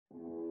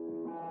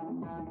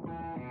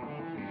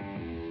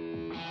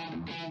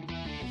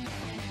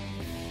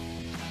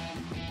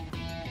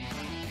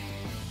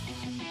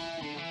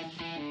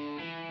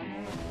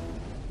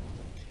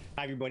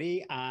Hi,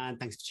 everybody, and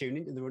thanks for tuning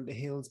in to the Run to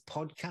Hills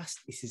podcast.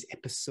 This is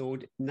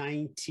episode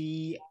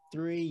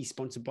 93,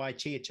 sponsored by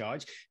Chia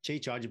Charge. Chia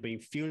Charge have been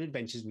fueling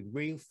adventures with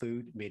real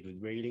food made with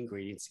real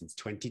ingredients since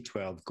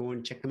 2012. Go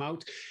and check them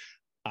out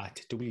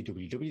at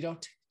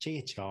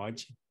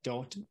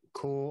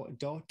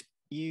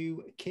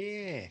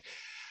www.chiacharge.co.uk.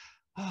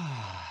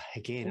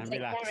 Again, I'm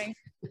relaxed.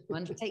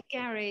 Want to take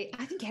Gary.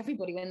 I think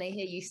everybody, when they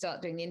hear you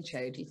start doing the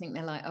intro, do you think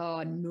they're like,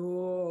 oh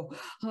no,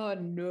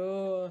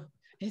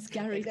 it's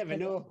Gary. You never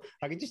know.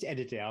 I can just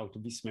edit it out.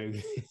 It'll be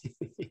smooth.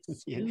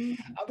 Yeah.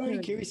 I'm very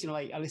curious.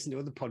 I listen to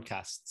other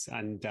podcasts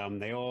and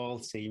they all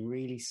seem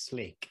really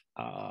slick.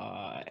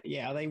 Are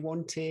they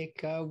one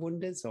take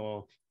wonders,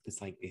 or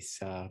it's like this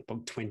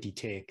about 20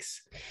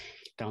 takes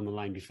down the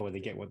line before they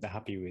get what they're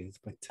happy with?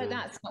 But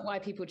that's not why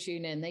people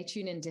tune in. They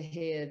tune in to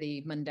hear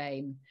the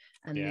mundane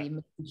and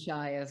the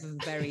shy of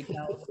very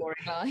dull, boring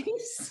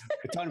lives.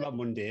 We're talking about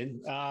mundane.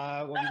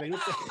 What have you been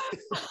up to?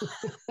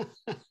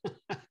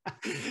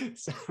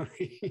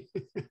 Sorry,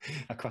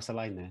 I crossed the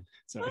line there.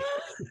 Sorry.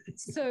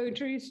 So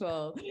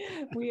truthful.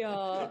 We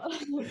are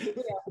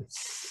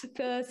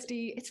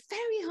thirsty. It's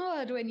very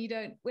hard when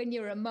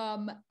you're a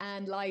mum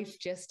and life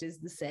just is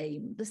the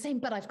same.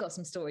 But I've got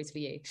some stories for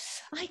you.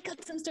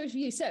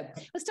 So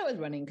let's start with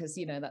running, because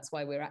that's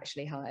why we're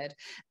actually hired.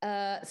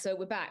 So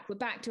we're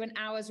back to an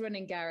hour's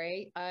running,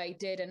 Gary. I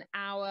did an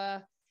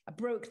hour. I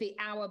broke the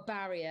hour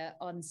barrier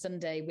on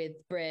Sunday with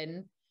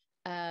Bryn.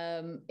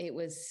 I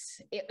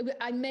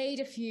made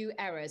a few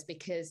errors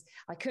because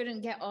I couldn't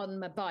get on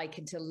my bike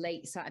until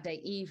late Saturday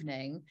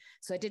evening.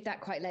 So I did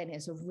that quite late.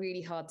 It's a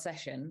really hard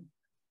session.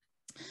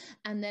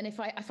 And then I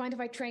find if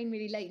I train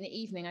really late in the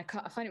evening, I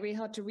find it really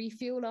hard to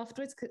refuel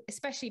afterwards,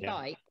 especially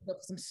bike,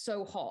 because I'm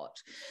so hot.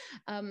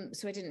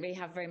 So I didn't really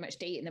have very much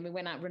to eat. And then we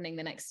went out running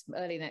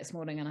early the next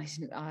morning, and I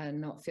did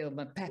not feel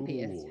my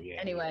peppiest.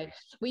 Anyway,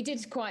 we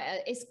did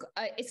quite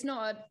it's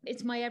my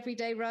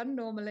everyday run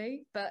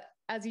normally, but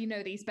as you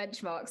know, these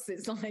benchmarks,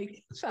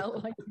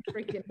 felt like a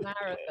freaking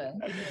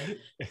marathon.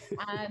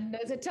 And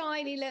there's a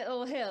tiny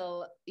little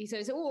hill. So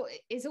it's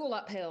all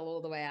uphill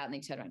all the way out, and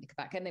they turn around and come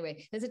back.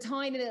 Anyway, there's a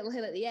tiny little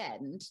hill at the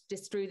end,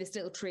 just through this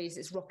little trees.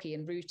 It's rocky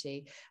and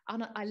rooty.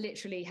 And I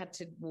literally had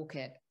to walk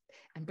it.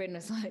 And Bryn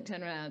was like,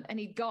 turn around. And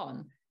he'd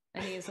gone.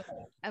 And he was like,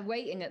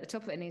 waiting at the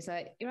top of it. And he's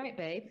like, "You right,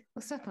 babe?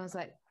 What's up?" I was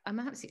like, I'm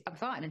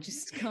fine. I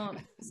just can't.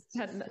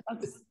 I'm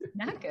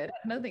knackered.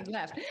 Nothing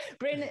left.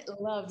 Bryn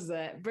loves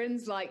it.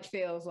 Bryn's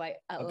feels like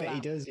I bet he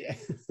does. Yeah.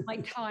 My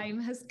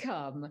time has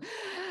come.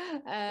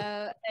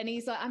 And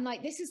he's like, I'm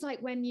like, this is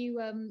like when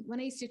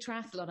I used to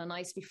triathlon and I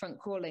used to be front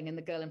crawling, and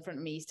the girl in front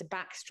of me used to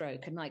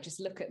backstroke and just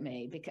look at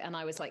me and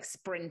I was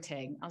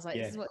sprinting. I was like,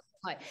 this is what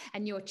it's like.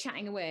 And you're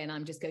chatting away and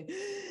I'm just going.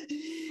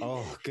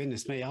 Oh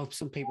goodness me! I hope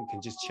some people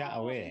can just chat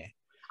away.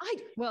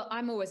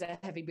 I'm always a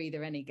heavy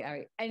breather,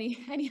 Gary.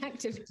 Any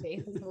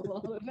activity is a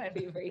lot of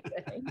heavy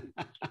breathing.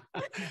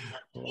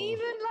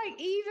 even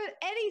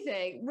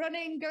anything,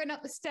 running, going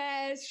up the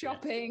stairs,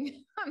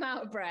 shopping, I'm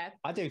out of breath.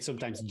 I do it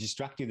sometimes to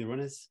distract you, the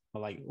runners.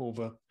 I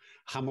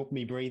ham up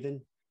me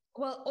breathing.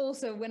 Well,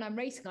 also when I'm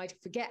racing, I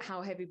forget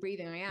how heavy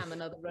breathing I am,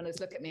 and other runners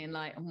look at me and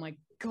oh my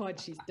God,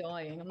 she's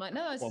dying. I'm like,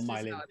 no, it's just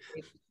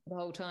the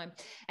whole time.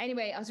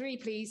 Anyway, I was really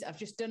pleased. I've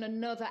just done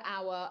another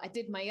hour. I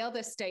did my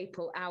other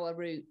staple hour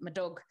route, my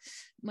dog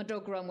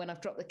run, when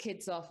I've dropped the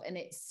kids off, and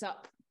it's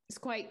up. It's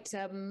quite.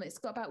 It's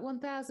got about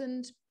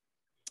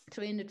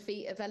 1,300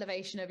 feet of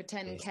elevation over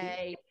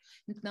 10K.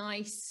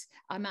 Nice.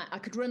 I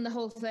could run the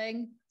whole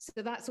thing.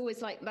 So that's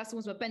always my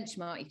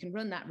benchmark. You can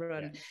run that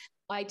run. Yeah.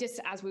 I just,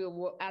 as we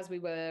were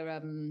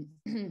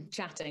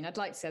chatting, I'd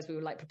like to say as we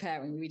were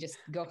preparing, we just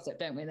gossip,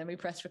 don't we? And then we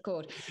press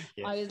record.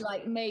 Yes. I was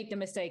made the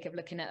mistake of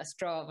looking at a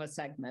Strava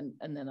segment,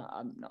 and then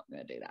I'm not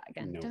going to do that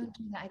again. No. Don't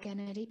do that again,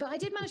 Eddie. But I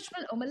did manage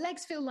to run. My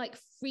legs feel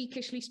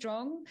freakishly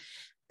strong,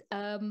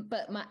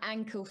 but my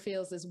ankle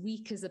feels as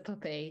weak as a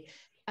puppy.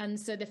 And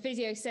so the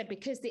physio said,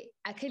 because the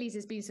Achilles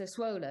has been so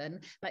swollen,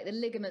 the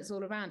ligaments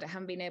all around it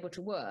haven't been able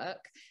to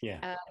work.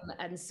 Yeah.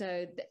 And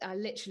so I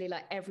literally,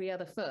 every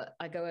other foot,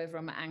 I go over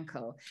on my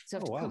ankle. So I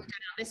have to come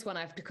down. This one,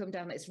 I have to come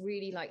down. It's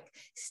really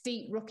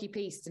steep, rocky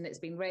piece, and it's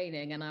been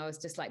raining. And I was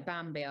just like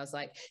Bambi. I was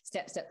like,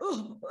 step.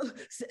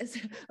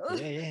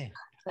 Yeah.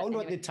 I wonder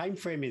what the time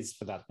frame is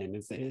for that then,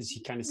 as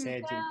you kind of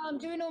said. Well, I'm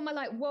doing all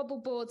my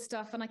wobble board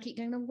stuff, and I keep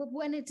going, well,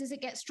 when does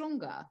it get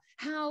stronger?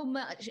 How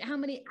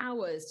many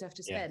hours do I have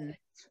to spend? Yeah.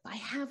 I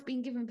have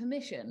been given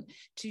permission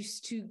to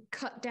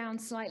cut down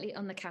slightly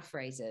on the calf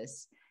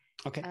raises.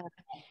 Okay.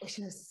 Which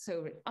is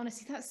so,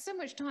 honestly, that's so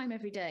much time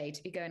every day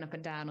to be going up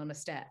and down on a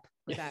step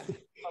without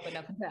bobbing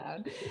up and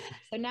down.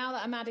 So now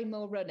that I'm adding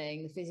more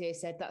running, the physio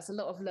said that's a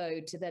lot of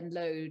load to then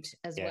load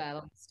as well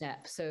on the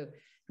step. So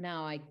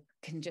now I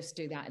can just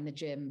do that in the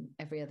gym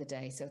every other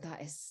day. So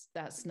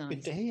that's nice.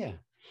 Good to hear.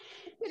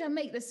 Did I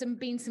make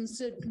been some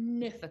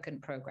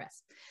significant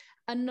progress?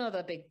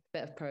 Another big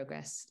bit of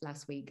progress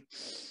last week.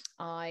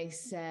 I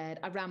said,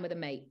 I ran with a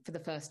mate for the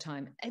first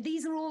time. And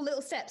these are all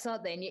little steps,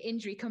 aren't they? And your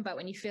injury come back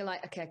when you feel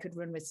like, okay, I could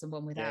run with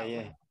someone without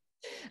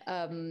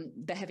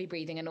the heavy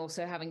breathing, and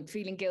also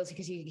feeling guilty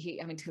because you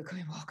having to go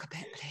and walk a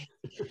bit.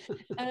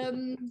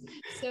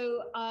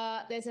 So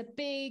there's a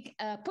big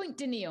Point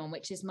de Neon,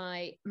 which is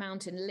my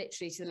mountain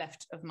literally to the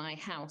left of my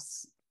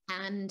house.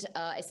 And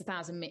it's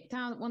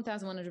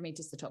 1,100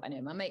 meters to the top.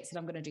 Anyway, my mate said,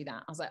 I'm going to do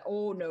that. I was like,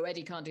 oh, no,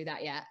 Eddie can't do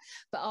that yet.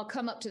 But I'll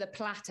come up to the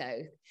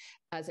plateau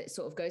as it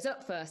sort of goes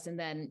up first, and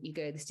then you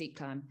go the steep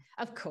climb.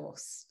 Of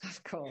course.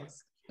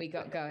 We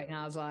got going.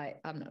 I was like,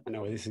 I'm not. I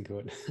know where this is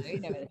good. You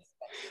know where this is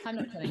going. I'm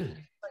not coming.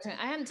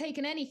 I hadn't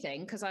taken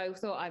anything because I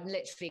thought I'm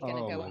literally going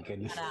to go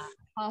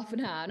half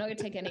an hour. I'm not going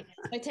to take any.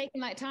 I'd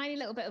taken like a tiny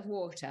little bit of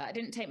water. I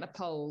didn't take my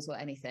poles or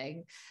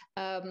anything.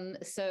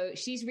 So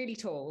she's really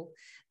tall.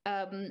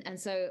 And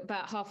so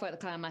about halfway up the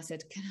climb, I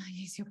said, can I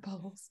use your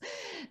poles?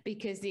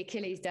 Because the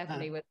Achilles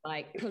definitely was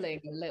like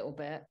pulling a little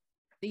bit.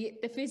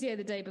 The physio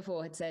the day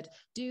before had said,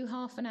 do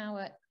half an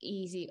hour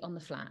easy on the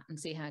flat and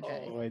see how it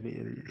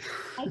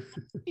goes.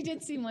 You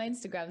did see my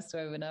Instagram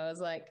story when I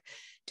was like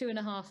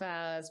 2.5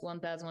 hours,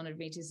 1,100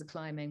 meters of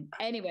climbing.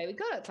 Anyway, we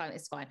got up climbing.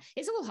 It's fine.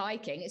 It's all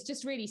hiking. It's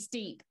just really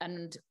steep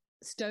and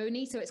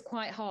stony, so it's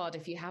quite hard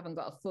if you haven't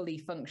got a fully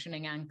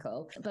functioning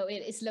ankle. But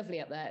it's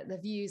lovely up there. The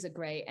views are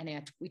great. And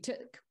I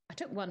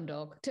took one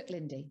dog, took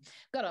Lindy,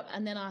 got up,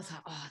 and then I was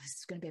like, oh, this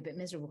is going to be a bit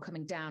miserable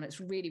coming down. It's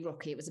really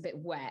rocky. It was a bit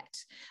wet.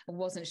 I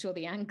wasn't sure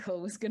the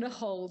ankle was going to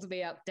hold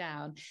me up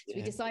down. So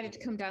we decided to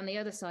come down the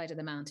other side of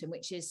the mountain,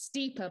 which is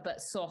steeper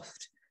but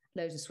soft,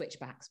 loads of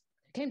switchbacks.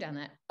 Came down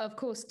there, of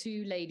course,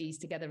 2 ladies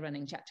together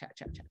running, chat,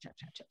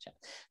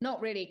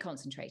 not really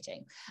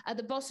concentrating. At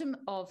the bottom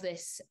of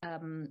this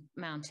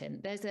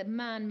mountain, there's a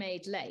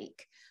man-made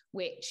lake,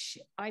 which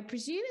I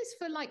presume is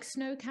for like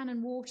snow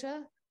cannon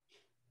water.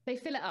 They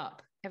fill it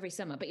up every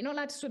summer, but you're not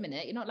allowed to swim in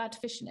it. You're not allowed to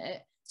fish in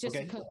it. It's just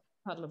a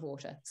puddle of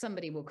water.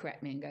 Somebody will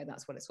correct me and go,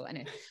 that's what it's for.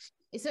 Anyway,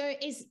 so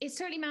it's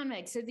totally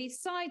man-made. So the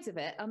sides of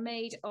it are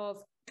made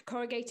of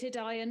corrugated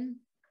iron,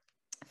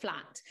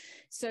 flat.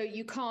 So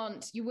you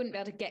wouldn't be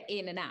able to get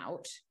in and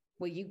out.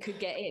 Well, you could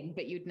get in,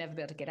 but you'd never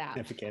be able to get out.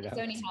 It's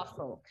only half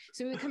full.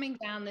 So we were coming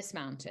down this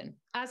mountain.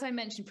 As I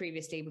mentioned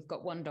previously, we've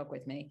got one dog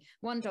with me.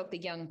 One dog, the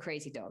young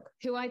crazy dog,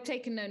 who I've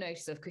taken no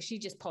notice of because she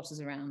just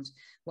potters around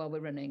while we're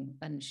running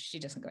and she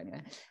doesn't go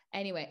anywhere.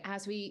 Anyway,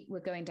 as we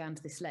were going down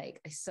to this lake,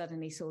 I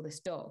suddenly saw this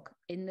dog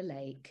in the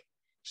lake.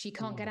 She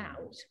can't get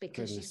out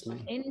because she's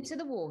gone into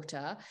the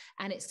water,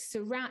 and it's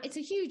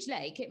a huge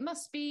lake. It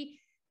must be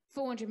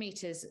 400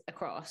 meters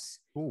across.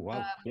 Oh,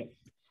 wow.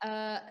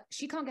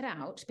 She can't get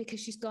out because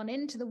she's gone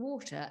into the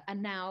water,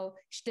 and now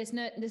there's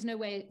no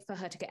way for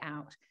her to get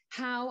out.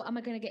 How am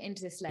I going to get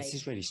into this lake? This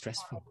is really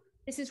stressful.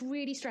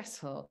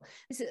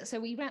 So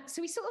we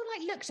sort of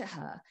like looked at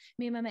her,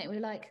 me and my mate, we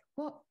were like,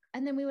 what?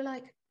 And then we were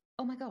like,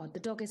 oh my God, the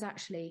dog is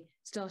actually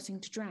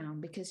starting to drown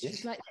because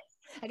she's like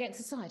against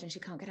the side and she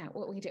can't get out.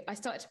 What will we do?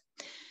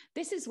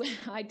 This is where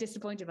I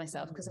disappointed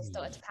myself because I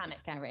started to panic,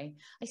 Gary.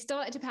 I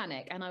started to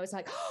panic and I was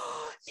like,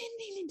 oh,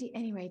 Lindy.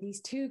 Anyway, these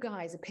 2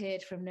 guys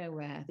appeared from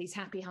nowhere, these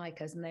happy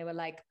hikers, and they were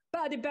like,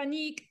 pas de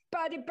panique.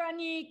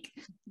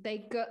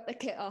 They got the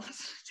kit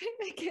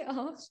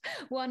off.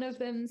 One of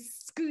them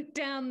scoot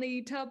down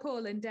the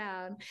tarpaulin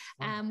down,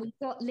 and we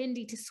got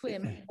Lindy to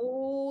swim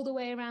all the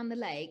way around the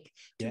lake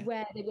to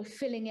where they were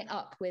filling it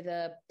up with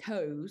a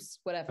hose,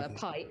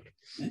 pipe,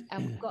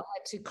 and we got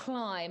her to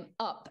climb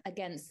up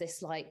against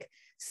this like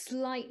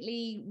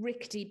slightly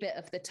rickety bit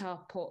of the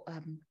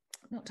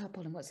not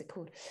tarpaulin, what's it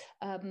called?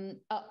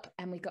 Up,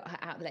 and we got her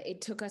out of there. It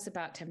took us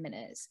about 10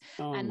 minutes.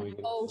 And the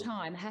whole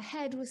time, her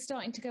head was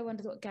starting to go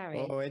under the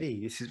Gary. Oh,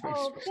 Eddie, this is very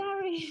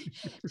Gary.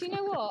 Do you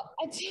know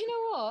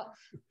what?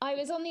 I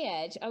was on the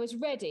edge. I was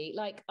ready.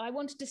 Like, I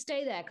wanted to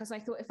stay there because I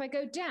thought if I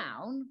go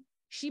down,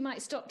 she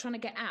might stop trying to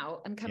get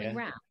out and coming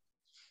round.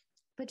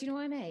 But do you know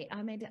what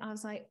I made? I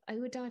was like, I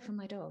would die for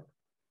my dog.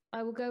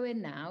 I will go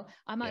in now.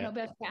 I might not be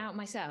able to get out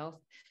myself,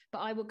 but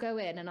I will go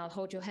in and I'll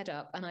hold your head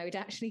up, and I would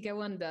actually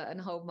go under and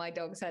hold my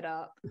dog's head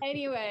up.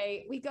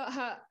 Anyway, we got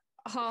her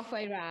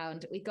halfway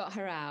round. We got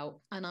her out,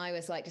 and I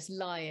was like just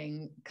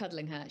lying,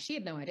 cuddling her. She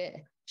had no idea.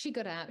 She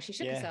got out. She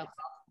shook herself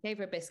off, gave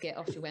her a biscuit.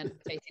 Off she went,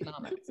 chasing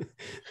marmots.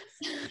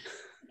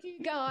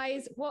 You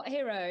guys, what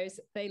heroes.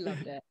 They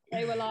loved it.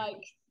 They were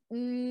like,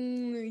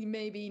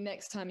 maybe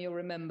next time you'll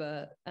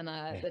remember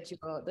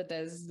that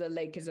there's the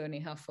lake is only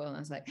half full. And I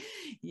was like,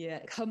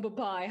 humble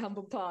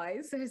pie.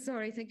 So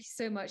sorry, thank you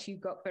so much. You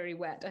got very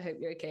wet. I hope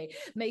you're okay.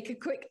 Make a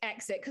quick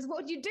exit, because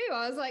what did you do?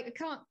 I was like,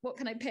 what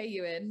can I pay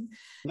you in?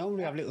 Normally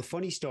we have little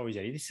funny stories,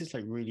 Eddie. This is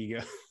like really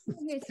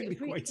really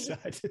quite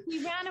sad.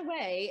 We ran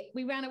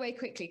away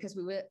quickly because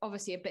we were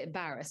obviously a bit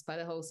embarrassed by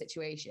the whole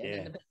situation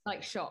and a bit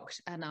like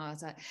shocked. And I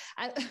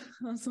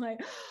was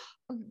like,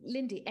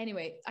 Lindy.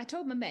 Anyway, I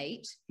told my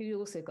mate who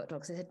also got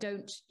dogs. I said,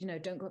 don't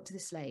go up to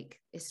this lake.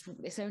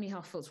 It's only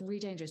half full. It's really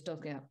dangerous.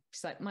 Dog go up.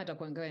 She's like, my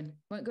dog won't go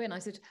in. I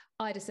said,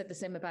 I'd have said the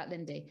same about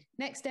Lindy.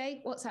 Next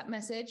day, WhatsApp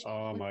message.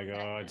 Oh my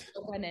God.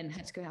 Went in,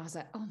 had to go. I was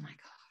like, oh my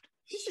God.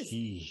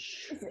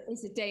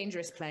 It's a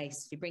dangerous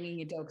place. You're bringing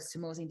your dogs to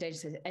more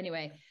dangerous places.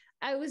 Anyway,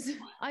 I was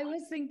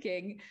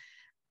thinking,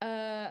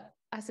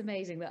 that's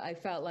amazing that I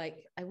felt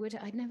like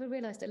I'd never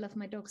realized I loved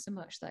my dog so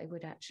much that I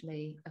would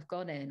actually have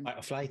gone in. Like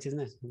a flight,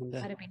 isn't it?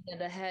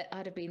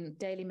 I'd have been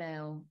Daily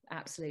Mail,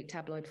 absolute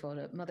tabloid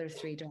fodder, mother of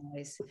three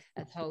dies,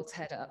 has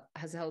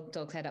the whole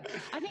dog's head up.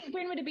 I think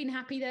Bryn would have been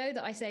happy though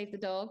that I saved the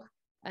dog.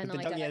 And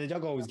the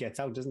dog always gets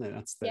out, doesn't it?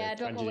 That's the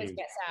dog always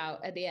gets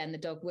out. At the end, the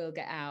dog will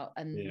get out.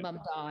 And Mum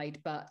died,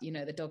 but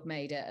the dog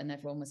made it, and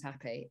everyone was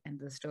happy.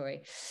 End of the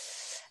story.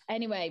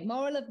 Anyway,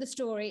 moral of the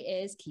story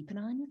is keep an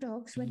eye on your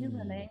dogs when you're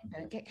running.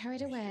 Don't get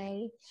carried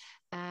away.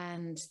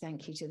 And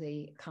thank you to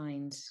the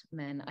kind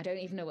men. I don't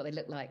even know what they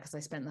look like because I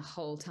spent the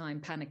whole time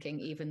panicking,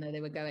 even though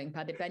they were going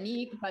pas de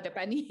panique, pas de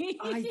panique.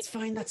 I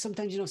find that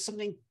sometimes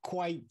something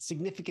quite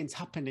significant's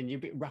happened, and you're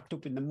a bit wrapped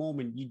up in the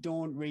moment. You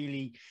don't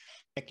really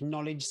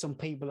acknowledge some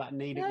people that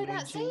need it. No,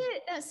 that's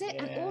it.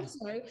 Yeah. And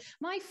also,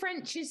 my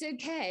French is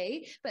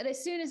okay, but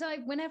as soon as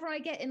whenever I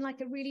get in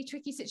like a really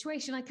tricky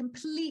situation, I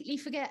completely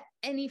forget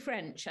any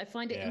French. I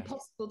find it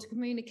impossible to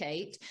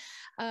communicate,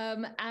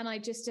 and I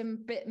just am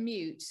a bit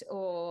mute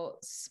or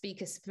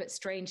speak a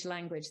strange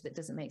language that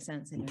doesn't make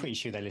sense anymore. I'm pretty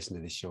sure they listen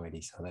to this show,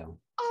 Eddie, so they'll.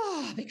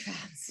 Oh, big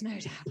fans, no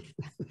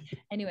doubt.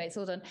 Anyway, it's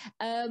all done.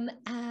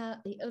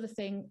 The other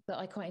thing that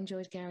I quite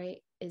enjoyed,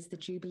 Gary, is the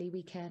Jubilee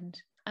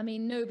weekend. I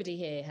mean, nobody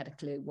here had a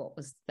clue what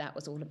that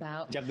was all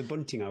about. Did you have the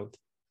bunting out?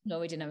 No,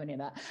 we didn't have any of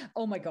that.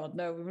 Oh my God,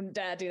 no, we wouldn't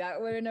dare do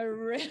that. We're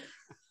in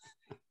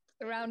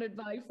surrounded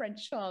by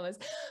French farmers.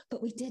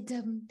 But we did,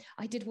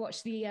 I did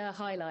watch the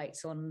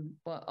highlights on,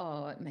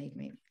 it made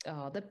me,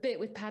 the bit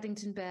with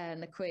Paddington Bear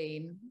and the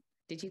Queen.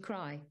 Did you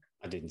cry?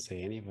 I didn't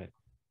see any of it.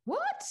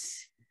 What?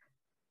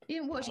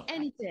 You didn't watch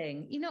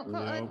anything? You've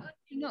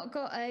not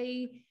got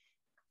a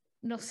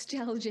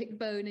nostalgic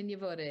bone in your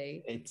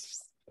body?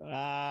 It's...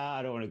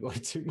 I don't want to go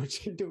too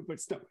much into it, but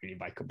it's not really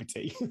my cup of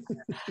tea.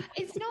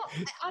 It's not.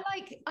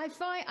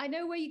 I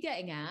know where you're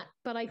getting at,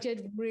 but I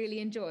did really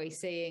enjoy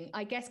seeing.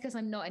 I guess because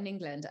I'm not in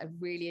England, I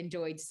really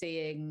enjoyed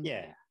seeing.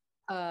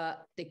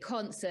 The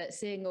concert,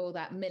 seeing all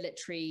that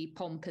military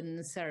pomp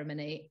and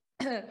ceremony.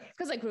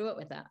 Because I grew up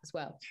with that as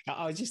well.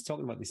 I was just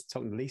talking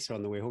to Lisa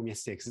on the way home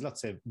yesterday because there's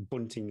lots of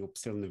bunting up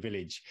still in the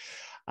village,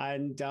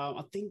 and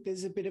I think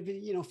there's a bit of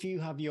if you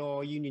have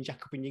your Union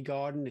Jack up in your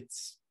garden,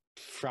 it's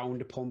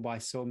frowned upon by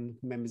some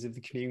members of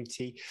the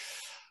community,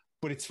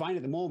 but it's fine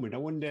at the moment. I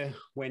wonder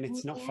when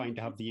it's not fine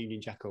to have the Union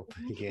Jack up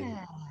again.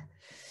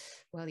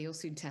 Well, you'll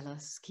soon tell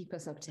us. Keep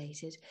us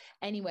updated.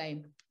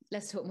 Anyway,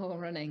 let's talk more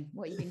running.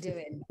 What have you been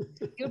doing?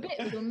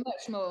 You're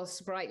much more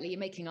sprightly. You're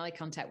making eye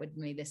contact with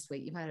me this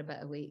week. You've had a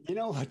better week. You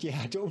know what? Yeah,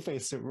 I don't feel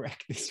so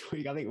wrecked this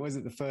week. I think it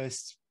wasn't the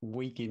first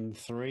week in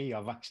 3.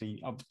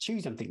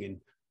 Tuesday I'm thinking,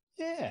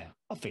 yeah,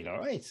 I feel all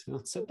right.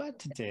 Not so bad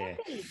today.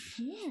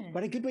 Yeah.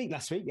 But a good week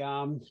last week.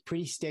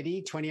 Pretty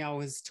steady, 20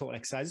 hours total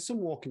exercise.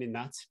 Some walking in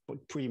that, but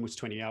pretty much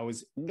 20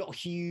 hours. Not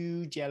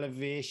huge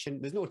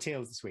elevation. There's no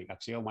tails this week,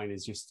 actually. All mine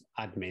is just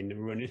admin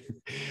running.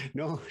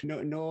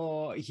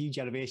 No huge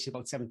elevation,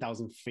 about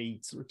 7,000 feet.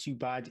 It's not too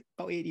bad.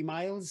 About 80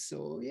 miles.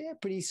 So, yeah,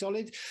 pretty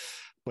solid.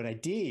 But I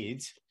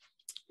did...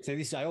 So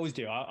this I always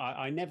do.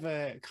 I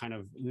never kind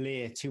of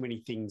layer too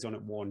many things on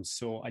at once.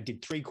 So I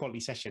did 3 quality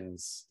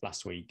sessions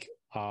last week.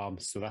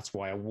 So that's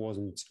why I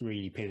wasn't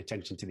really paying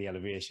attention to the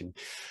elevation.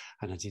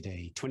 And I did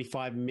a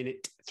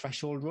 25-minute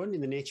threshold run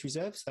in the nature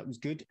reserve. So that was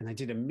good. And I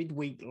did a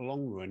midweek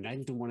long run. I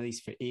hadn't done one of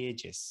these for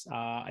ages.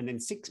 And then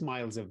 6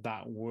 miles of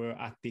that were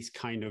at this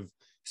kind of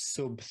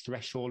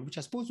sub-threshold, which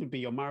I suppose would be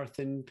your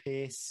marathon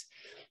pace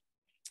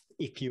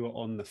if you were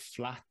on the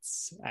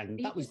flats. And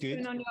that was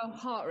good. On your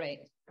heart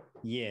rate.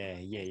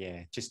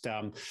 Yeah. Just,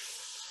 I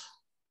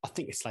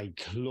think it's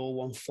like low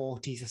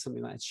 140s or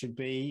something like that should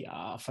be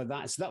for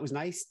that. So that was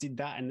nice. Did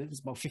that. And it was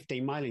about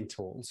 15 mile in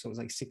total. So it was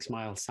like 6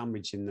 mile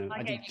sandwich in the,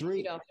 I did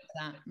 3. After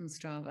that on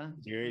Strava.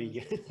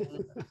 Really?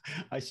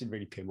 I should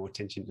really pay more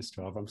attention to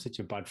Strava. I'm such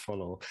a bad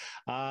follower.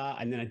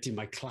 And then I did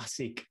my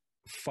classic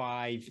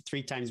 3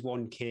 times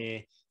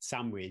 1K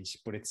sandwich,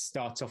 but it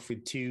starts off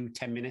with 2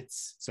 10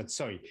 minutes. So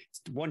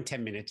it's 1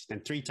 10 minute,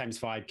 then 3 times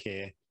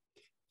 5K,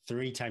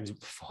 3 times,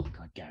 oh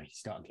God, Gary,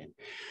 start again.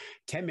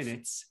 10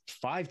 minutes,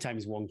 5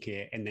 times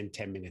 1K, and then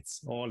 10 minutes,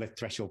 all at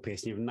threshold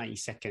pace. And you have 90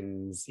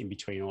 seconds in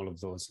between all of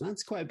those. And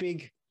that's quite a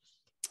big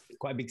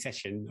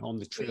session on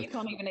the trail. Well, you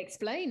can't even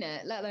explain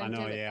it, let alone. I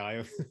know,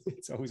 yeah.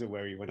 It's always a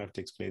worry when I have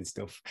to explain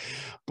stuff.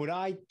 But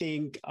I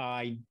think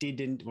I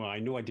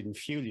know I didn't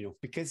fuel enough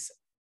because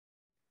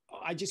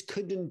I just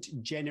couldn't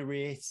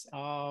generate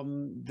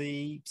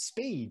the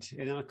speed,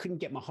 and I couldn't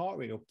get my heart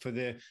rate up for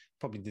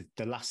probably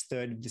the last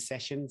third of the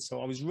session.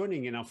 So I was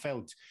running and I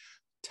felt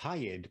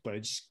tired, but I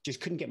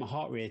just couldn't get my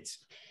heart rate.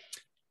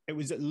 It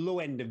was at the low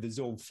end of the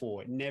zone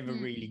 4. It never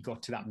really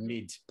got to that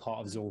mid part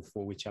of zone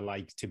 4, which I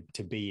like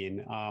to be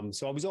in.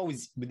 So I was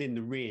always within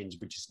the range,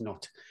 but just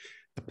not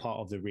the part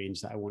of the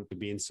range that I want to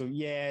be in. So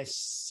yeah,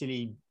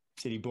 silly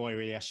boy,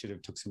 really. I should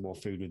have took some more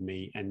food with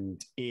me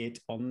and ate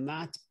on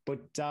that.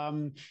 But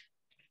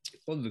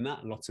Other than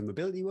that, lots of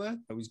mobility work.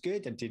 That was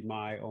good. I did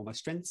all my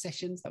strength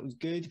sessions. That was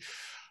good.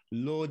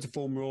 Loads of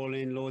foam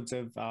rolling, loads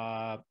of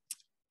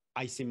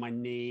ice in my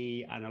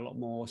knee, and a lot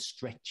more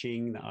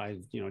stretching that I,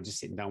 just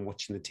sitting down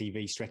watching the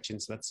TV stretching.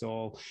 So that's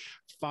all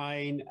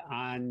fine.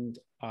 And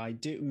I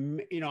do,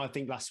 I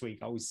think last week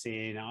I was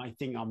saying, I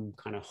think I'm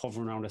kind of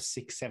hovering around a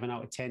 6, 7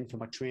 out of 10 for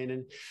my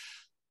training.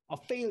 I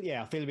feel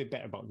a bit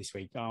better about this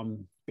week. A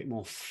bit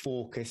more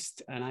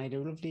focused. And I had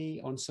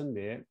on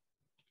Sunday,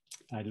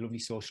 I had a lovely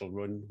social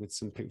run with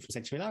some people from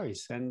Central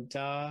Areas. And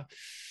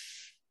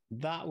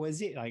that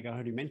was it. Like I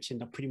already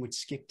mentioned, I pretty much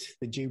skipped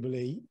the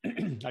Jubilee.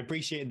 I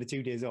appreciated the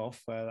 2 days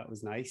off. That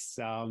was nice.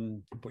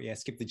 But yeah,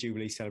 skipped the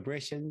Jubilee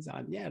celebrations.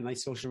 And yeah,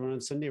 nice social run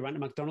on Sunday. Ran to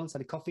McDonald's,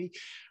 had a coffee,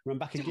 ran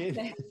back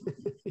again.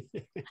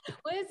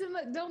 Where's the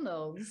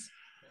McDonald's?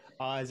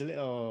 It's a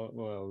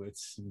little,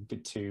 it's a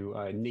bit too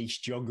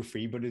niche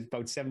geography, but it's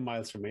about 7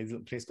 miles from me. There's a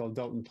little place called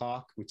Dalton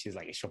Park, which is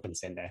like a shopping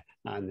centre,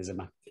 and there's a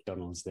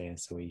McDonald's there.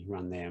 So we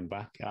ran there and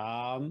back.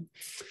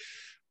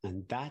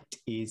 And that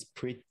is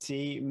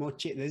pretty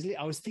much it.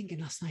 I was thinking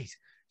last night,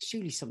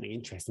 surely something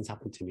interesting's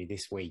happened to me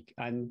this week.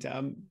 And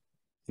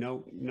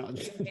no, not.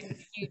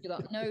 You've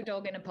got no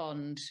dog in a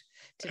pond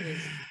to do.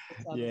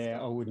 Yeah,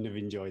 I wouldn't have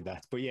enjoyed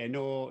that. But yeah,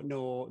 no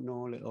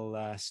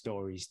little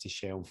stories to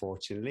share,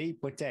 unfortunately.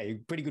 But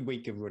pretty good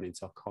week of running,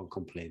 so I can't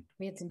complain.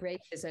 We had some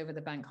breakers over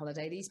the bank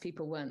holiday. These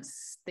people weren't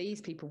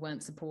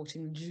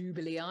supporting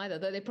Jubilee either,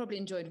 though they probably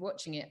enjoyed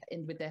watching it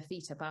with their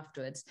feet up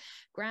afterwards.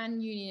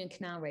 Grand Union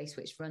Canal Race,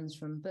 which runs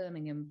from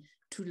Birmingham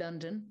to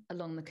London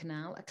along the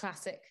canal, a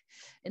classic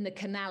in the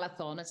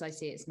Canalathon, as I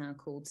see it's now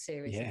called,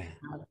 series of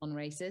Canalathon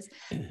races.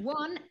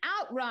 Won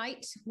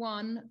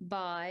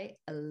by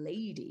a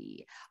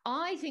lady.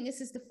 I think this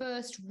is the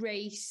first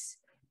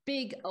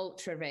big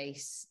ultra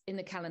race in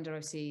the calendar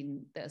I've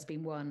seen that has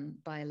been won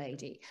by a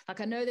lady.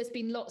 Like I know there's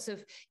been lots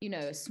of,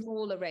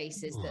 smaller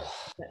races that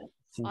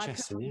I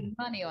put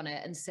money on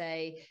it and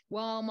say,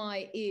 while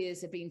my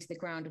ears have been to the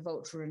ground of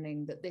ultra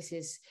running, that this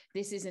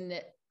isn't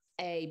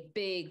a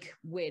big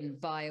win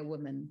by a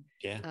woman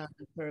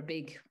for a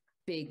big,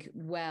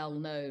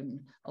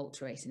 well-known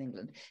ultra race in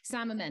England.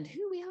 Sam Amend,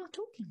 who we are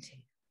talking to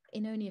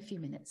in only a few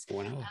minutes,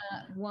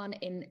 won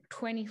in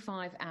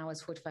 25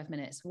 hours, 45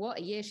 minutes. What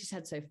a year she's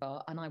had so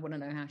far, and I want to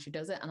know how she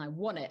does it, and I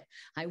want it.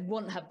 I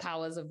want her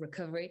powers of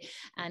recovery.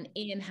 And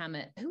Ian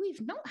Hammett, who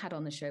we've not had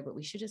on the show, but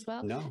we should as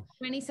well. No.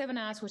 27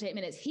 hours, 48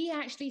 minutes. He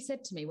actually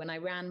said to me when I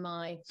ran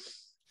my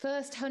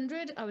first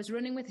 100, I was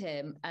running with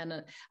him,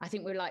 and I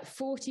think we were like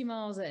 40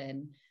 miles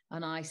in,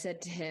 and I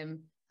said to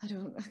him, I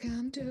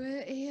can't do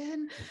it,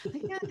 Ian. I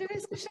can't do it.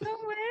 It's such a long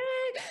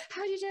way.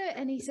 How do you do it?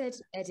 And he said,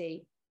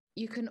 Eddie,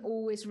 you can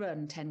always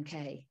run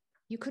 10K.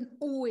 You can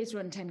always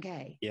run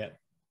 10K. Yeah.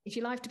 If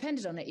your life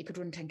depended on it, you could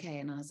run 10K.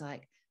 And I was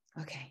like,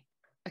 okay,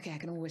 I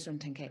can always run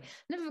 10K.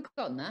 Never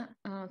forgotten that.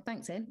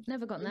 Thanks, Ian.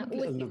 Never forgotten that.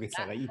 Little nuggets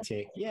that you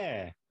take.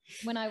 Yeah.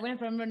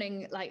 Whenever I'm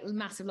running like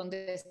massive long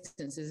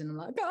distances and I'm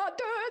like, I can't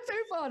do it so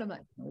far, and I'm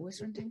like,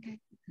 always run 10K.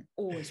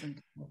 Always run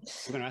 10K.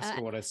 I'm going to ask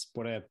her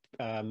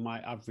what my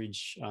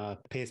average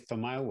pace per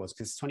mile was,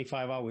 because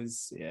 25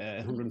 hours,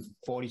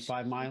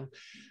 145 mile.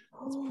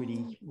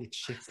 It's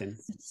shifting.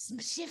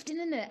 It's shifting,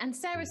 isn't it? And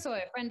Sarah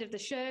Sawyer, friend of the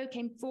show,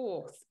 came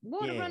fourth.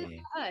 What a run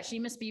for her. She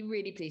must be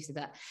really pleased with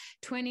that.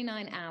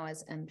 29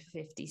 hours and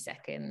 50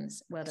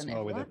 seconds. Well done,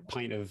 everyone. With a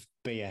pint of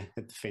beer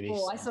at the finish.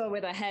 Oh, I saw her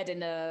with her head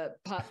in a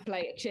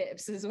plate of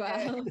chips as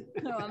well.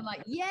 So I'm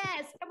like,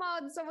 yes, come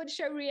on, someone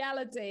show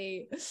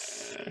reality.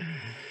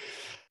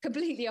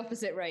 Completely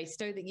opposite race.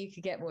 Don't think you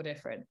could get more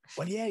different.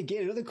 Well, yeah,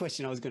 again, another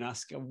question I was going to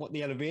ask, what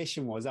the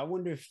elevation was. I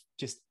wonder if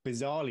just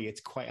bizarrely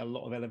it's quite a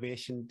lot of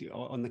elevation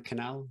on the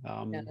canal.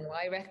 No,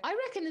 I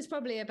reckon there's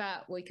probably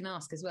about, we can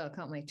ask as well,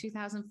 can't we?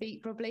 2,000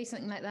 feet probably,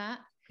 something like that.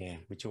 Yeah,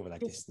 which over that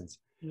distance.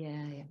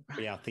 Yeah.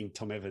 But yeah, I think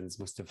Tom Evans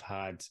must have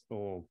had,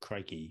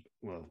 crikey,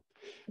 well,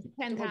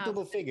 10,000.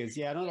 double figures.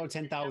 Yeah, I don't know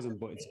 10,000,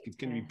 but it's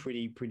going to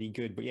be pretty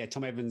good. But yeah,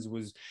 Tom Evans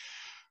was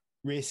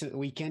racing at the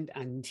weekend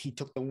and he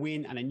took the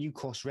win and a new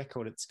course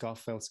record at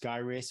Scafell Sky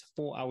Race,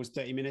 4 hours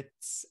 30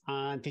 minutes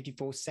and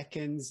 54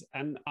 seconds.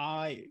 And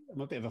I've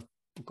got a bit of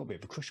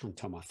a crush on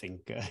Tom, I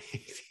think.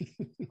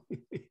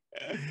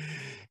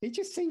 He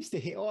just seems to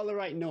hit all the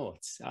right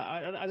notes.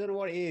 I don't know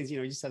what it is. He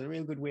just had a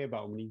real good way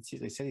about him. And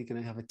they said he's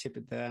going to have a tip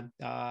at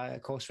the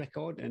course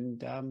record.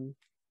 And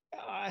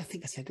I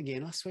think I said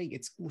again last week,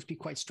 it must be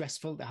quite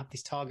stressful to have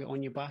this target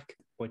on your back.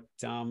 But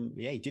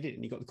he did it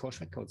and he got the course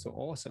record. So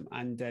awesome.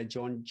 And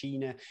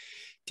Gina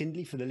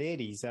Tindley for the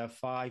ladies,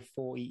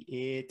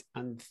 5:48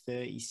 and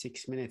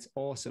 36 minutes.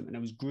 Awesome. And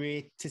it was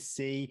great to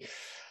see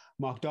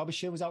Mark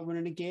Derbyshire was out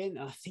running again.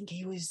 I think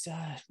he was,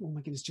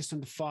 just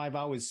under 5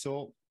 hours.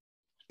 So,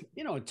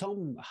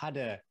 Tom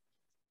had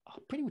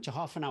pretty much a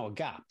half an hour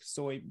gap.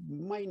 So it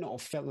might not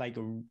have felt like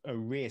a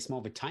race, more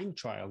of a time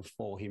trial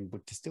for him,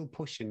 but to still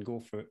push and go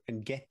for it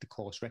and get the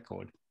course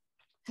record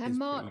And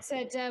Mark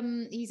said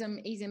he's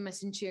in my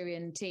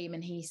Centurion team,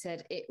 and he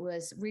said it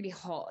was really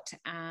hot,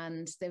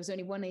 and there was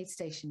only one aid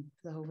station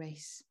for the whole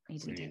race. He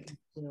didn't take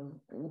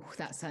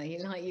that's how you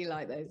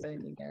like those,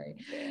 don't you, Gary?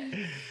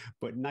 Yeah.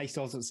 But nice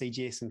also to see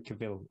Jason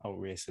Cavill out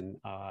racing,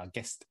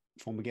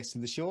 former guest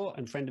of the show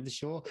and friend of the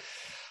show.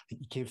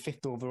 He came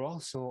 5th overall,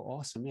 so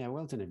awesome. Yeah,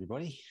 well done,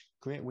 everybody.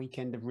 Great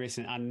weekend of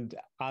racing. And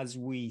as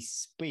we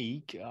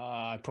speak,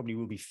 probably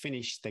will be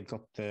finished. They've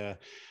got the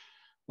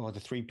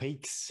Three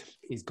Peaks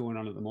is going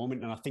on at the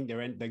moment, and I think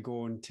they're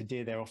going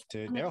today. They're off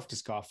to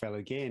Scarfell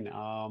again.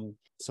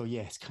 So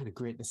yeah, it's kind of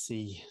great to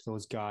see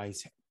those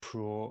guys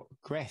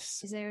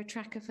progress. Is there a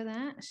tracker for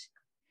that?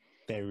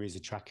 There is a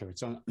tracker.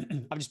 It's on.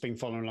 I've just been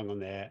following along on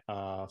their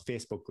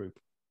Facebook group.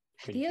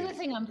 The other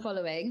thing I'm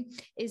following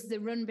is the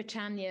Run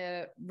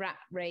Britannia rat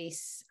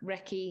race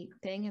recce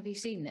thing. Have you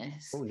seen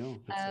this? Oh no.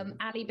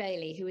 Ali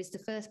Bailey, who is the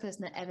first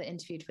person I ever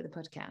interviewed for the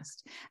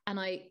podcast, and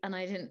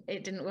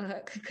it didn't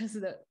work because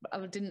I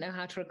didn't know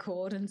how to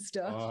record and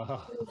stuff.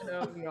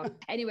 Oh.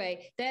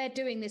 Anyway, they're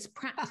doing this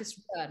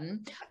practice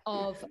run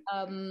of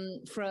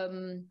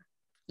from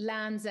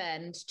Land's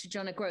End to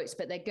John O'Groats,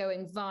 but they're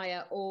going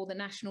via all the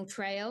national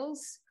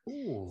trails.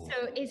 Ooh.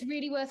 So it's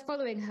really worth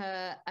following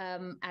her,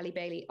 Ali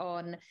Bailey,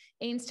 on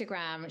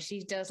Instagram.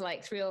 She does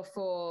like 3 or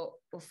 4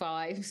 or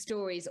 5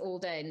 stories all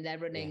day, and they're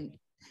running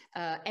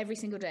every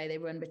single day. They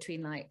run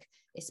between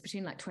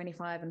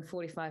 25 and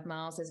 45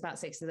 miles. There's about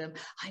 6 of them.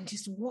 I'm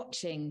just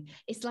watching.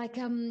 It's like,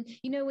 when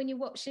you're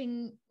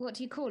watching, what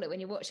do you call it? When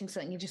you're watching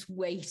something, you're just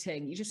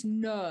waiting. You just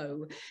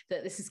know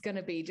that this is going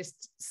to be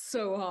just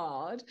so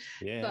hard.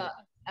 Yeah. But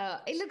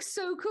it looks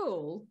so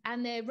cool.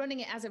 And they're running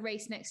it as a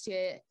race next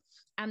year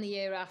and the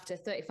year after.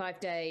 35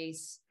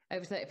 days.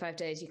 Over 35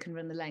 days, you can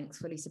run the length,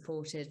 fully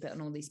supported, but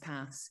on all these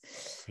paths.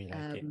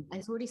 And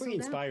it's already pretty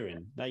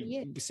inspiring.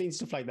 We've seen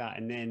stuff like that,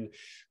 and then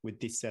with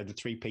this, the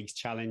Three Peaks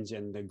Challenge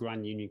and the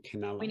Grand Union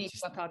Canal. We need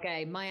to up our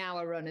game. My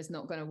hour run is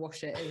not going to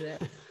wash it, is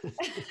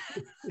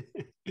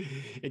it?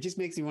 It just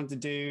makes me want to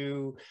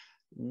do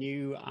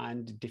new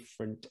and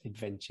different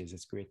adventures.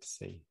 It's great to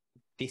see.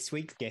 This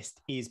week's guest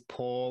is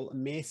Paul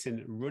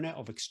Mason, runner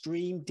of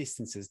extreme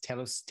distances.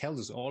 Tells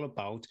us all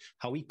about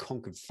how he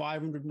conquered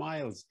 500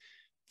 miles.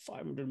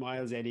 500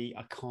 miles, Eddie.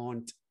 I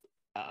can't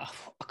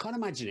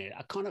imagine it.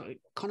 I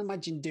can't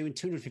imagine doing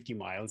 250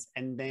 miles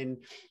and then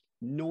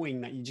knowing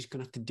that you're just going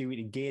to have to do it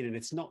again. And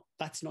that's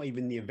not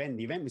even the event.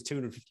 The event was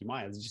 250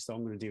 miles. I just thought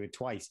I'm going to do it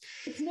twice.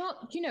 It's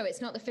not,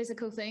 it's not the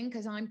physical thing,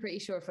 because I'm pretty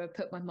sure if I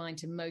put my mind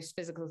to most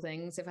physical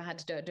things, if I had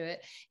to do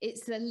it,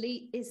 it's the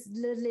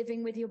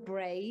living with your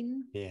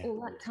brain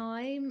all that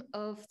time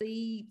of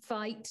the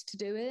fight to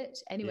do it.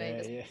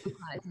 Anyway,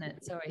 isn't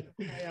it? Sorry.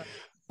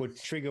 But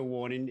trigger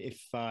warning,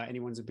 if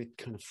anyone's a bit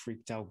kind of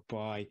freaked out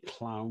by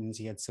clowns,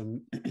 he had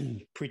some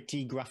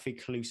pretty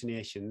graphic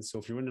hallucinations. So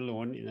if you're running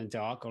alone in the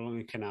dark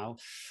along a canal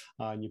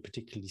and you're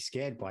particularly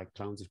scared by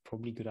clowns, it's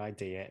probably a good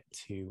idea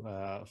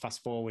to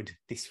fast forward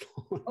this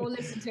one. Or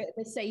listen to it at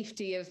the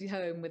safety of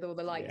home with all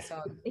the lights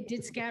on. It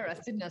did scare us,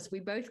 didn't us? We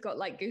both got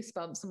like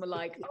goosebumps and were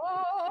like,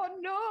 oh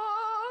no,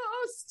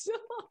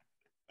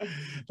 stop.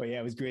 But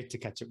yeah, it was great to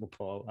catch up with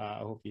Paul. I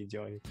hope you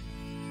enjoyed it.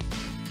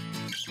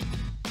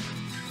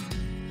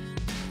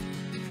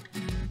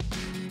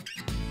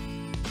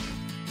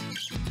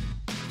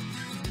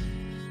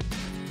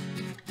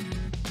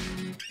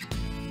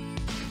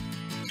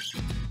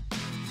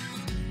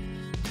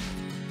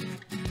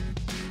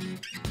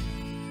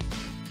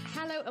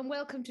 And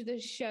welcome to the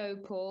show,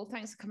 Paul.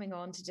 Thanks for coming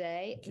on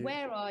today.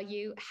 Where are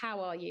you? How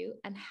are you?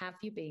 And have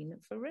you been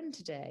for a run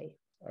today?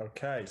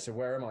 Okay, so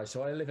where am I?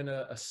 So I live in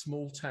a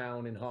small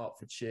town in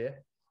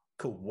Hertfordshire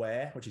called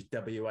Ware, which is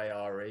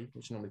W-A-R-E,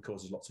 which normally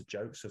causes lots of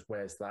jokes, because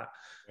where's that?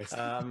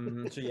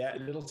 So yeah, a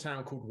little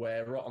town called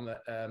Ware, right on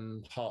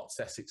the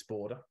Herts-Essex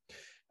border.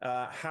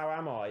 How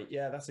am I?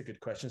 Yeah, that's a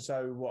good question.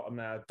 So what, I'm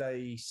now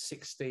day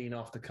 16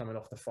 after coming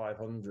off the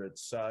 500.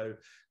 So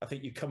I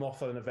think you come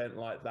off of an event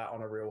like that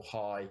on a real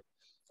high.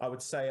 I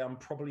would say I'm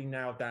probably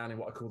now down in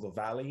what I call the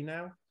valley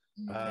now,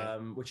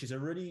 which is a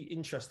really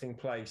interesting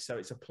place. So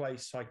it's a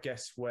place, I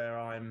guess, where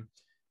I'm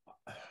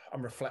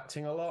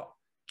reflecting a lot,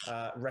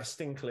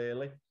 resting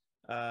clearly,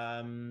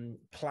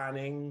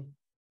 planning,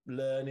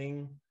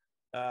 learning.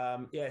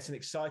 It's an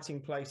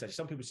exciting place. Actually,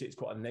 some people see it's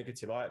quite a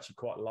negative. I actually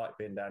quite like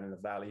being down in the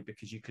valley,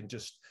 because you can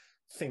just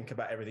think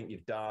about everything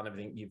you've done,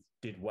 everything you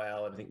did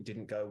well, everything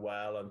didn't go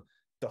well, and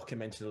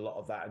documented a lot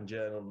of that and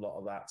journaled a lot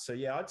of that. So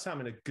yeah, I'd say I'm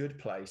in a good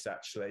place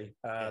actually.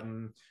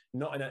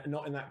 Not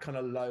in that kind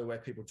of low where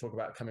people talk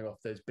about coming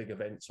off those big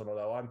events on a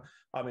low.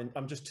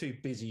 I'm just too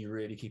busy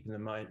really keeping the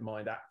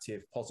mind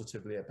active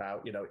positively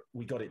about,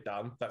 we got it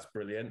done. That's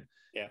brilliant.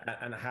 Yeah.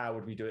 And how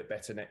would we do it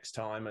better next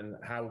time? And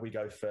how would we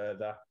go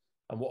further?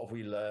 And what have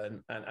we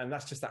learned? And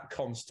that's just that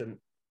constant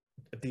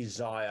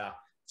desire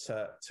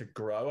to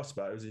grow, I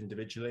suppose,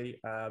 individually.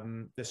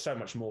 There's so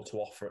much more to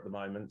offer at the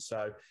moment,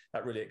 so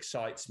that really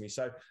excites me.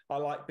 So I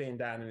like being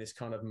down in this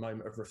kind of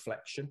moment of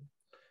reflection.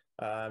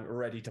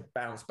 ready to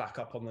bounce back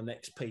up on the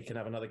next peak and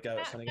have another go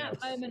at something else.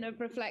 That moment of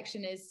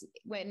reflection is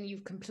when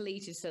you've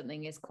completed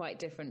something is quite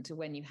different to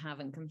when you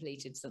haven't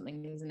completed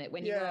something, isn't it?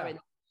 When you are in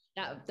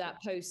that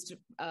post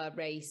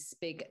race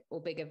big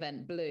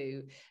event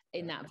blue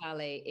in that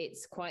valley,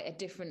 it's quite a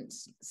different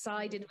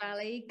sided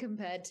valley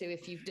compared to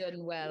if you've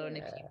done well and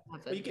if you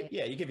haven't. Well,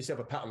 you give yourself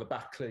a pat on the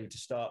back clearly to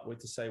start with,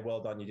 to say well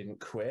done, you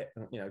didn't quit.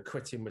 And,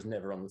 quitting was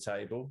never on the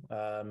table.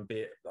 Be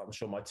it, I'm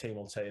sure my team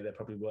will tell you there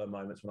probably were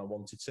moments when I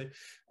wanted to,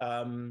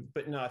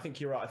 but no, I think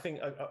you're right. I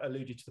think I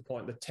alluded to the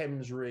point. The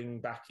Thames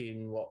Ring back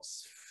in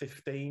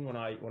 15 when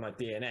I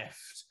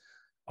DNF'd,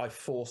 I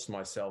forced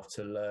myself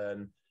to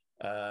learn.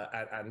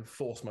 And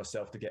force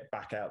myself to get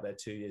back out there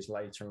 2 years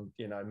later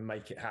and,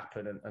 make it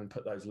happen and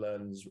put those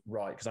learns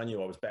right. Because I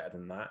knew I was better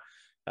than that.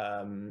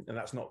 And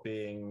that's not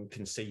being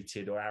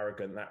conceited or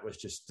arrogant. That was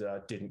just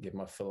didn't give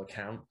my full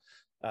account.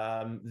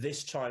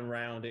 This time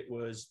round, it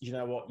was, you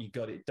know what, you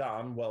got it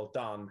done. Well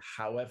done.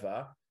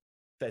 However,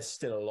 there's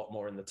still a lot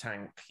more in the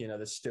tank.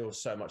 There's still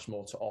so much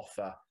more to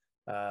offer.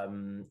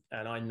 And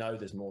I know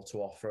there's more to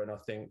offer. And I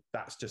think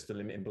that's just the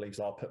limiting beliefs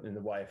I'll put in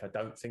the way if I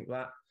don't think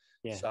that.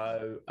 Yeah.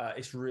 So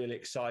it's really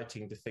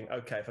exciting to think,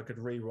 okay, if I could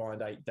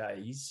rewind 8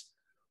 days,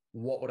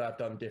 what would I have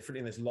done differently?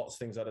 And there's lots of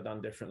things I'd have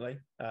done differently.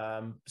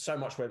 So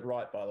much went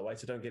right, by the way.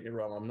 So don't get me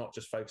wrong. I'm not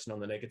just focusing on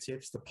the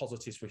negatives. The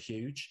positives were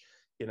huge.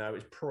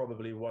 It's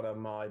probably one of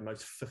my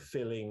most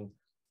fulfilling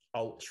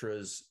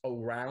ultras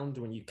all round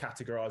when you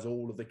categorize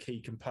all of the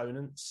key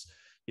components,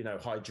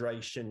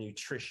 hydration,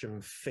 nutrition,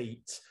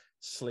 feet,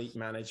 sleep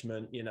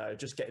management,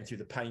 just getting through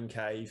the pain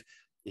cave.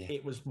 Yeah.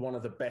 It was one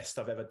of the best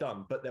I've ever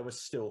done, but there were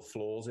still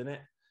flaws in it.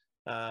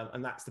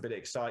 And that's the bit that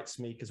excites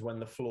me, because when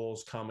the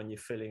flaws come and you're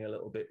feeling a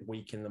little bit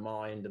weak in the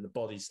mind and the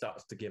body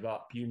starts to give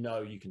up, you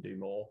can do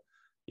more.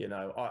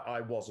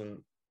 I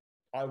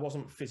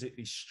wasn't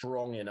physically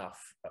strong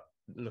enough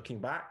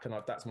looking back. And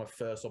that's my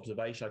first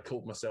observation. I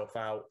called myself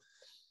out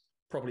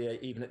probably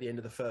even at the end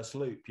of the first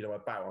loop. My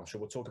back, I'm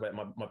sure we'll talk about it,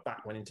 my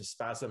back went into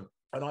spasm.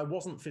 And I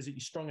wasn't physically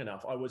strong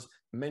enough. I was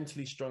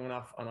mentally strong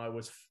enough, and I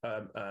was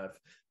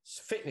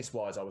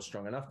fitness-wise, I was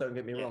strong enough. Don't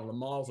get me wrong; the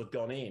miles had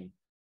gone in,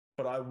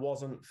 but I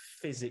wasn't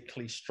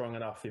physically strong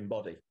enough in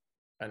body.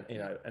 And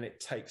and it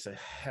takes a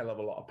hell of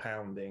a lot of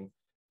pounding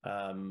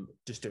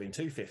just doing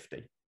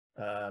 250.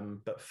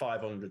 But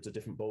 500's a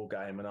different ball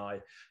game, and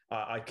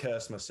I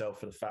curse myself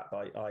for the fact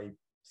that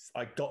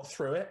I got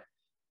through it,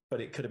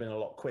 but it could have been a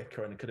lot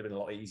quicker and it could have been a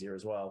lot easier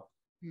as well.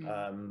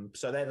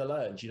 So they're the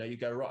learns. You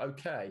go, right,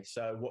 okay,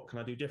 so what can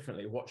I do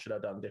differently? What should I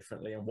have done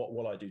differently? And what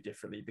will I do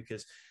differently?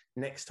 Because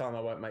next time I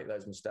won't make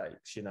those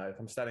mistakes. If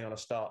I'm standing on a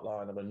start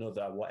line of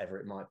another, whatever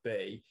it might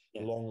be,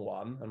 long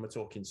one, and we're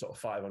talking sort of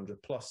 500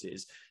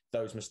 pluses,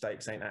 those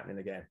mistakes ain't happening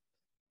again.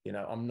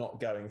 I'm not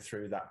going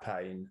through that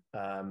pain,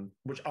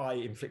 which I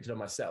inflicted on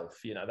myself.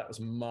 That was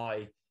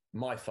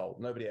my fault,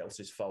 nobody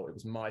else's fault. It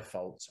was my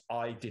fault.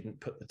 I didn't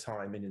put the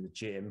time in the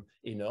gym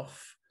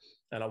enough.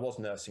 And I was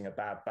nursing a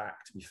bad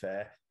back, to be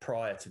fair,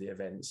 prior to the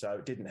event. So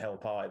it didn't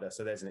help either.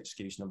 So there's an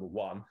excuse number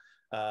one.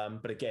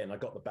 But again, I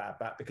got the bad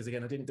back because,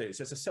 again, I didn't do it.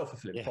 So it's a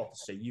self-fulfilling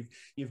prophecy.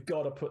 You've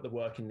got to put the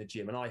work in the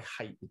gym. And I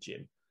hate the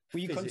gym. Were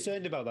you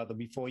concerned about that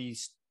before you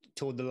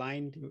toed the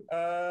line?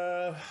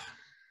 I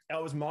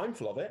was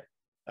mindful of it.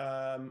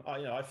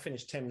 I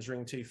finished Thames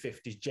Ring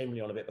 250s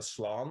generally on a bit of a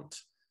slant.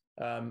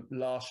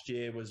 Last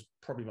year was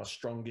probably my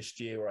strongest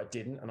year where I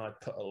didn't. And I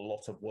put a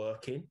lot of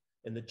work in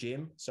the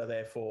gym. So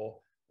therefore,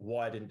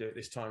 why I didn't do it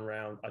this time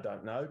around, I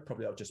don't know.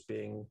 Probably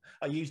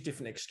I used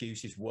different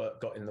excuses.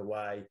 Work got in the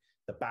way.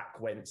 The back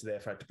went, so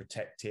therefore I had to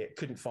protect it.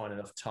 Couldn't find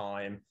enough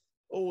time.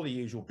 All the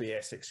usual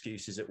BS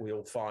excuses that we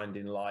all find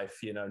in life,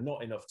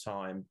 not enough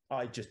time.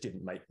 I just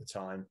didn't make the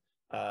time.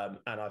 And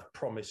I've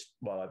promised,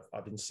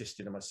 I've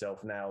insisted on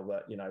myself now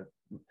that,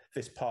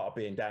 this part of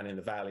being down in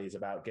the valley is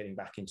about getting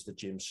back into the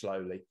gym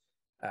slowly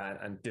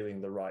and doing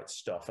the right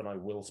stuff. And I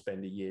will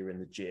spend a year in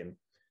the gym,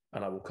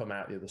 and I will come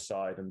out the other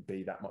side and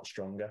be that much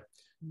stronger.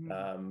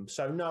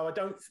 So no, I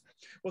don't.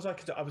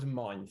 I was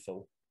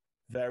mindful,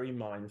 very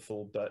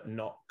mindful, but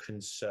not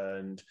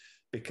concerned,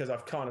 because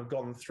I've kind of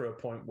gone through a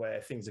point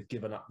where things have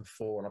given up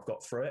before and I've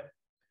got through it.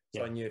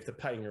 So I knew if the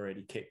pain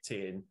really kicked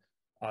in,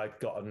 I'd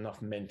got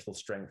enough mental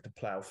strength to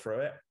plow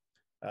through it.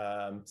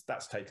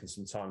 That's taken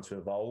some time to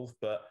evolve,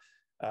 but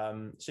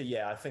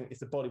I think if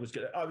the body was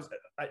good,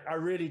 I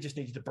really just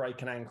needed to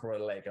break an ankle or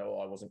a leg,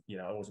 or I wasn't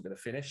going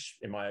to finish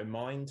in my own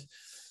mind.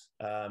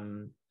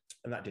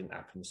 And that didn't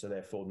happen. So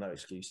therefore, no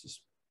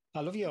excuses. I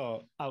love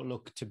your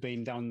outlook to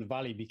being down the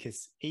valley,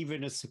 because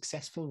even a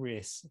successful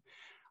race,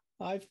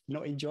 I've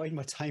not enjoyed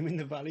my time in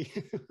the valley.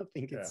 I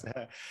think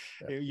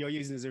you're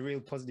using it as a real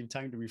positive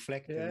time to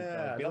reflect.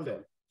 Yeah, I love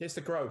it. It's the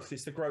growth.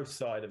 It's the growth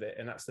side of it.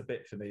 And that's the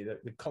bit for me,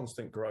 that the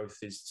constant growth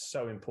is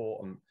so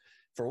important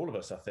for all of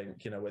us, I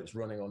think, whether it's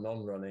running or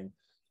non-running.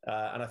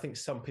 And I think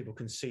some people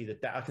can see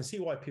that. I can see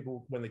why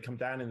people, when they come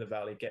down in the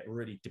valley, get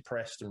really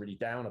depressed and really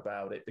down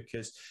about it,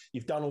 because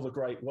you've done all the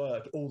great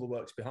work, all the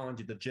work's behind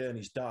you, the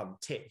journey's done,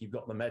 tick, you've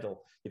got the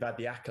medal, you've had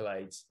the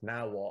accolades.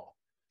 Now what?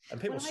 And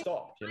people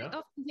stopped, you know. I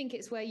often think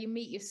it's where you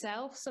meet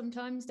yourself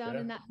sometimes down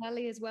in that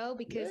valley as well,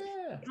 because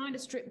you're kind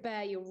of stripped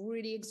bare, you're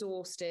really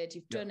exhausted,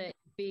 you've done it,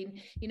 been,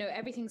 you know,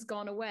 everything's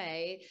gone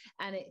away,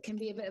 and it can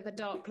be a bit of a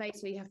dark place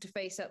where you have to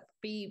face up,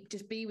 be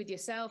with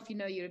yourself. You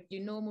know, your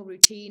normal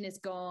routine is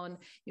gone,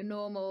 your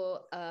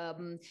normal,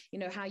 you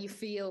know, how you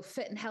feel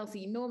fit and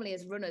healthy. Normally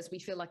as runners, we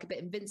feel like a bit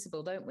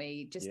invincible, don't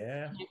we? Just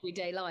in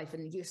everyday life,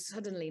 and you're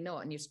suddenly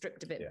not, and you're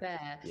stripped a bit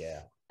bare.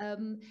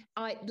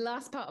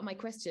 Last part of my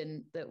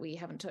question that we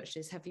haven't touched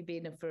is, have you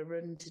been for a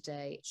run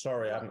today?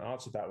 Sorry, I haven't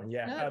answered that one.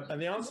 No.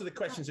 And the answer to the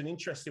question is an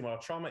interesting one. I'll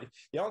try and make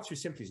the answer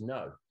is simply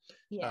no.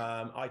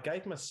 I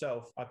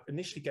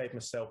initially gave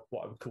myself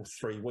what I would call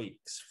 3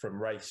 weeks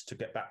from race to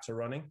get back to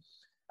running.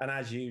 And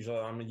as usual,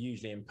 I'm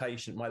usually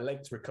impatient. My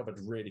legs recovered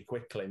really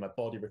quickly. My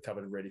body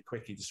recovered really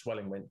quickly. The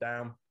swelling went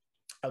down.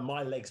 And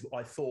my legs,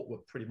 I thought, were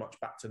pretty much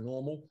back to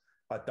normal.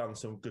 I'd done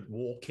some good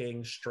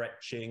walking,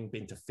 stretching,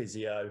 been to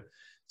physio.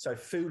 So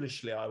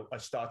foolishly, I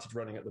started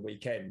running at the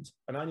weekend,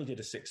 and I only did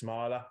a 6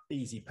 miler,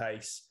 easy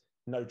pace,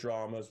 no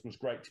dramas. It was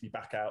great to be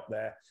back out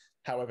there.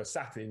 However,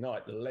 Saturday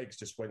night, the legs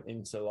just went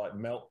into like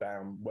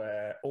meltdown,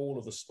 where all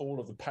of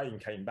the pain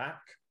came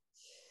back.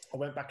 I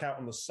went back out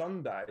on the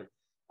Sunday,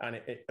 and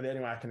the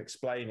only way I can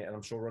explain it, and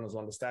I'm sure runners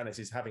will understand this,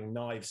 is having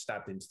knives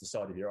stabbed into the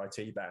side of your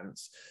IT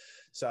bands.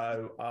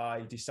 So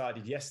I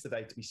decided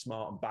yesterday to be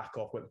smart and back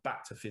off, went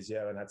back to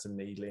physio and had some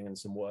needling and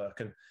some work.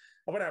 And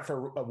I went out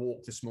for a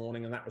walk this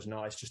morning, and that was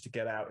nice, just to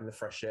get out in the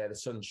fresh air. The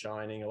sun's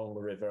shining along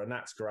the river, and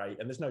that's great.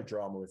 And there's no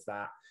drama with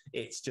that.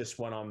 It's just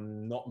when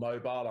I'm not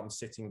mobile, I'm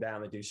sitting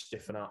down, they do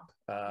stiffen up.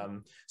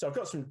 So I've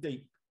got some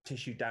deep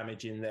tissue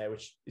damage in there,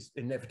 which is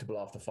inevitable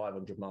after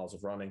 500 miles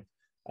of running.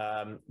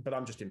 But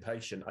I'm just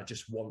impatient. I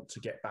just want to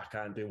get back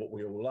out and do what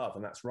we all love,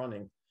 and that's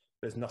running.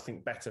 There's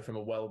nothing better from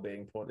a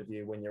well-being point of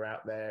view when you're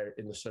out there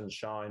in the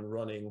sunshine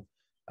running.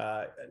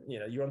 You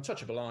know, you're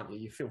untouchable, aren't you?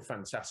 You feel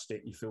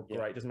fantastic. You feel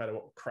great. It doesn't matter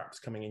what crap's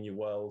coming in your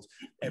world.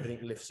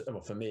 Everything lifts.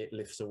 Well, for me, it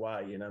lifts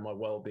away. You know, my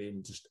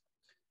well-being just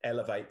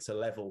elevates a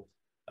level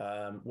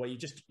where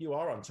you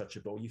are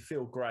untouchable. You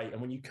feel great,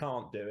 and when you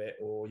can't do it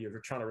or you're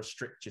trying to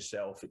restrict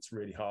yourself, it's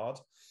really hard.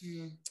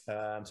 So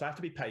I have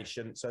to be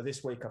patient. So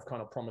this week, I've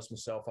kind of promised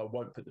myself I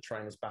won't put the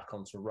trainers back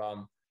on to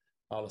run.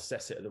 I'll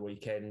assess it at the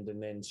weekend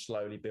and then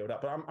slowly build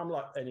up. But I'm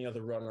like any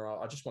other runner.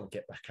 I just want to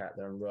get back out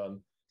there and run.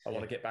 I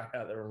want to get back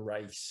out there and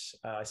race.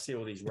 I see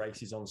all these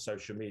races on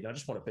social media. I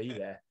just want to be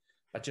there.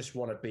 I just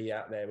want to be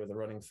out there with a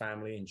running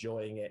family,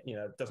 enjoying it. You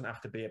know, it doesn't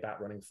have to be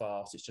about running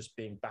fast. It's just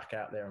being back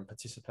out there and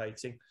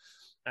participating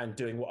and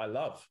doing what I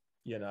love,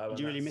 you know. Did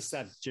you really miss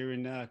that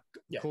during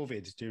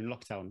COVID, during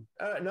lockdown?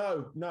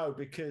 No,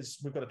 because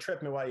we've got a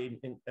treadmill away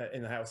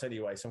in the house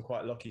anyway, so I'm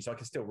quite lucky, so I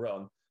can still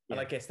run. And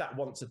I guess that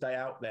once a day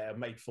out there, I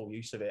made full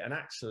use of it. And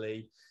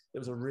actually, it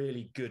was a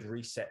really good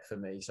reset for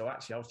me. So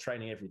actually, I was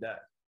training every day.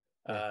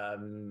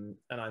 And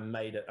I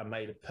made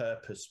a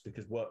purpose,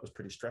 because work was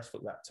pretty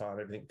stressful at that time.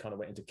 Everything kind of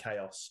went into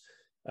chaos.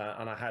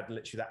 And I had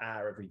literally that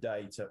hour every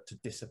day to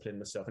discipline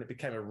myself. And it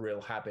became a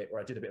real habit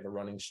where I did a bit of a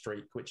running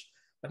streak, which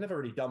I'd never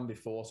really done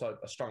before. So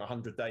I strung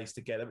 100 days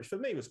together, which for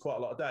me was quite a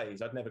lot of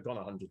days. I'd never gone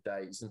 100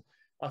 days. And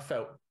I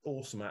felt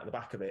awesome out the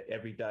back of it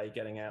every day,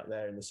 getting out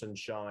there in the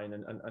sunshine.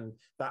 And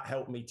that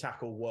helped me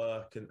tackle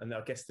work and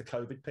I guess the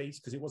COVID piece,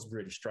 because it was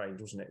really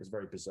strange, wasn't it? It was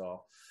very bizarre.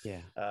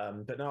 Yeah.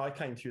 But no, I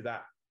came through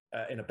that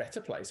in a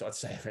better place, I'd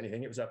say, if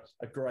anything. It was a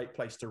great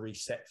place to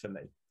reset for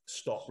me.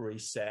 Stop,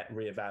 reset,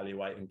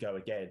 reevaluate and go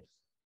again.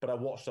 But I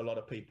watched a lot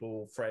of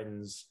people,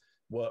 friends,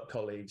 work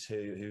colleagues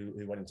who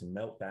went into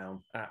meltdown,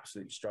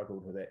 absolutely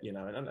struggled with it, you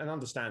know, and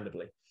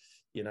understandably.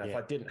 You know, if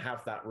I didn't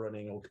have that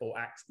running or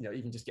you know,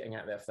 even just getting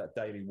out there for that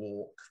daily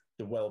walk,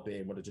 the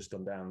well-being would have just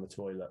gone down the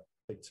toilet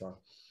big time.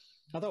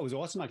 I thought it was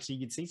awesome, actually.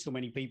 You could see so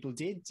many people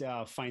did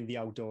find the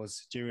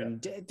outdoors during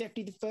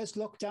definitely the first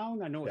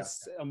lockdown. I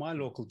noticed on my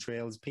local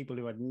trails, people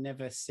who had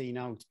never seen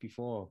out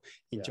before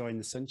enjoying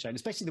the sunshine,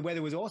 especially the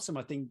weather was awesome.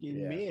 I think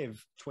in May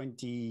of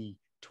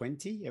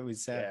 2020, it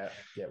was, it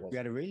was. We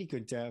had a really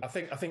good... I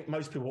think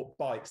most people bought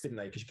bikes, didn't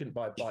they? Because you couldn't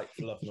buy a bike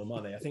for love nor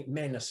money. I think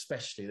men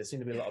especially, there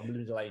seemed to be a lot of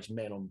middle-aged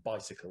men on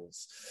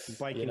bicycles.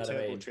 Biking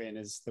turbo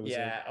trainers. There was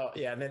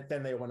and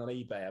then they went on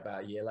eBay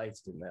about a year later,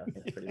 didn't they? I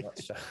think pretty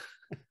much so.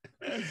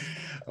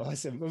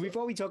 Awesome. Well,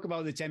 before we talk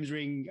about the Thames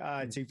Ring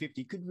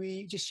 250, could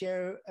we just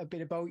share a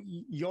bit about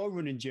your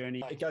running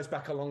journey? It goes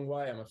back a long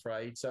way, I'm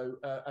afraid. So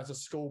as a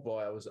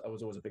schoolboy, I was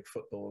always a big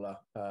footballer,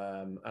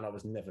 and I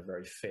was never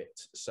very fit.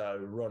 So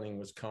running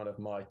was kind of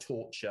my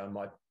torture,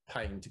 my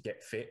pain to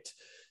get fit.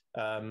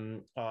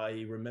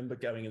 I remember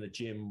going in the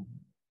gym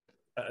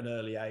at an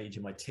early age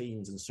in my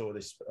teens and saw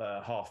this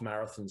half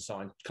marathon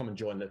sign, come and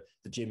join the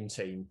gym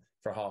team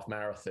for a half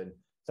marathon.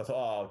 So I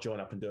thought, I'll join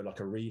up and do like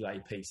a relay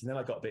piece. And then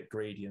I got a bit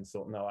greedy and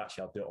thought, no,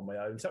 actually, I'll do it on my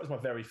own. So that was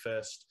my very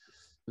first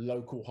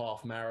local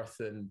half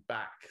marathon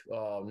back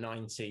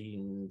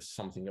 19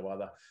 something or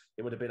other.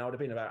 I would have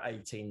been about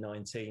 18,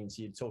 19.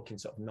 So you're talking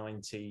sort of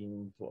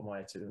 19, what am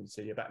I to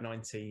see? About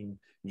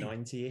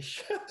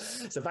 1990-ish.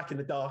 So back in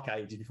the dark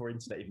ages before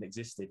internet even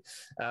existed.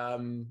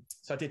 So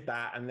I did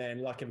that. And then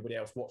like everybody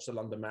else, watched the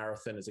London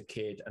Marathon as a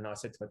kid. And I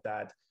said to my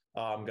dad,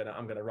 I'm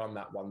gonna run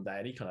that one day.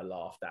 And he kind of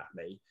laughed at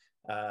me.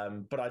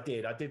 But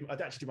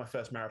I'd actually do my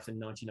first marathon in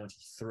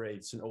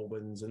 1993, St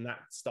Albans, and that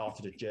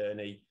started a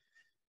journey.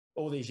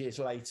 All these years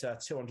later,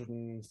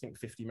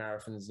 250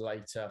 marathons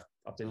later,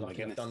 I've been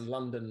I've done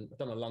London. I've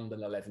done a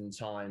London 11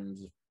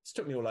 times. It's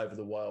took me all over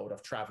the world.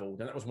 I've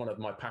travelled, and that was one of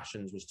my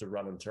passions, was to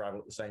run and travel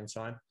at the same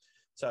time.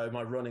 So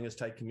my running has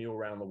taken me all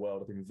around the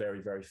world. I've been very,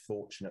 very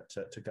fortunate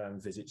to go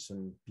and visit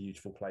some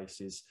beautiful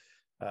places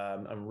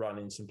and run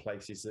in some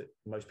places that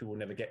most people will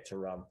never get to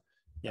run.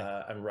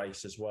 And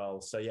race as well.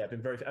 So yeah,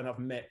 and I've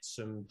met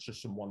some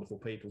wonderful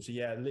people. So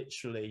yeah,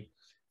 literally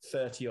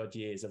 30 odd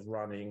years of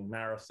running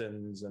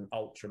marathons and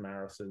ultra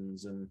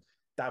marathons, and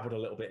dabbled a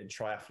little bit in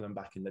triathlon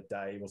back in the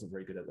day. Wasn't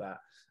very good at that.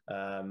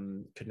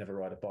 Could never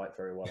ride a bike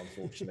very well,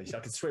 unfortunately. So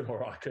I could swim,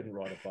 or I couldn't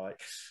ride a bike.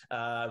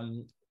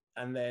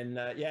 And then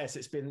yes,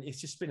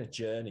 it's just been a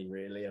journey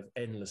really of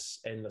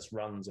endless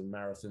runs and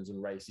marathons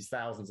and races,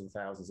 thousands and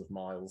thousands of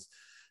miles,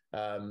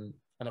 and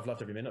I've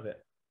loved every minute of it.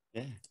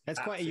 Yeah, that's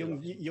absolutely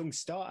quite a young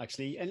start,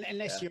 actually. And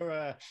unless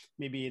you're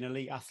maybe an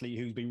elite athlete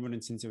who's been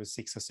running since he was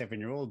 6 or 7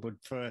 year old, but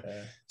for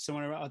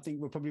someone around, I think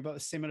we're probably about a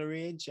similar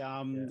age.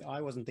 I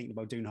wasn't thinking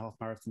about doing half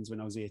marathons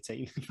when I was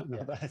 18.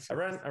 I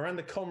ran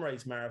the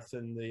Comrades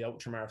Marathon, the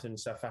ultra marathon in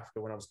South Africa,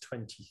 when I was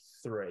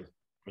 23.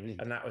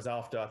 Brilliant. And that was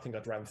after I think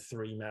I'd ran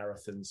 3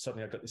 marathons.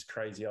 Suddenly I got this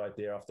crazy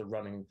idea after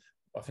running.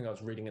 I think I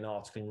was reading an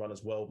article in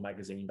Runner's World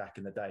magazine back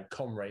in the day,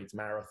 Comrades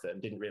Marathon.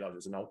 Didn't realise it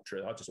was an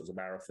ultra. I just thought it was a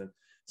marathon.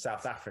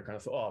 South Africa. And I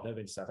thought, I've never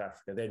been to South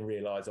Africa. Then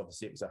realised,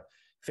 obviously, it was a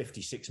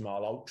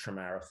 56-mile ultra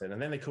marathon.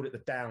 And then they called it the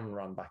down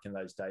run back in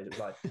those days. It was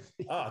like,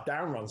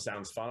 down run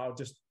sounds fun. I'll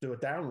just do a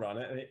down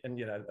run. And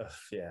you know,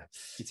 yeah.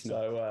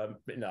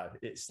 But no,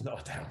 it's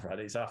not a down run.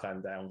 It's up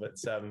and down. But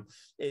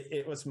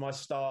it was my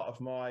start of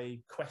my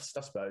quest,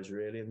 I suppose,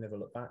 really, and never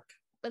look back.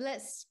 But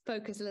let's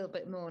focus a little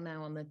bit more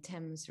now on the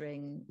Thames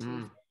Ring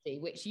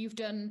 250, which you've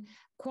done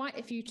quite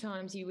a few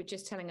times. You were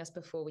just telling us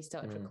before we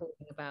started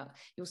recording about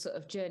your sort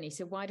of journey.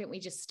 So why don't we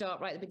just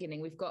start right at the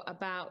beginning? We've got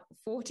about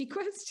 40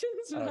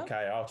 questions.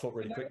 Okay, I'll talk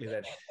really quickly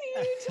then.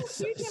 You tell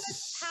us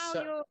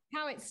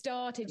how it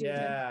started.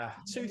 Yeah,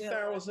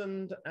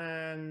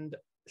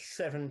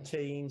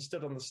 2017,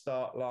 stood on the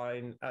start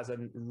line as a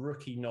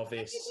rookie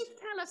novice. Can you just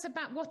tell us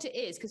about what it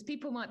is? Because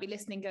people might be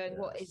listening going,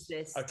 what is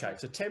this? Okay,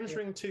 so Thames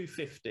Ring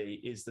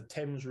 250 is the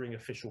Thames Ring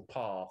official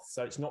path.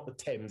 So it's not the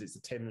Thames, it's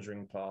the Thames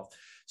Ring path.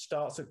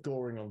 Starts at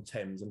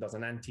Goring-on-Thames and does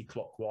an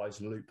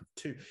anti-clockwise loop of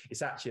two.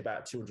 It's actually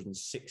about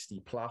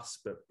 260 plus,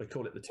 but we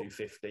call it the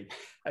 250.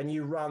 And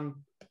you run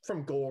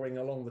from Goring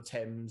along the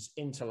Thames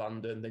into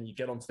London, then you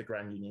get onto the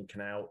Grand Union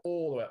Canal,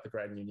 all the way up the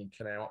Grand Union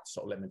Canal, up to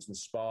sort of Leamington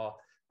Spa,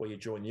 where you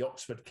join the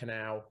Oxford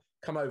Canal,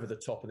 come over the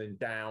top and then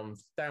down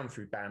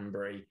through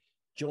Banbury,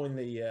 join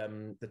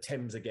the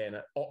Thames again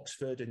at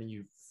Oxford, and then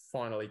you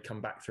finally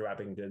come back through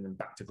Abingdon and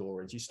back to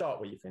Goring. So you start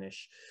where you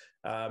finish.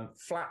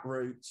 Flat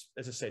route,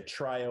 as I said,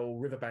 trail,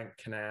 riverbank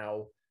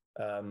canal.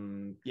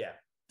 To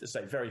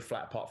say very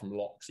flat apart from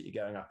locks that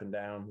you're going up and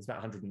down. There's about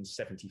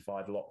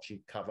 175 locks you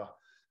cover.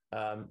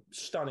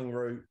 Stunning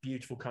route,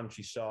 beautiful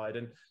countryside.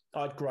 And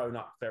I'd grown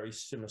up very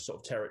similar sort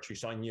of territory,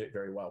 so I knew it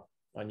very well.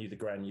 I knew the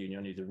Grand Union,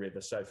 I knew the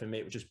river. So for me,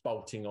 it was just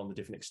bolting on the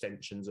different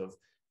extensions of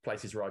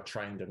places where I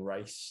trained and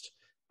raced.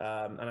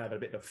 And I have a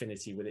bit of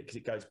affinity with it because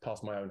it goes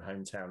past my own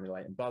hometown in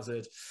Leighton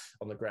Buzzard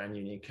on the Grand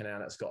Union Canal.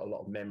 That's got a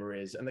lot of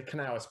memories. And the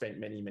canal, I spent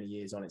many, many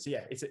years on it. So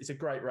yeah, it's a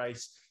great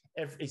race.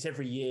 It's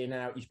every year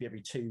now. It used to be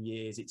every 2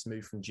 years. It's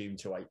moved from June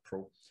to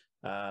April.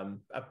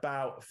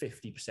 About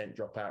 50%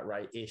 dropout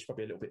rate-ish,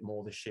 probably a little bit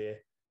more this year. I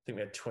think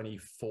we had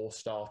 24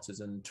 starters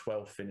and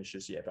 12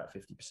 finishers. Yeah, about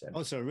 50%.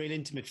 Also a real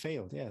intimate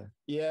field, yeah.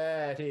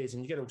 Yeah, it is.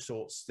 And you get all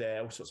sorts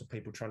of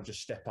people trying to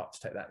just step up to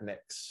take that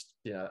next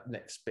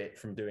bit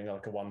from doing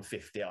like a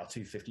 150.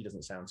 250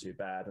 doesn't sound too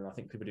bad. And I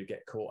think people do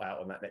get caught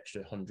out on that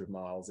extra 100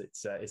 miles.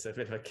 It's a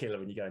bit of a killer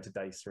when you go into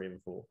days 3 and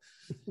 4.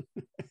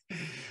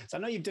 So I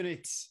know you've done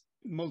it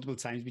multiple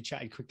times. We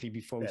chatted quickly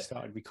before we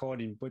started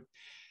recording, but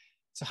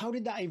so how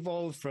did that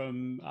evolve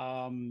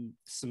from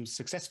some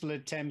successful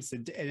attempts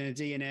in a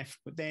DNF,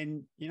 but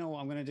then, I'm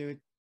going to do it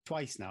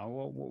twice now?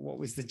 What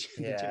was the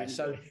journey? Yeah,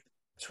 so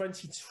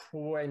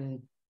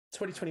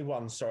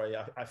 2021, sorry,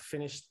 I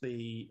finished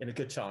in a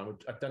good time.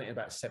 I'd done it in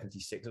about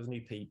 76. It was a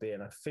new PB,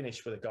 and I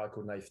finished with a guy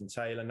called Nathan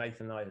Taylor.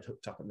 Nathan and I had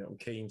hooked up at Milton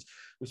Keynes.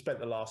 We spent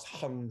the last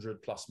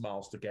 100 plus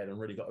miles together and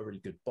really got a really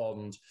good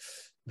bond.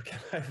 We came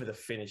over the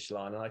finish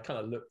line, and I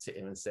kind of looked at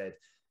him and said,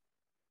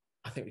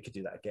 I think we could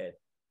do that again.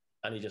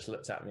 And he just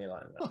looked at me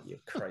like, oh, you're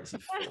crazy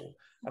fool.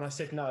 And I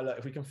said, no, look,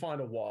 if we can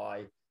find a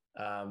why,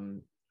 I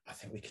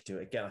think we could do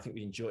it again. I think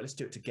we enjoy it. Let's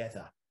do it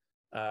together.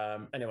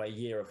 Anyway, a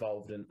year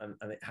evolved and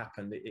it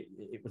happened.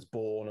 It was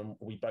born, and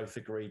we both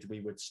agreed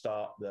we would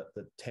start the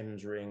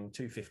Thames Ring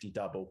 250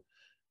 double.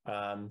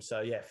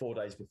 So yeah, 4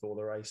 days before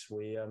the race,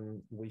 we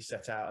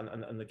set out,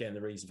 and again,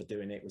 the reason for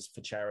doing it was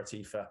for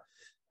charity for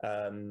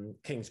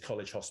King's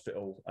College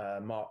Hospital.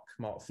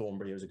 Mark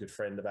Thornbury, was a good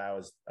friend of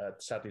ours,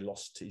 sadly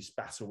lost his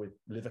battle with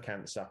liver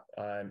cancer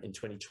in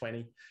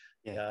 2020.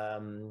 Yeah.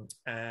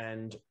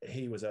 And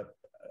he was an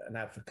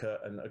advocate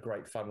and a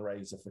great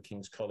fundraiser for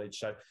King's College.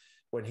 So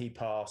when he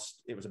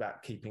passed, it was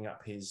about keeping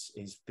up his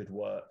good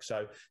work.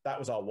 So that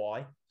was our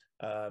why.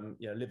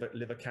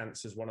 Liver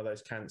cancer is one of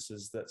those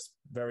cancers that's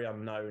very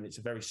unknown. It's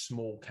a very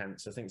small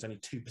cancer. I think it's only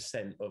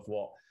 2% of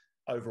what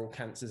overall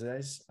cancer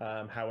is.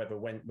 However,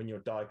 when you're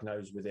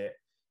diagnosed with it,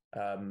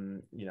 I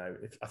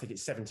think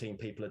it's 17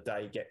 people a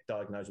day get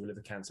diagnosed with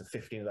liver cancer.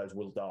 15 of those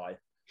will die.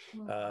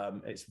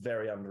 It's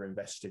very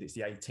underinvested. It's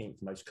the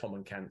 18th most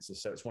common cancer.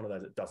 So it's one of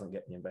those that doesn't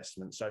get the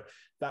investment. So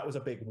that was a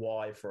big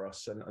why for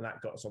us. And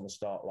that got us on the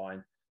start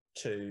line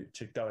to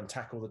go and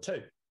tackle the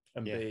two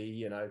and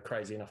be,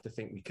 crazy enough to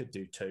think we could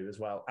do two as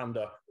well,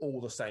 under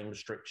all the same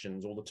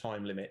restrictions, all the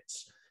time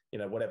limits,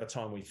 whatever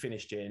time we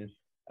finished in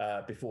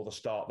before the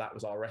start, that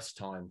was our rest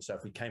time. So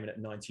if we came in at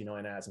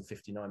 99 hours and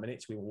 59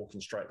 minutes, we were walking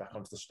straight back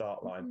onto the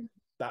start line.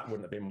 That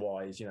wouldn't have been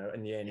wise,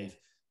 in the end.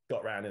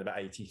 Got around in about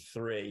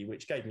 83,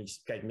 which gave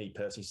me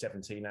personally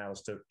 17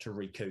 hours to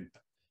recoup,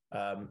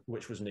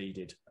 which was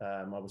needed.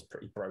 I was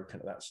pretty broken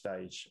at that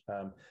stage.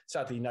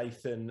 Sadly,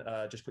 Nathan,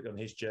 just quickly on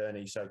his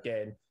journey. So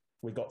again,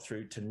 we got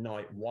through to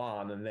night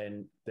one, and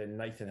then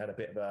Nathan had a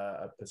bit of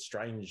a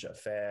strange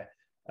affair,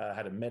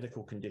 had a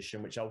medical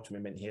condition, which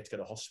ultimately meant he had to go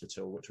to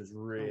hospital, which was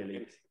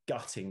really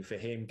gutting for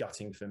him,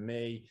 gutting for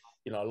me.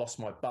 I lost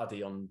my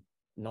buddy on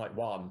night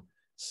one.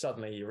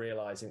 Suddenly you're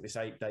realizing this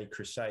 8-day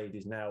crusade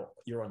is now,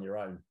 you're on your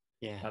own.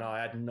 Yeah. And I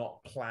had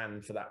not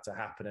planned for that to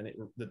happen. And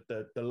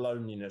the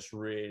loneliness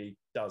really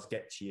does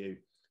get to you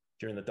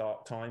during the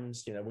dark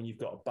times, when you've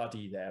got a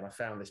buddy there. And I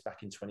found this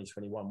back in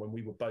 2021 when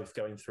we were both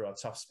going through our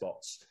tough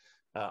spots.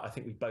 I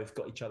think we both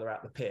got each other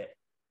out the pit.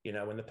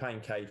 When the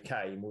pain cave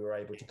came, we were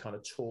able to kind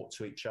of talk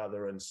to each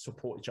other and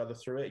support each other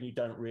through it. And you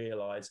don't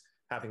realize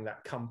having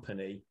that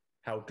company,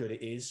 how good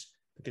it is.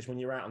 Because when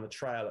you're out on the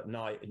trail at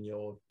night and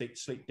you're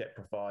sleep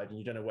deprived and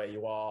you don't know where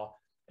you are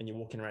and you're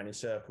walking around in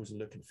circles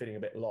and feeling a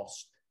bit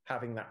lost,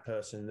 having that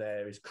person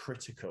there is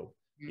critical,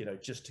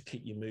 just to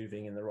keep you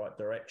moving in the right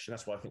direction.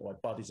 That's why I think why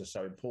buddies are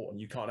so important.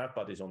 You can't have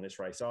buddies on this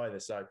race either.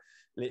 So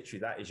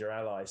literally that is your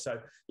ally. So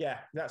yeah,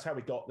 that's how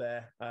we got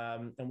there.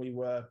 And we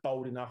were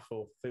bold enough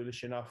or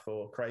foolish enough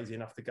or crazy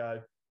enough to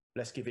go,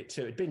 let's give it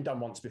two. It'd been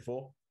done once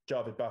before.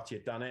 Javed Bhatti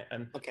had done it.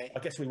 And I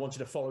guess we wanted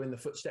to follow in the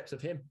footsteps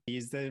of him.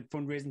 Is the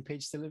fundraising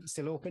page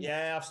still open?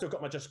 Yeah, I've still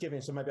got my Just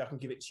Giving, so maybe I can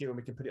give it to you and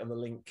we can put it on the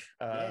link.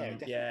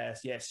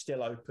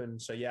 Still open.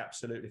 So yeah,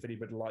 absolutely. If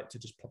anybody would like to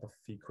just pop a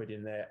few quid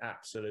in there,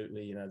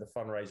 absolutely. The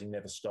fundraising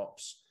never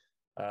stops.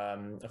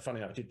 Funny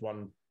enough, I did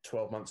one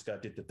 12 months ago. I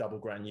did the Double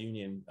Grand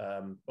Union.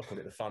 I called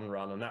it the Fun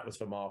Run, and that was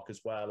for Mark as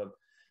well.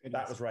 And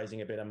that was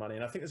raising a bit of money.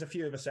 And I think there's a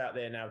few of us out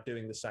there now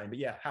doing the same. But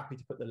yeah, happy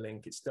to put the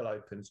link. It's still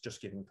open. It's Just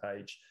Giving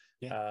page.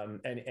 Yeah.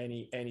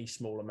 Any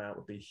small amount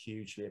would be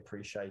hugely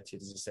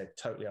appreciated. As I said,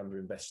 totally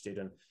underinvested,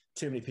 and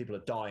too many people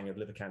are dying of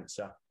liver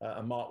cancer.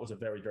 And Mark was a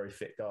very, very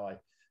fit guy.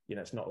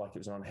 It's not like it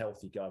was an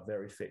unhealthy guy,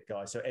 very fit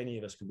guy. So any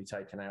of us can be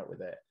taken out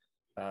with it.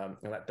 And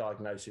that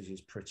diagnosis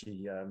is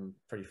pretty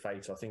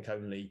fatal. I think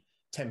only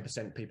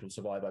 10% of people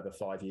survive over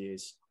 5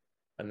 years.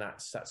 And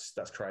that's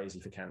crazy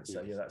for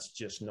cancer. Yeah, that's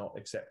just not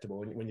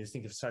acceptable. When you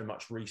think of so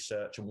much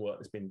research and work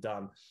that's been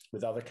done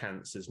with other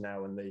cancers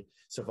now and the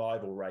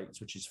survival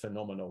rates, which is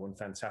phenomenal and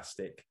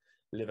fantastic,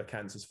 liver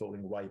cancer's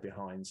falling way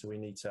behind. So we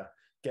need to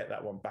get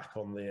that one back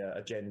on the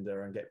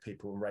agenda and get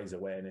people and raise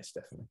awareness,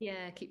 definitely.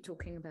 Yeah, keep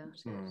talking about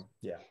it.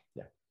 Yeah.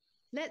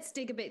 Let's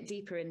dig a bit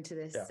deeper into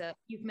this. Yeah.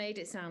 You've made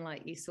it sound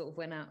like you sort of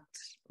went out,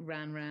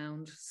 ran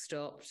round,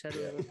 stopped, had a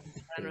little,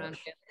 ran round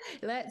again.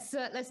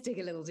 Let's dig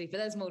a little deeper.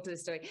 There's more to the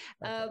story.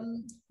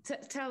 Okay.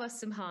 Tell us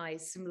some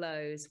highs, some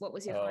lows. What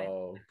was your high?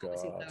 Oh, God. What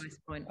was your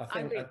lowest point? I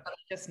really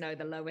just know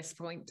the lowest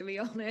point, to be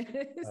honest.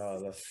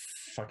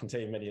 I can tell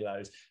you many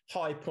lows.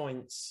 High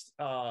points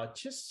are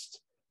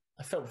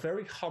I felt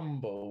very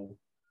humble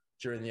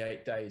during the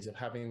 8 days of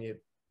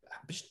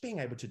just being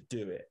able to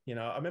do it.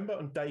 I remember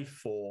on day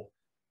 4,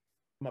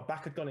 my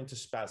back had gone into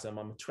spasm.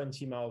 I'm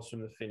 20 miles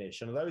from the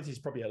finish. And although this is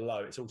probably a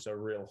low, it's also a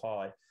real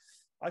high.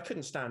 I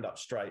couldn't stand up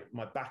straight.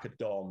 My back had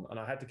gone, and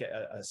I had to get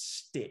a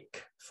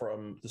stick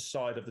from the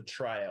side of the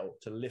trail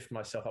to lift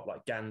myself up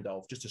like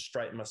Gandalf, just to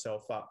straighten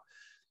myself up.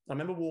 I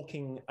remember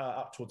walking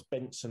up towards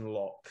Benson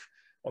Lock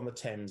on the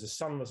Thames. The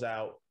sun was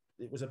out.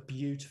 It was a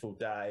beautiful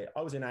day.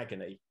 I was in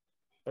agony.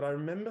 But I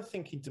remember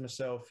thinking to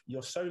myself,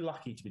 you're so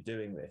lucky to be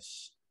doing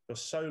this. You're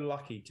so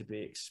lucky to be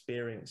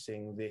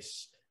experiencing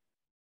this.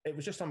 It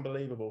was just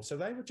unbelievable. So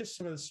they were just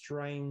some of the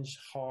strange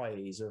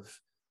highs of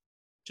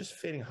just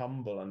feeling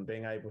humble and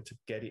being able to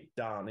get it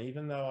done.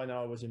 Even though I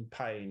know I was in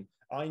pain,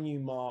 I knew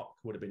Mark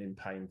would have been in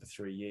pain for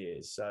 3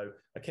 years. So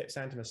I kept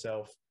saying to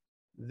myself,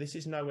 this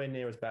is nowhere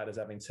near as bad as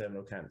having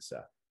terminal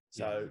cancer.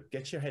 So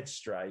get your head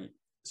straight,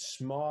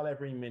 smile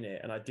every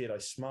minute. And I did. I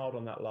smiled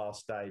on that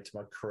last day to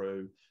my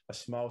crew. I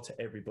smiled to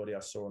everybody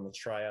I saw on the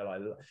trail.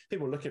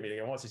 People look at me and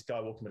go, what's this guy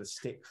walking with a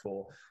stick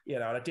for? You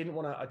know, and I didn't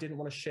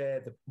want to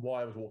share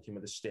why I was walking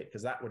with a stick,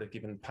 because that would have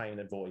given pain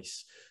a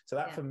voice. So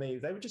that for me,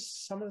 they were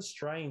just some of the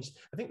strange.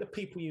 I think the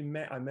people I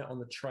met on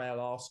the trail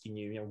asking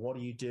you, what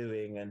are you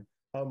doing? And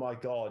oh my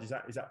God, is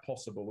that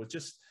possible? Was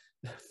just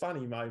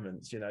funny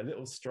moments,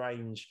 little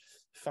strange,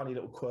 funny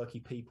little quirky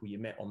people you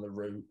met on the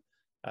route.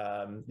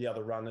 The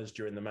other runners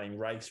during the main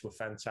race were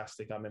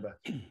fantastic. I remember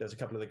there's a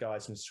couple of the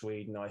guys from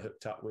Sweden I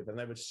hooked up with, and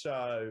they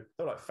were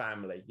like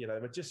family. They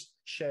were just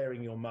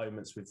sharing your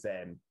moments with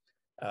them,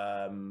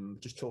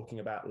 just talking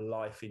about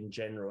life in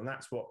general. And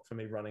that's what, for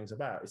me, running's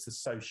about. It's the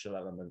social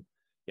element,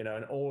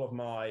 and all of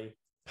my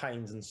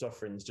pains and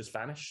sufferings just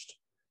vanished,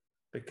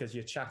 because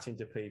you're chatting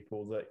to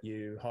people that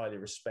you highly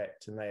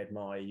respect and they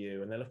admire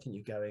you, and they're looking at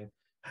you going,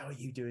 how are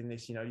you doing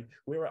this?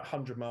 We're at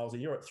 100 miles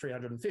and you're at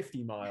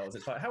 350 miles.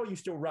 It's like, how are you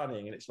still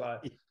running? And it's like,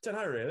 I don't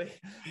know, really.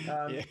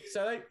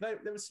 So there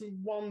was some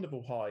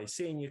wonderful highs,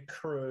 seeing your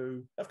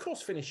crew. Of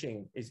course,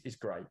 finishing is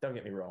great. Don't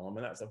get me wrong. I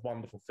mean, that's a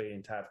wonderful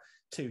feeling to have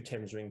 2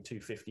 Thames Ring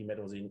 250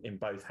 medals in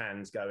both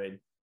hands going,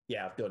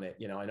 yeah, I've done it.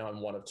 I know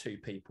I'm one of 2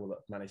 people that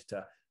managed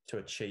to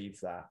achieve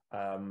that.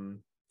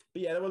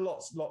 But yeah, there were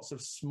lots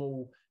of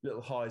small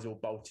little highs all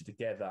bolted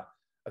together.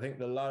 I think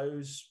the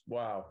lows,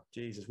 wow,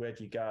 Jesus, where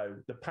do you go?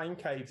 The pain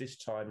cave this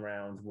time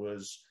round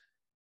was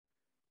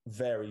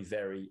very,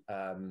 very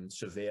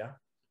severe.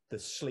 The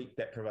sleep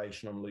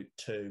deprivation on loop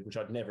 2, which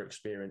I'd never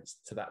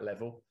experienced to that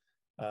level.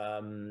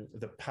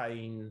 The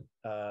pain,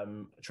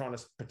 trying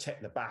to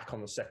protect the back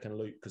on the second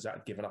loop because that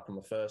had given up on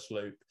the first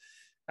loop.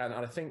 And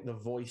I think the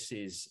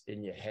voices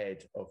in your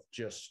head of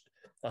just,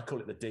 I call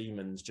it the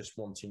demons, just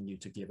wanting you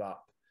to give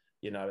up.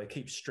 They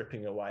keep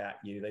stripping away at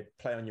you. They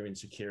play on your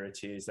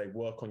insecurities. They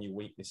work on your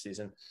weaknesses,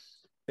 and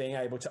being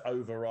able to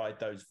override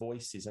those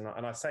voices. And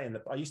I say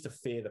I used to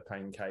fear the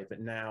pain cave,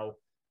 but now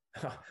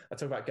I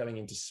talk about going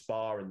into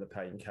spa in the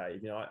pain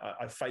cave.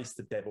 I face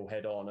the devil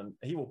head on, and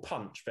he will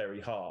punch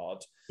very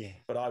hard,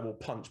 but I will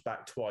punch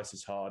back twice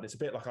as hard. It's a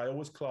bit like I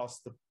always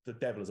class the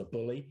devil as a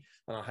bully,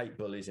 and I hate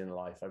bullies in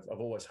life. I've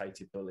always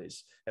hated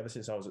bullies ever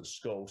since I was at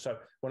school. So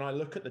when I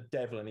look at the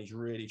devil and he's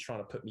really trying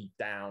to put me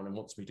down and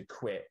wants me to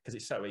quit because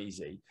it's so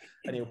easy,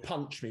 and he'll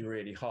punch me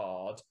really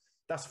hard,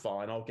 that's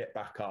fine. I'll get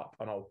back up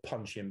and I'll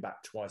punch him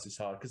back twice as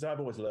hard, because I've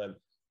always learned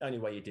only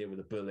way you deal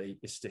with a bully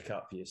is stick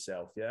up for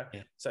yourself. Yeah.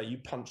 So you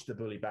punch the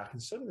bully back,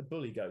 and suddenly the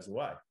bully goes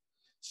away.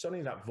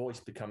 Suddenly that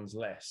voice becomes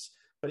less.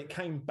 But it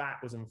came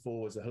backwards and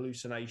forwards. The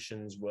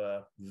hallucinations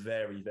were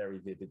very, very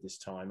vivid this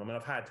time. I mean,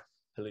 I've had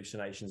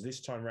hallucinations.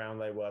 This time around,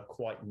 they were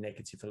quite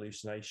negative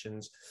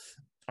hallucinations.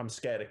 I'm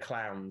scared of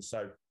clowns.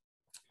 So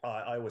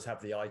I always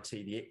have the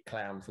It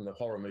clown from the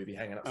horror movie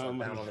hanging upside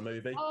down on the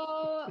movie.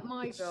 Oh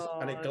my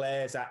God. And it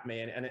glares at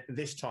me. And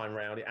this time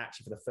round, it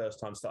actually for the first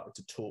time started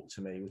to talk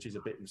to me, which is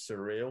a bit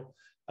surreal.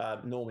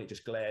 Normally it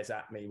just glares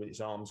at me with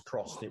its arms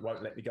crossed and it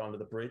won't let me go under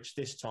the bridge.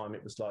 This time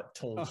it was like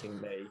taunting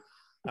me.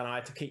 And I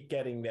had to keep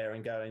getting there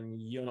and going,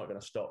 you're not going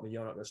to stop me,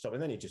 you're not going to stop me.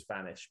 And then he just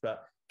vanished,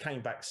 but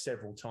came back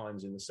several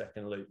times in the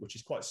second loop, which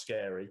is quite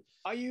scary.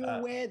 Are you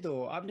aware,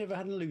 though? I've never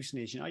had an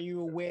hallucination. Are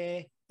you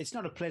aware? It's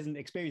not a pleasant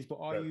experience, but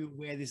are you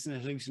aware this is an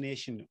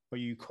hallucination? Or are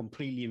you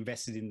completely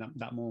invested in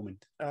that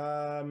moment?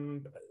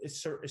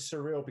 It's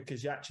surreal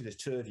because there's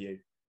 2 of you.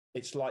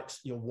 It's like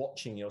you're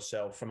watching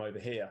yourself from over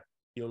here.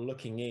 You're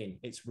looking in.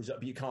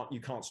 But you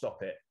can't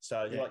stop it.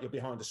 So you're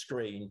behind a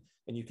screen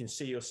and you can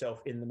see yourself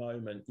in the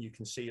moment. You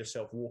can see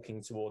yourself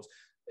walking towards,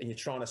 and you're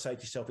trying to say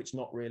to yourself, it's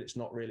not real, it's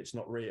not real, it's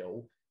not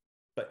real.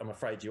 But I'm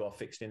afraid you are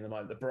fixed in the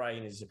moment. The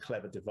brain is a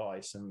clever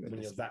device. And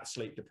when you're that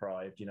sleep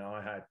deprived,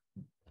 I had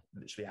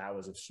literally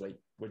hours of sleep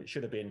when it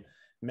should have been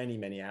many,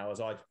 many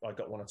hours. I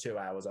got 1 or 2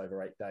 hours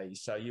over 8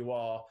 days. So you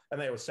are, and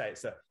they always say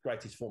it's the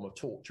greatest form of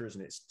torture,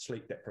 isn't it? It's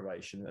sleep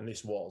deprivation. And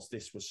this was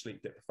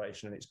sleep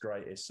deprivation and its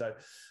greatest. So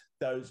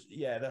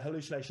the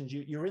hallucinations,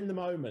 you're in the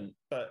moment,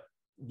 but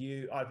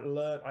I've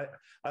learned,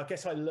 I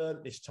guess I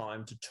learned this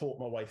time to talk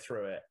my way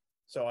through it.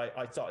 So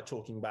I started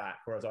talking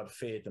back, whereas I'd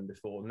feared them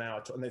before.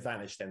 Now, and they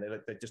vanished then.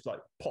 They just like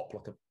pop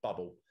like a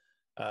bubble.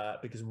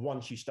 Because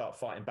once you start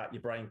fighting back,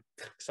 your brain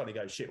suddenly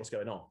goes, shit, what's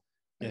going on?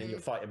 And you're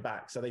fighting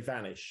back. So they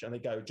vanish and they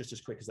go just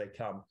as quick as they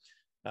come.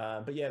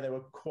 But yeah, they were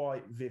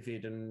quite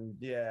vivid and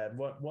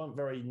weren't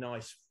very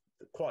nice,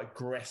 quite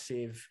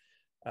aggressive.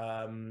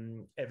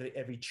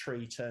 Every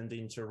tree turned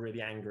into a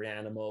really angry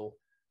animal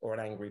or an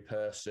angry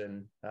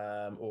person,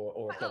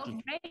 or a lot of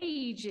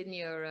rage in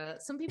your.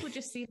 Some people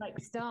just see like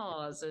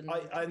stars,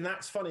 and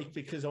that's funny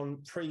because on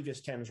previous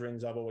Thames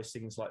Rings, I've always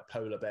seen things like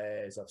polar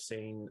bears. I've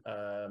seen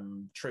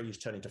trees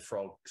turn into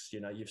frogs.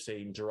 You've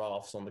seen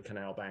giraffes on the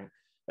canal bank.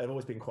 They've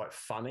always been quite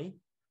funny.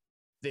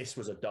 This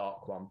was a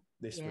dark one.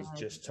 This was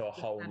just to a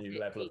whole new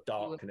level of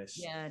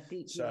darkness.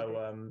 Deep.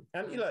 So,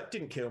 and it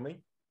didn't kill me.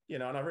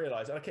 And I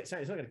realised, and I kept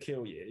saying, it's not going to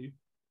kill you.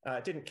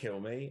 It didn't kill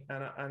me,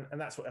 and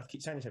that's what I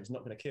keep saying to him. It's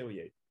not going to kill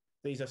you.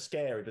 these are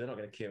scary, but they're not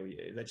going to kill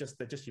you. They're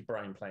just your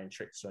brain playing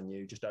tricks on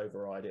you. Just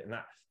override it. And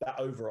that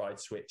override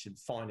switch and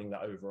finding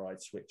that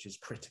override switch is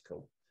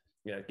critical.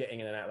 You know, getting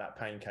in and out of that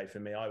pain cave for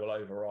me, I will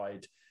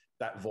override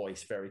that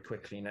voice very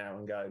quickly now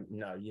and go,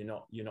 no, you're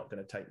not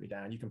going to take me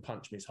down. You can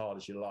punch me as hard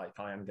as you like.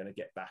 I am going to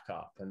get back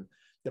up. And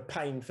the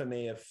pain for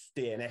me of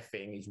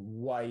DNFing is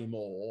way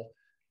more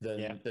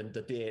than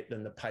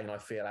the pain I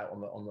feel out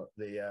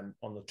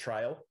on the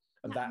trail.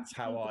 And that's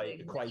how I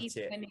equate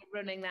it. When you're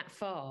running that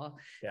far,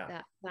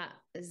 that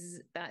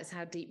is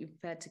how deep you're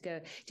prepared to go.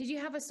 Did you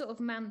have a sort of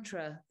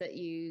mantra that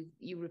you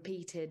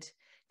repeated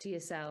to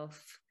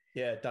yourself?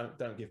 Yeah,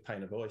 don't give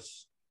pain a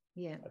voice.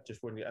 Yeah, I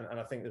just wouldn't. And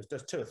I think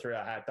there's 2 or 3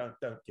 I had.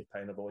 Don't give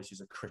pain a voice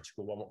is a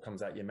critical one. What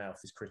comes out your mouth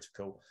is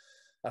critical.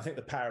 I think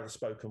the power of the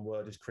spoken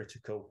word is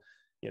critical.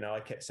 You know,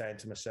 I kept saying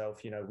to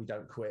myself, you know, we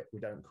don't quit.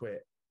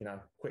 You know,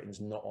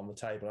 quitting's not on the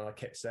table. And I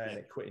kept saying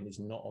it, quitting is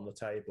not on the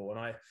table.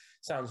 And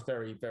sounds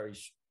very, very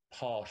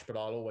harsh, but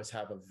I'll always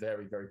have a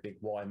very, very big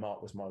why. Mark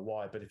was my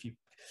why. But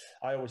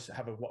I always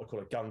have what I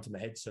call a gun to my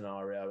head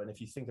scenario. And if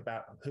you think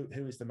about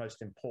who is the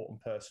most important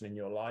person in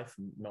your life,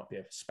 it might be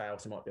a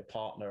spouse, it might be a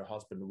partner, a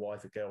husband, a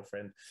wife, a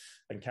girlfriend.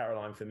 And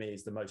Caroline for me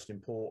is the most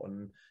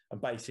important.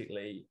 And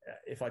basically,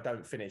 if I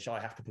don't finish, I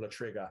have to pull a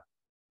trigger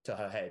to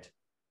her head.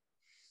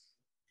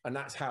 And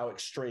that's how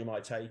extreme I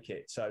take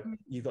it. So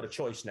you've got a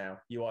choice now.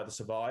 You either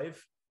survive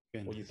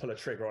or you pull a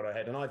trigger on her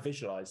head. And I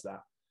visualize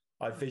that.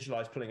 I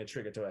visualize pulling a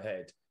trigger to her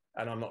head,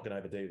 and I'm not going to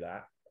ever do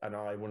that. And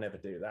I will never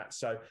do that.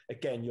 So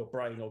again, your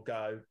brain will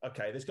go,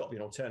 okay, there's got to be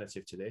an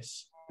alternative to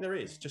this. There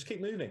is. Just keep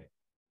moving.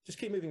 Just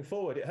keep moving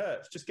forward. It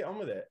hurts. Just get on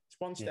with it. It's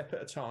one step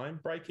at a time.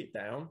 Break it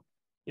down.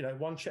 You know,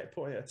 one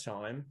checkpoint at a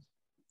time.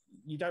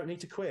 You don't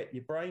need to quit.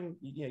 Your brain,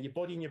 you know, your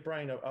body and your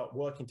brain are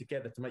working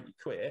together to make you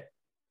quit.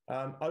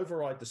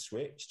 Override the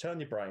switch, turn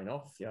your brain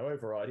off, you know,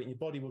 override it, and your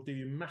body will do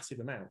you massive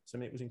amounts. I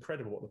mean, it was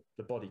incredible what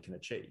the body can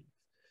achieve.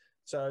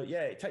 So,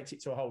 yeah, it takes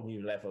it to a whole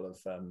new level of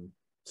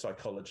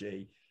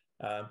psychology.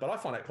 But I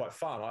find it quite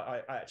fun.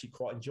 I actually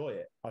quite enjoy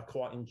it. I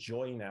quite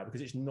enjoy now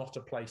because it's not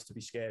a place to be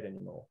scared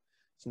anymore.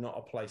 It's not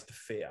a place to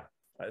fear.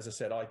 As I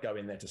said, I go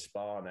in there to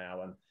spar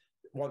now. And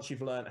once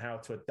you've learned how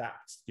to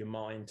adapt your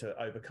mind to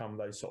overcome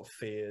those sort of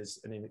fears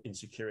and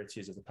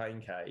insecurities of the pain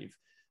cave,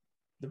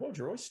 the world's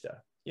your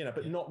oyster. You know,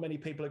 but not many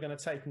people are going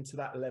to take them to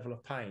that level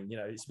of pain. You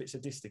know, it's a bit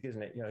sadistic,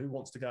 isn't it? You know, who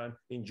wants to go and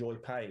enjoy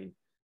pain?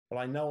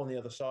 Well, I know on the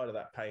other side of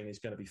that pain is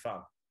going to be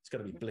fun. It's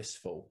going to be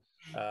blissful.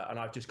 And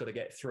I've just got to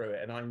get through it.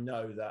 And I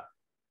know that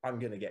I'm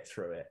going to get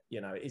through it.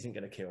 You know, it isn't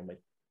going to kill me.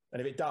 And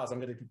if it does, I'm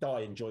going to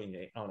die enjoying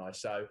it, aren't I?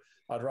 So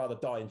I'd rather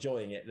die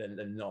enjoying it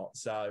than not.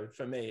 So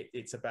for me,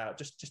 it's about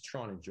just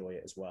try and enjoy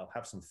it as well.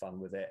 Have some fun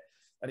with it.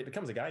 And it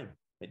becomes a game.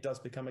 It does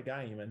become a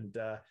game. And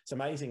it's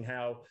amazing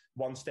how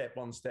one step,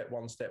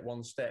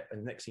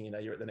 and next thing you know,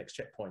 you're at the next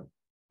checkpoint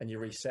and you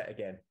reset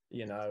again,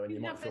 you know. And you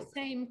might have the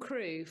same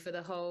crew for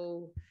the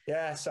whole...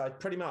 Yeah, so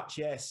pretty much,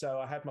 yes. So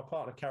I had my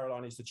partner,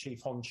 Caroline, who's the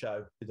chief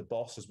honcho, the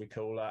boss, as we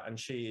call her, and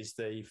she is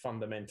the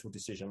fundamental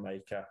decision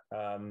maker.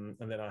 And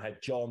then I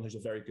had John, who's a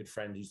very good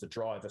friend, who's the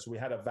driver. So we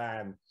had a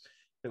van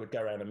that would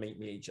go around and meet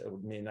me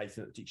and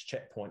Nathan at each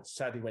checkpoint.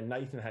 Sadly, when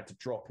Nathan had to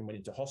drop and went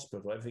into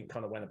hospital, everything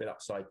kind of went a bit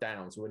upside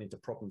down. So we went into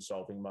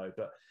problem-solving mode.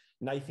 But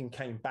Nathan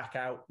came back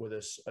out with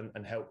us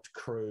and helped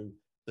crew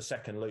the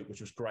second loop,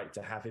 which was great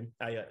to have him.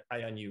 A,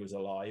 I knew he was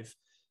alive,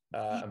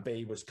 and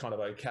B, was kind of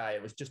okay.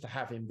 It was just to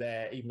have him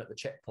there, even at the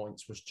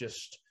checkpoints, was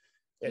just...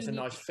 It's a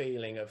nice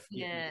feeling of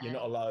you're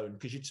not alone,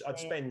 because I'd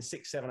spend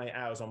 6, 7, 8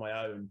 hours on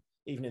my own,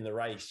 even in the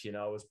race. You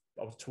know,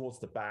 I was towards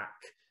the back.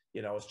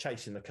 You know, I was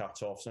chasing the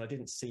cutoffs, and I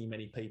didn't see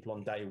many people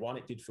on day one.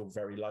 It did feel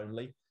very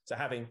lonely. So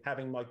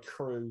having my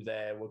crew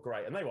there were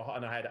great, and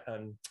I had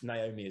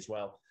Naomi as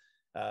well.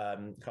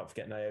 Can't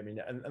forget Naomi,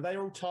 and they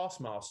are all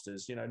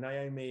taskmasters. You know,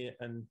 Naomi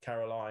and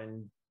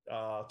Caroline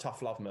are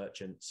tough love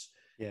merchants.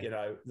 Yeah. You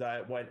know,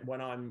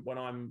 when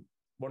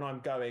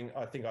I'm going,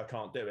 I think I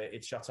can't do it.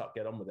 It's shut up,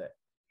 get on with it.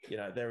 You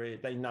know,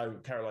 they know,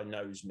 Caroline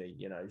knows me.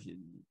 You know,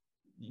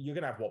 you're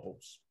going to have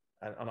wobbles,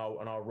 and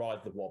I'll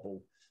ride the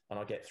wobble, and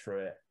I'll get through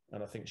it.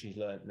 And I think she's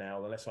learned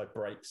now, unless I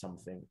break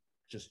something,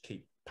 just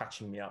keep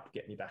patching me up,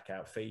 get me back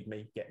out, feed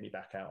me, get me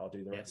back out. I'll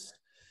do the rest.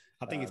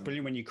 I think it's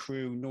brilliant when your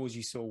crew knows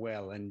you so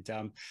well. And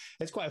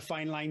it's quite a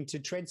fine line to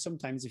tread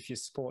sometimes if you're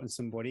supporting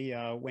somebody,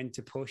 when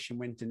to push and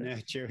when to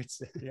nurture.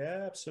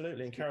 Yeah,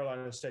 absolutely. And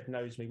Caroline instead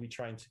knows me. We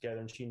train together,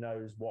 and she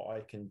knows what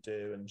I can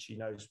do, and she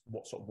knows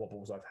what sort of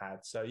wobbles I've had.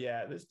 So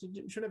yeah,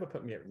 she'll never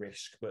put me at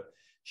risk, but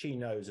she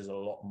knows there's a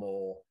lot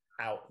more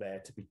out there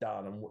to be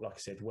done. And like I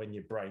said, when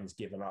your brain's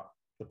given up,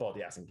 the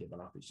body hasn't given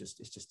up. It's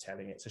just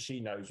telling it. So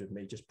she knows with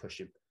me, just push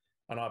him.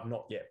 And I've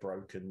not yet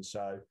broken.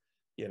 So,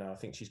 you know, I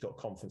think she's got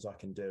confidence I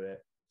can do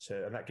it.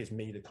 So, and that gives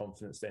me the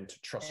confidence then to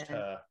trust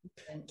her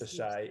to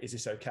say, is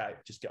this okay?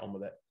 Just get on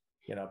with it.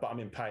 You know, but I'm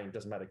in pain.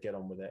 Doesn't matter. Get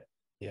on with it.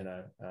 You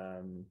know,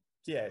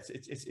 yeah,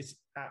 it's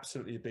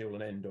absolutely the be all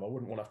and end all. I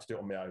wouldn't want to have to do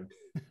it on my own.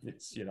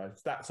 It's, you know,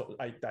 that sort of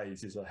 8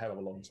 days is a hell of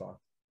a long time.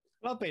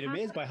 Well, I've been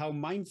amazed by how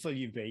mindful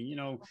you've been. You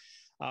know,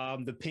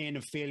 the pain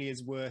of failure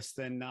is worse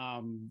than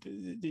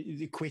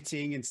the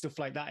quitting and stuff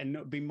like that, and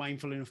not being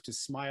mindful enough to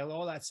smile.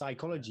 All that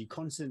psychology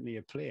constantly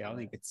at play. I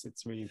think it's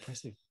really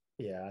impressive.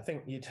 Yeah, I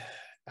think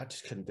I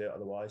just couldn't do it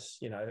otherwise.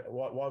 You know,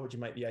 why would you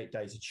make the 8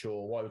 days a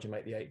chore? Why would you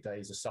make the 8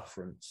 days a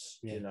sufferance?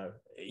 Yeah.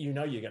 You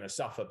know you're going to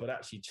suffer, but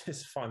actually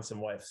just find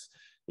some way of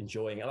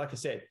enjoying it. Like I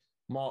said,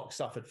 Mark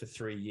suffered for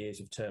 3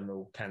 years of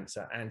terminal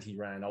cancer, and he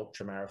ran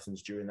ultra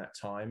marathons during that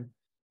time.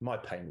 My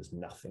pain was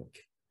nothing.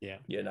 Yeah.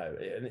 You know,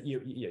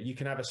 you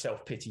can have a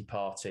self-pity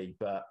party,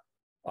 but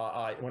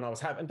when I was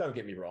having, and don't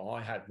get me wrong,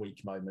 I had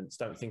weak moments.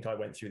 Don't think I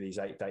went through these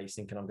 8 days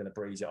thinking I'm going to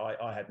breeze it.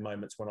 I had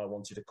moments when I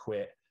wanted to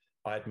quit.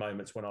 I had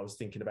moments when I was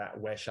thinking about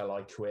where shall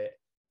I quit.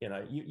 You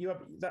know, you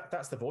have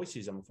that's the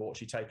voices,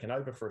 unfortunately, taking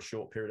over for a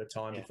short period of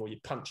time before you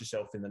punch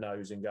yourself in the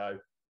nose and go,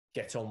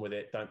 get on with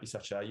it. Don't be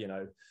such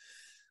a,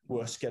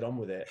 worse, get on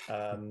with it.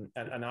 And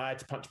I had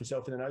to punch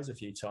myself in the nose a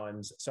few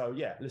times. So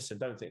yeah, listen,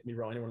 don't think me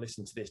wrong. Anyone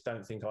listening to this,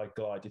 don't think I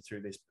glided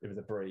through this with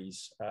a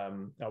breeze.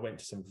 I went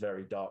to some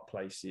very dark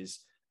places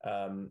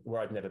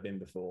where I'd never been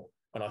before.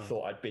 And I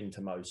thought I'd been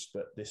to most,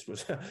 but this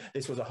was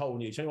a whole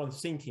new. So anyone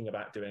thinking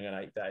about doing an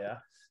 8-dayer,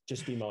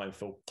 just be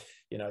mindful.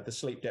 You know, the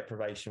sleep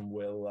deprivation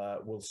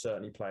will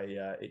certainly play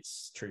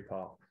its true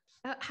part.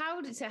 How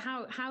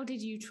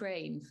did you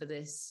train for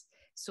this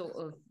sort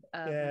of?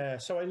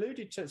 So I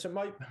alluded to. So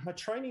my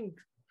training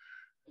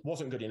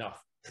wasn't good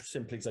enough,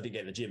 simply because I didn't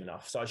get in the gym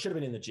enough. So I should have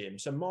been in the gym.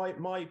 So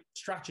my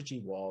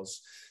strategy was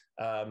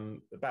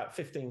about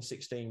 15,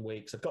 16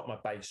 weeks. I've got my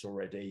base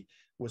already.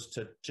 Was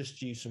to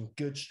just use some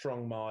good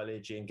strong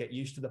mileage and get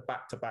used to the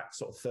back-to-back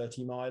sort of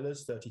 30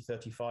 milers, 30,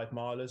 35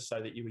 milers,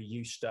 so that you were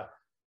used to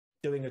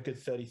doing a good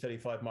 30,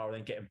 35 mile and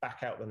then getting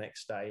back out the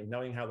next day,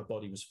 knowing how the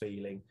body was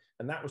feeling.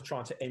 And that was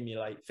trying to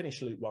emulate,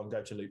 finish loop 1,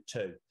 go to loop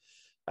 2.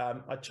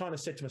 I kind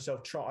of said to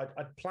myself,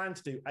 I'd planned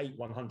to do 8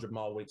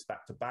 100-mile weeks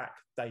back to back.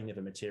 They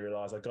never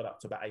materialized. I got up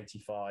to about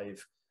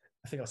 85.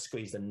 I think I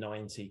squeezed a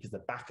 90 because the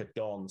back had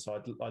gone.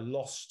 So I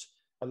lost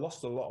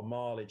a lot of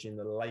mileage in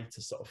the later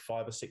sort of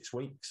 5 or 6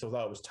 weeks, although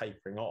I was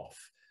tapering off.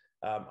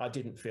 I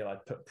didn't feel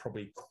I'd put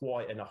probably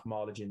quite enough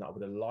mileage in that I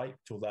would have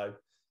liked, although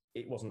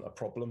it wasn't a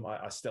problem.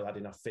 I still had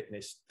enough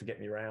fitness to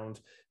get me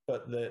around.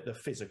 But the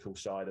physical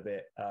side of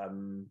it,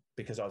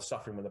 because I was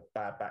suffering with a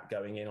bad back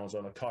going in, I was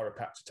on a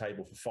chiropractor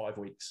table for 5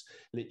 weeks,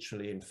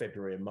 literally in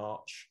February and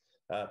March.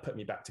 Put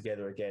me back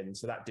together again.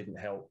 So that didn't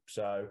help.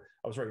 So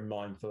I was very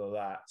mindful of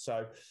that.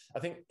 So I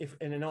think if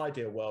in an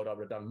ideal world, I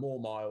would have done more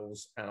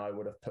miles and I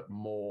would have put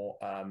more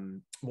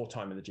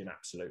time in the gym.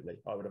 Absolutely.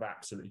 I would have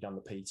absolutely done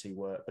the PT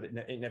work, but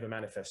it never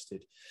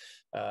manifested.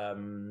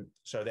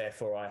 So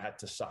therefore I had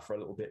to suffer a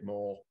little bit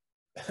more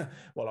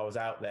while I was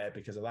out there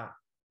because of that.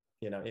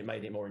 You know, it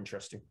made it more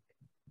interesting.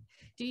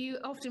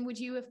 Would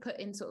you have put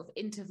in sort of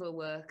interval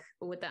work,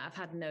 or would that have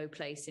had no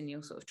place in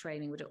your sort of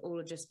training? Would it all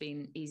have just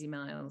been easy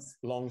miles?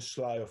 Long,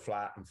 slow, or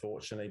flat,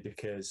 unfortunately,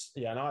 because,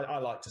 and I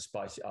like to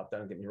spice it up.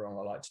 Don't get me wrong.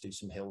 I like to do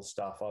some hill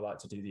stuff. I like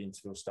to do the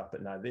interval stuff.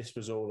 But no, this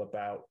was all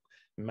about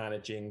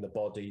managing the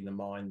body, the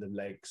mind, the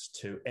legs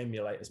to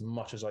emulate as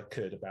much as I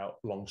could about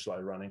long, slow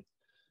running.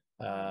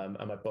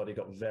 And my body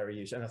got very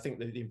used. And I think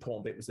the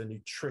important bit was the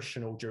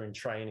nutritional during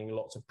training,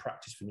 lots of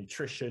practice for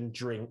nutrition,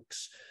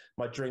 drinks.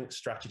 My drink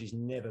strategy's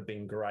never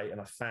been great. And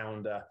I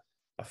found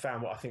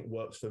what I think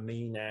works for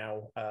me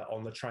now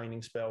on the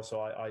training spell.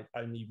 So I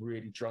only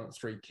really drank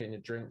 3 cans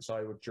of drinks.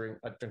 I'd drink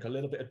a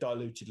little bit of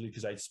diluted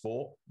Lucozade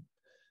Sport,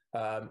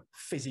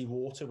 fizzy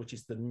water, which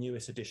is the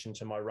newest addition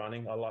to my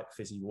running. I like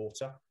fizzy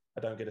water.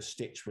 I don't get a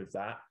stitch with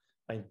that.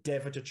 I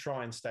endeavour to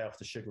try and stay off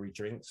the sugary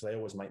drinks. They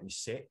always make me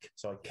sick.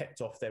 So I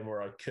kept off them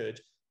where I could.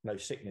 No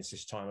sickness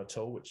this time at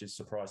all, which is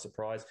surprise,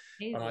 surprise.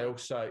 Easy. And I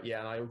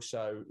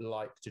also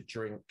like to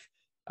drink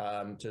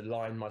to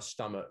line my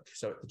stomach.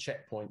 So at the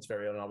checkpoints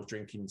very early, I was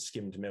drinking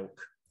skimmed milk,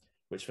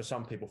 which for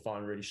some people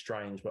find really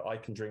strange, but I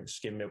can drink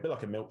skimmed milk, a bit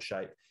like a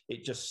milkshake.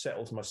 It just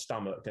settles my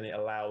stomach and it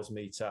allows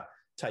me to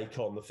take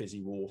on the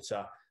fizzy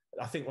water.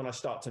 I think when I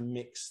start to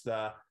mix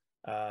the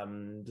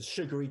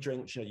sugary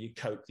drinks, you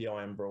Coke, the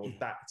Iron Broad,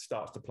 that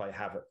starts to play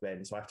havoc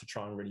then. So I have to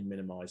try and really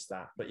minimize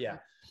that.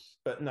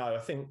 But no,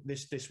 I think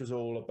this was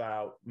all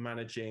about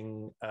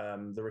managing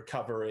the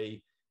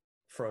recovery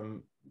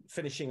from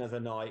finishing of the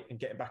night and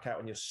getting back out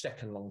on your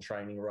second long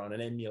training run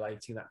and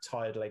emulating that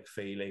tired leg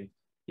feeling,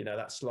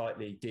 that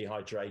slightly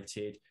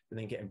dehydrated, and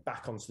then getting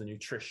back onto the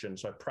nutrition.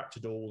 So I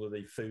practiced all of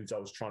the foods I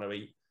was trying to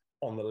eat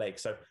on the leg.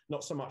 So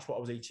not so much what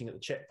I was eating at the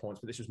checkpoints,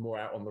 but this was more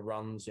out on the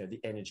runs, the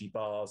energy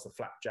bars, the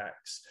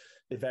flapjacks,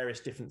 the various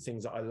different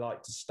things that I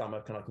like to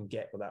stomach and I can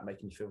get without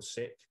making me feel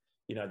sick.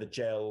 The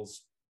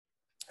gels,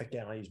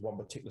 again, I use one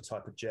particular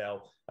type of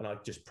gel and I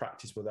just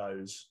practice with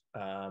those.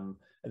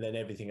 And then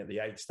everything at the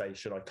aid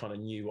station, I kind of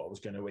knew what I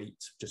was going to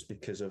eat just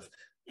because of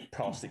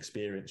past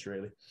experience,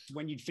 really.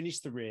 When you'd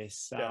finished the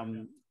race,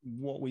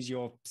 what was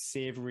your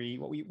savoury,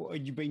 what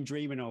had you been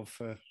dreaming of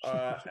for?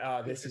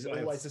 This is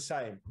always the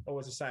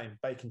same,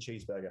 bacon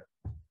cheeseburger.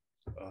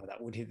 Oh, that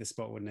would hit the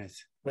spot, wouldn't it?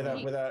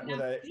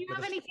 Did you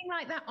have anything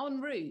like that en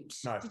route?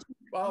 No.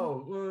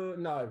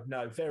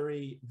 No,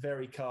 very,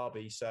 very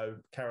carby. So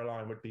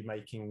Caroline would be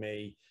making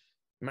me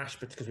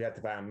because we had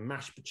the van,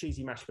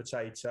 cheesy mashed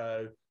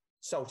potato,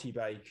 salty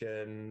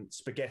bacon,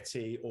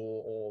 spaghetti,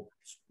 or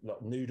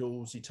like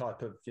noodles,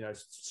 type of,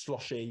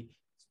 sloshy,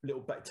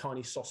 little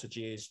tiny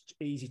sausages,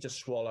 easy to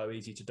swallow,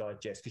 easy to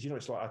digest. Because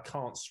it's like I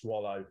can't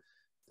swallow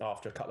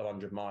after a couple of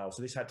 100 miles.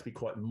 So this had to be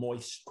quite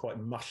moist, quite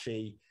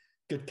mushy,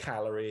 good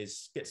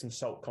calories, get some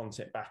salt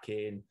content back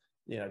in,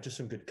 just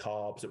some good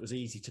carbs. It was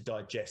easy to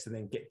digest and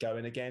then get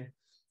going again.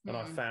 And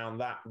I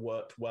found that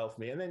worked well for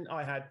me. And then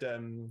I had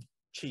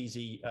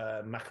cheesy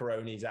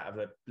macaronis out of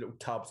the little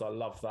tubs. I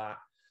love that.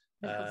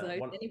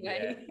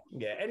 Anyway.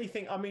 Yeah,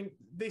 anything. I mean,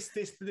 this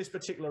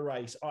particular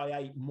race, I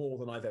ate more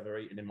than I've ever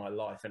eaten in my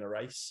life in a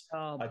race.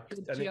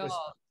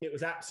 It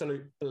was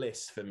absolute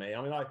bliss for me.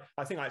 I mean,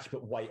 I think I actually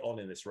put weight on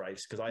in this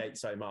race because I ate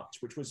so much,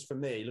 which was, for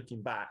me,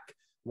 looking back,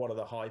 one of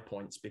the high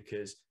points,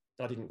 because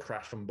I didn't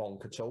crash and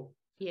bonk at all.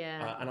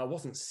 Yeah. And I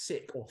wasn't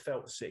sick or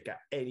felt sick at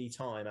any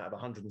time out of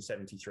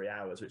 173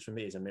 hours, which for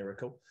me is a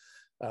miracle.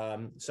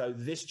 So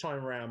this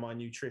time around, my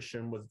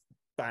nutrition was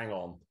bang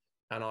on.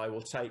 And I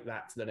will take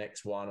that to the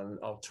next one, and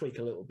I'll tweak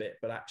a little bit,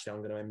 but actually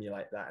I'm going to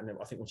emulate that. And then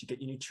I think once you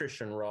get your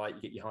nutrition right,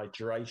 you get your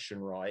hydration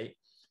right,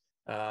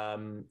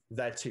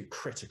 they're two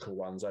critical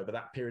ones over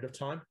that period of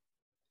time.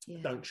 Yeah.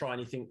 Don't try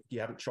anything you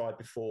haven't tried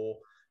before.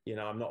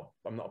 I'm not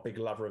a big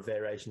lover of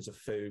variations of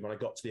food. When I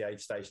got to the aid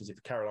stations,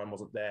 if Caroline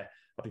wasn't there,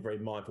 I'd be very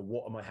mindful.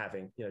 What am I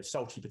having?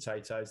 Salty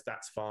potatoes,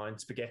 that's fine.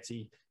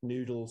 Spaghetti,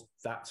 noodles,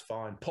 that's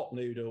fine. Pot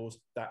noodles,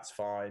 that's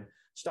fine.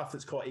 Stuff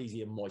that's quite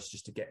easy and moist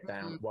just to get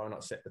down. Why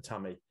not set the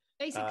tummy?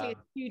 Basically, a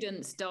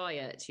student's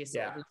diet.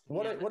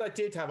 What I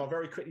did have, I'll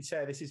very quickly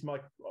say, this is my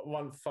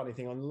one funny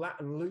thing. On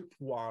Loop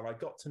 1, I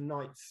got to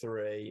night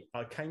 3.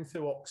 I came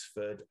through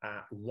Oxford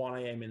at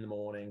 1 a.m. in the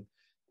morning,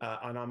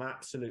 and I'm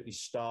absolutely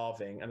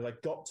starving. And I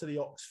got to the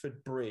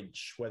Oxford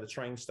Bridge, where the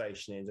train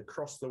station is.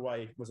 Across the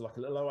way was like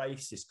a little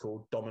oasis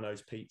called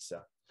Domino's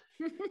Pizza.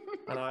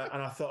 and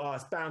I thought,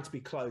 it's bound to be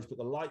closed, but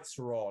the lights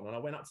were on. And I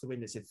went up to the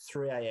window, it said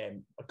 3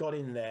 a.m. I got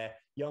in there,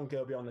 young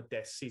girl behind the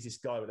desk sees this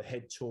guy with a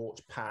head torch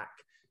pack,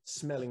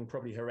 smelling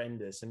probably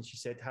horrendous. And she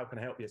said, how can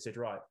I help you? I said,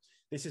 right,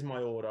 this is my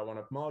order. I want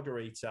a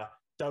margarita.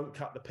 Don't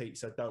cut the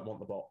pizza. Don't want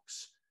the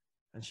box.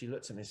 And she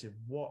looked at me and said,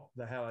 what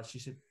the hell? And she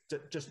said,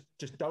 just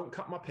don't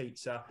cut my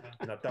pizza.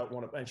 And I don't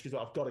want to. And she goes,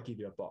 well, I've got to give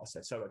you a box.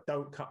 I said, so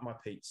don't cut my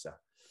pizza.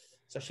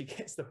 So she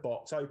gets the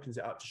box, opens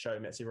it up to show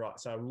me. I said, right.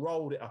 So I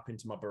rolled it up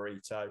into my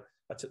burrito.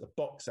 I took the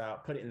box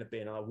out, put it in the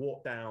bin, and I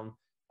walked down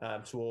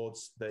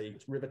towards the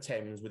River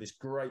Thames with this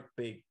great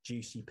big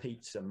juicy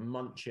pizza,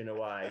 munching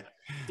away,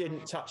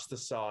 didn't touch the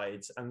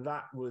sides. And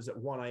that was at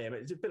 1 a.m.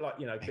 It's a bit like,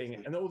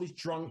 being, and all these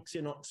drunks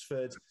in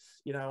Oxford,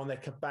 on their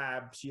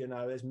kebabs,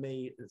 there's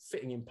me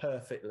fitting in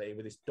perfectly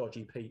with this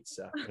dodgy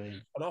pizza.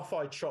 And off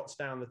I trots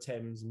down the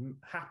Thames,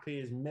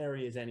 happy, as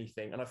merry as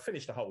anything. And I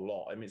finished a whole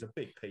lot. I mean, it's a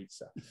big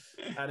pizza.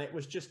 And it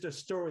was just a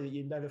story that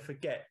you'd never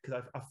forget,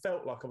 because I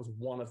felt like I was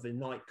one of the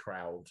night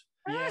crowd.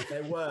 Yeah, they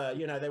were,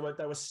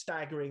 they were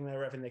staggering. They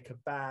were having their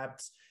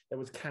kebabs. There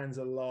was cans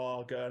of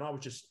lager,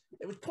 and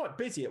it was quite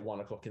busy at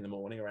 1 o'clock in the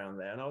morning around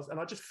there. And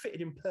I just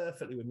fitted in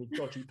perfectly with my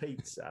dodgy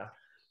pizza.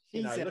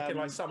 Looking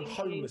like some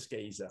homeless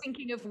geezer.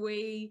 Thinking of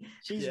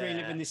She's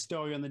reliving this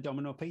story on the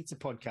Domino Pizza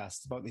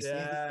podcast about this.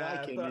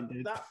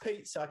 That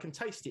pizza, I can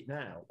taste it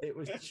now. It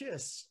was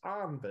just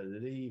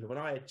unbelievable.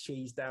 And I had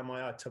cheese down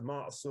my eye,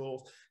 tomato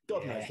sauce.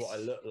 God knows what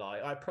I looked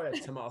like. I probably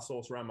had tomato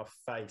sauce around my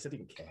face. I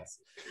didn't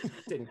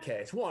care.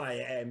 It's 1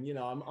 a.m.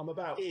 I'm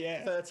about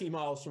 30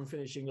 miles from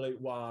finishing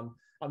Loop 1.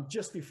 I'm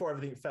just before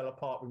everything fell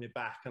apart with my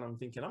back, and I'm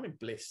thinking, I'm in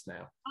bliss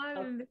now.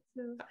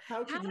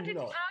 How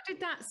did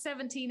that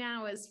 17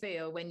 hours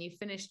feel when you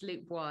finished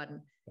Loop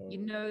 1?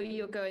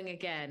 You're going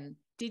again.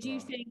 Did you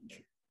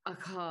think, I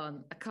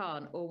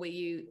can't? Or were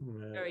you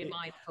very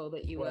mindful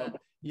that you were?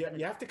 Yeah,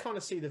 you have to kind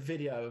of see the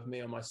video of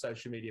me on my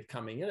social media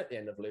coming in at the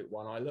end of Loop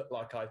 1. I look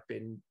like I've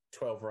been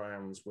 12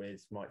 rounds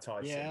with Mike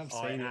Tyson. Yeah, I've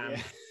seen it.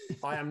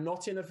 I am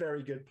not in a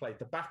very good place.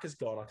 The back is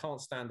gone. I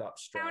can't stand up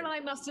straight.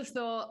 Caroline must have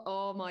thought,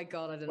 oh my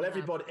God, I don't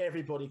know.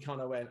 Everybody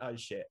kind of went, oh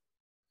shit.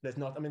 There's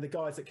not, the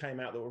guys that came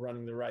out that were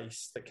running the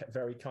race that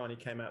very kindly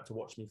came out to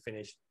watch me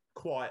finish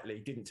quietly,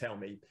 didn't tell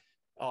me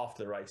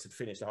after the race had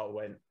finished. I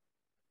went,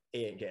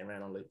 he ain't getting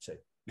around on Loop 2.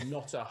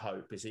 Not a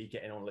hope is he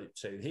getting on Loop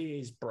 2. He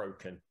is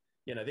broken.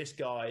 This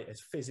guy is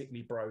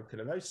physically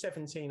broken. And those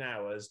 17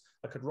 hours,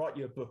 I could write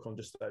you a book on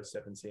just those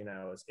 17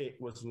 hours. It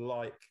was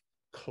like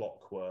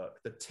clockwork.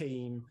 The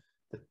team,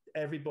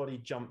 everybody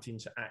jumped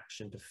into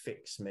action to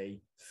fix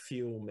me,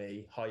 fuel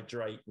me,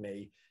 hydrate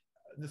me.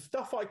 The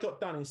stuff I got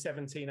done in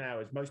 17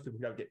 hours, most people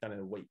don't get done in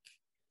a week.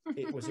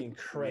 It was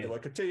incredible. I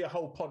could tell you a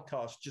whole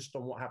podcast just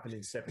on what happened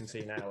in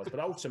 17 hours. But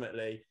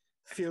ultimately,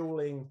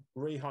 fueling,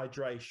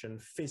 rehydration,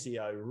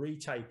 physio,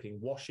 retaping,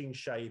 washing,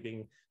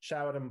 shaving,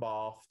 showered and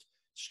bathed,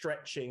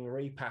 stretching,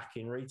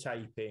 repacking,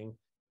 retaping,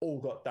 all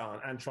got done,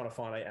 and trying to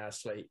find 8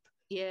 hours sleep.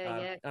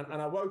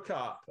 And I woke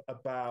up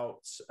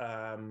about,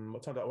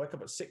 what time did I wake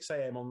up at 6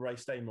 a.m. on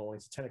race day morning,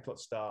 it's a 10 o'clock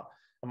start.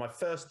 And my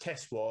first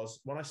test was,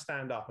 when I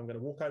stand up, I'm going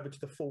to walk over to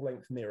the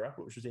full-length mirror,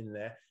 which was in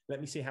there.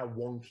 Let me see how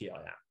wonky I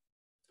am.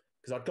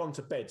 Because I'd gone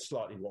to bed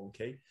slightly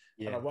wonky.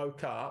 Yeah. And I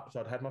woke up, so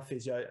I'd had my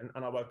physio,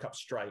 and I woke up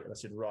straight. And I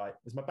said, right,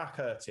 is my back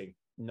hurting?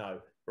 No.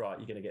 Right,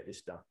 you're going to get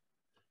this done.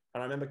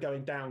 And I remember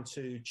going down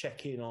to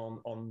check in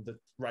on the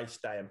race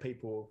day, and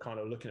people were kind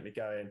of looking at me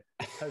going,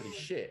 holy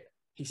shit.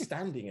 He's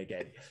standing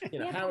again. You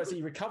know, how has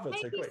he recovered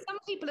so quick? Some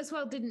people as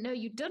well didn't know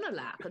you'd done a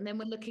lap, and then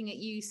were looking at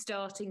you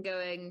starting,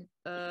 going,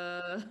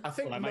 I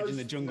think I imagine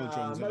the jungle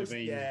drums would have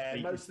been. Yeah,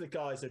 most of the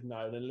guys had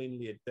known, and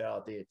Linley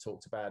had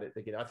talked about it.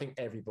 I think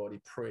everybody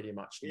pretty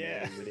much knew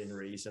within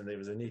reason. There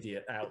was an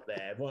idiot out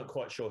there. Weren't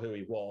quite sure who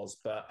he was,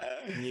 but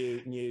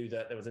knew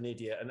that there was an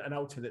idiot. And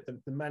ultimately,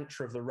 the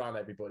mantra of the run,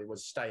 everybody,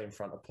 was stay in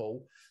front of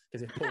Paul.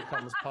 Because if Paul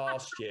comes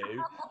past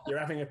you, you're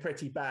having a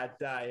pretty bad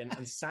day.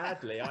 And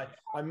sadly,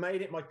 I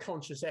made it my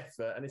conscious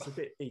effort, and it's a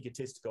bit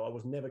egotistical. I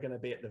was never going to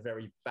be at the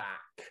very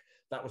back.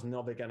 That was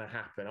never going to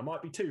happen. I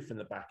might be two from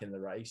the back in the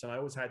race, and I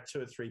always had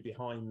two or three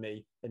behind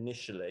me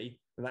initially,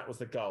 and that was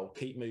the goal.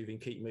 Keep moving,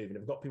 keep moving.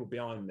 If I've got people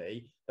behind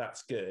me,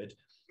 that's good.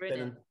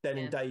 Brilliant. Then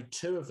in day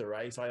 2 of the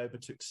race, I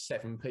overtook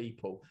 7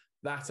 people.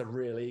 That's a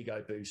real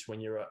ego boost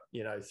when you're at,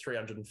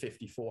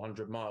 350,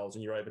 400 miles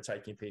and you're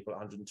overtaking people at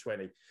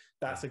 120.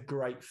 That's a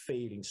great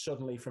feeling.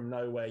 Suddenly from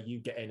nowhere, you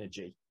get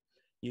energy.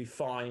 You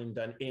find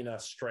an inner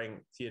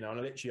strength, and I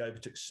literally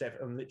overtook 7,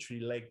 and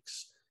literally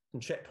legs from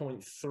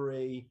checkpoint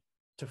 3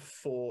 to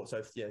 4.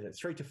 So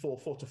 3 to 4,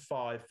 4 to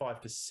 5,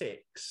 5 to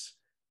 6.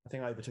 I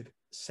think I overtook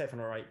 7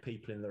 or 8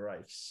 people in the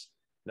race.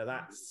 Now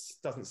that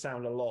doesn't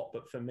sound a lot,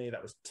 but for me,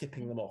 that was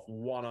tipping them off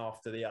one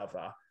after the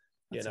other.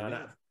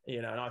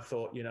 And I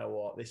thought, you know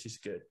what, this is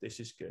good. This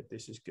is good.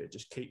 This is good.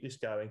 Just keep this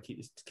going.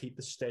 Keep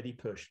the steady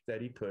push,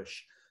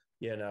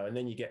 and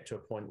then you get to a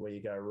point where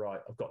you go, right,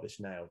 I've got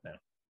this nailed now.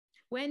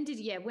 When did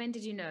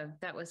you know?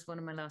 That was one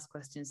of my last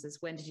questions, is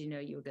when did you know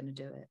you were going to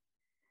do it?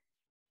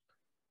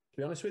 To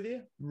be honest with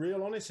you,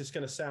 real honest, it's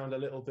going to sound a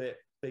little bit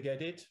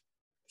big-headed,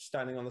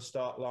 standing on the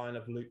start line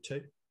of Loop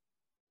 2.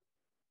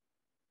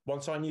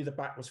 Once I knew the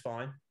back was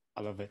fine.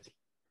 I love it.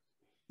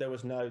 There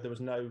was no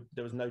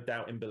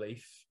doubt in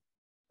belief.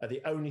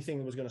 The only thing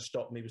that was going to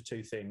stop me was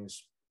 2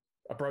 things: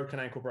 a broken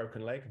ankle,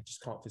 broken leg, I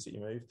just can't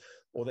physically move,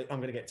 or I'm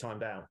going to get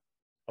timed out.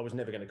 I was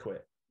never going to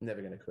quit.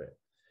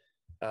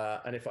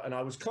 And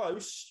I was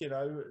close,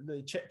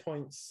 the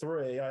checkpoint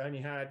 3, I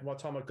only had, by the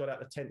time I got out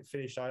the tent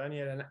finished, I only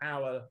had an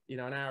hour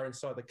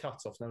inside the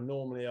cutoff. Now,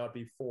 normally I'd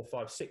be 4,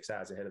 5, 6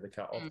 hours ahead of the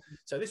cutoff.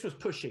 So this was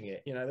pushing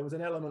it. There was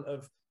an element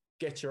of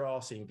get your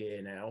arse in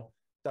gear now.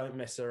 Don't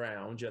mess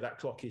around. That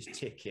clock is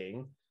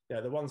ticking.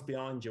 The ones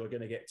behind you are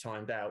going to get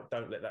timed out.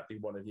 Don't let that be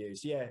one of you.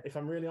 So yeah, if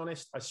I'm really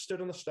honest, I stood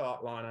on the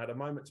start line. I had a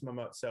moment to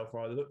myself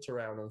where I looked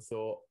around and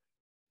thought,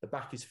 the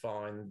back is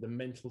fine. The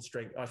mental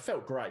strength, I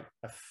felt great.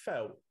 I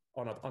felt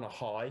on a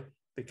high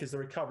because the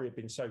recovery had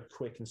been so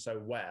quick and so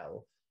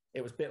well.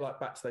 It was a bit like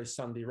back to those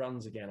Sunday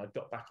runs again. I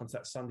got back onto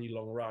that Sunday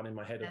long run in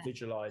my head of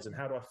visualize. And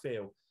how do I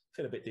feel? I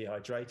feel a bit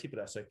dehydrated, but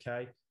that's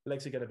okay.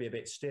 Legs are going to be a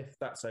bit stiff.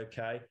 That's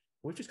okay.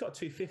 We've just got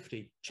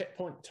 250,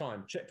 checkpoint at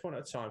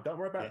a time. Don't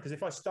worry about it, because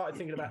if I started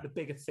thinking about the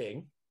bigger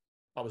thing,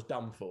 I was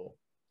done for.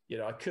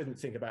 I couldn't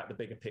think about the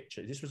bigger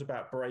picture. This was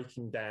about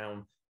breaking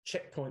down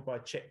checkpoint by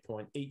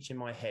checkpoint, each in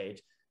my head.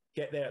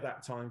 Get there at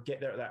that time,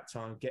 get there at that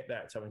time, get there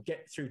at that time, and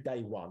get through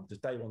day 1, because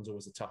day 1's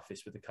always the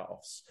toughest with the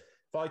cutoffs.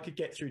 If I could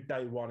get through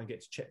day 1 and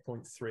get to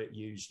checkpoint 3 at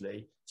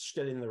usually,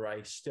 still in the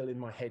race, still in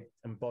my head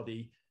and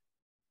body,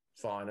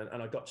 fine.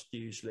 And I got to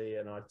usually,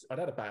 and I'd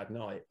had a bad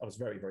night. I was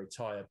very, very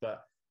tired,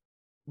 but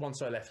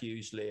once I left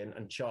usually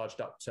and charged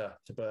up to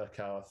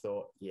Burko, I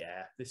thought,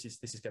 yeah, this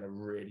is going to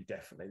really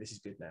definitely, this is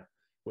good now.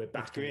 We're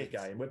back in the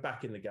game. We're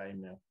back in the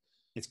game now.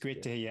 It's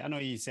great to hear you. I know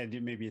you said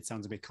maybe it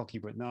sounds a bit cocky,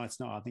 but no, it's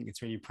not. I think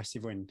it's really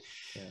impressive when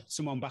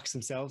someone backs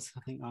themselves.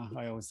 I think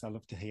I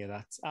love to hear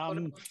that.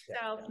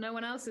 No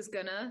one else is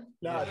gonna.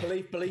 No,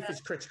 belief is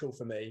critical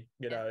for me.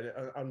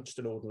 I'm just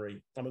I'm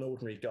an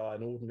ordinary guy.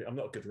 I'm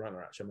not a good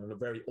runner, actually. I'm a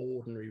very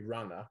ordinary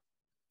runner.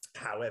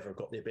 However, I've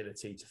got the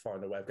ability to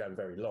find a way of going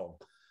very long.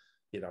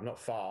 I'm not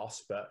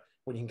fast, but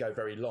when you can go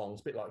very long,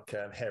 it's a bit like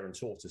hare and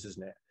tortoise,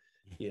 isn't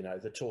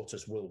it? The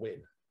tortoise will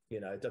win.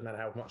 It doesn't matter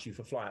how much you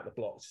fly out the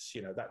blocks.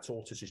 That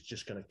tortoise is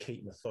just going to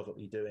keep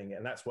methodically doing it.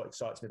 And that's what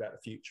excites me about the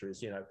future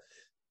is,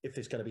 if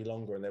it's going to be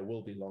longer, and there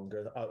will be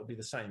longer, it'll be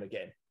the same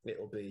again.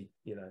 It'll be,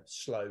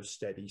 slow,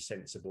 steady,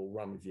 sensible,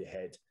 run with your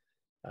head,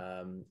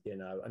 and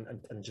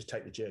just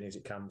take the journey as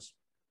it comes.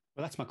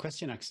 Well, that's my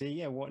question, actually.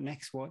 Yeah, what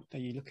next? What are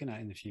you looking at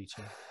in the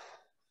future?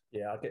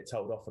 Yeah, I get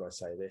told off when I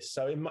say this.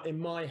 So in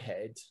my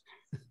head,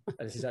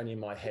 and this is only in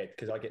my head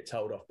because I get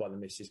told off by the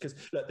missus. Because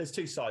look, there's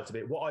 2 sides of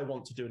it. What I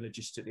want to do and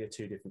logistically are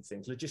 2 different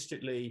things.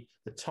 Logistically,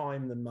 the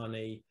time, the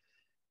money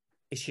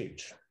is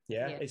huge.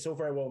 Yeah, it's all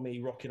very well me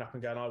rocking up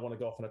and going, I want to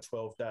go off on a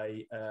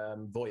 12-day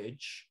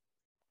voyage.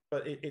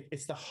 But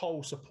it's the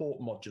whole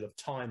support module of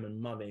time and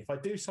money. If I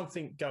do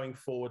something going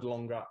forward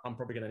longer, I'm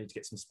probably going to need to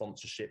get some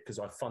sponsorship because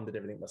I funded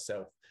everything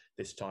myself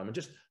this time. And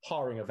just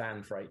hiring a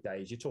van for 8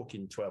 days, you're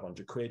talking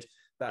 1,200 quid.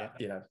 That,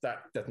 that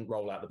doesn't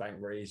roll out the bank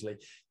very easily.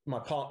 My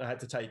partner had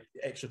to take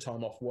extra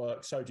time off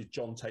work. So did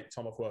John take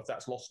time off work.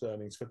 That's lost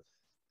earnings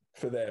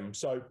for them.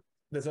 So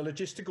there's a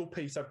logistical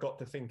piece I've got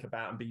to think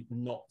about and be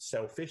not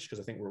selfish, because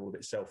I think we're all a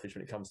bit selfish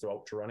when it comes to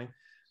ultra running.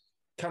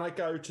 Can I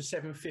go to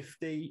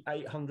 750,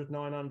 800,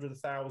 900,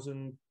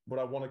 1,000? Would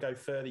I want to go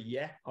further?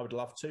 Yeah, I would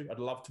love to. I'd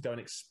love to go and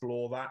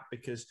explore that,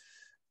 because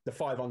the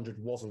 500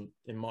 wasn't,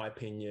 in my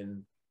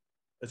opinion,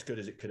 as good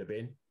as it could have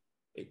been.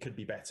 It could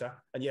be better.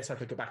 And yes, I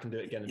could go back and do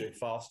it again and do it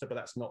faster, but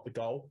that's not the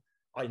goal.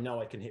 I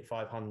know I can hit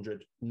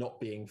 500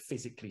 not being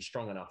physically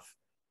strong enough.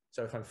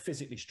 So if I'm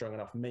physically strong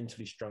enough,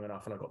 mentally strong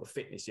enough, and I've got the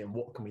fitness in,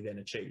 what can we then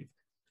achieve?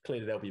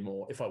 Clearly, there'll be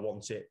more. If I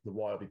want it, the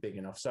why will be big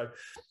enough. So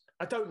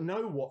I don't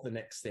know what the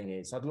next thing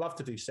is. I'd love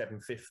to do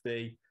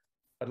 750.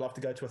 I'd love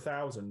to go to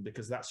 1,000,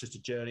 because that's just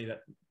a journey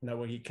that no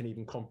one can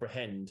even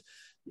comprehend.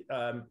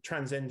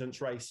 Transcendence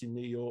race in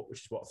New York, which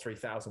is what,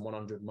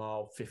 3,100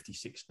 mile,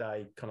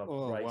 56-day kind of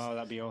race. Wow,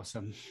 that'd be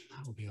awesome.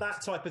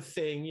 That type of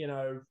thing,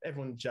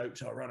 everyone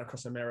jokes, I run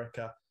across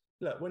America.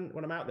 Look, when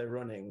I'm out there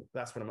running,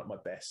 that's when I'm at my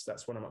best.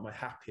 That's when I'm at my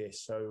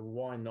happiest. So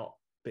why not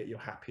be at your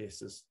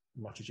happiest as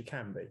much as you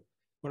can be?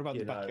 What about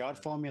the backyard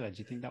formula? Do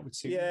you think that would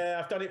suit you?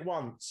 Yeah, I've done it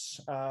once.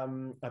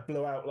 I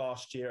blew out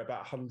last year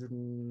about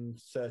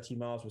 130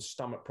 miles with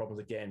stomach problems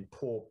again.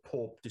 Poor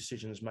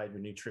decisions made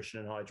with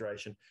nutrition and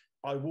hydration.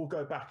 I will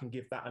go back and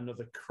give that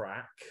another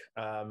crack.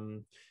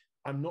 I'm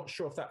not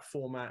sure if that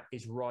format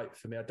is right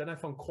for me. I don't know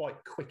if I'm quite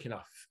quick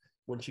enough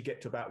once you get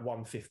to about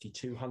 150,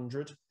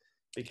 200,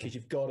 because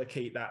you've got to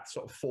keep that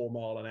sort of 4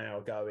 mile an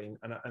hour going.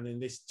 And in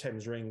this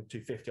Thames Ring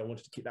 250, I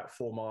wanted to keep that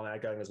 4 mile an hour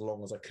going as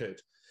long as I could.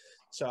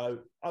 So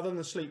other than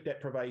the sleep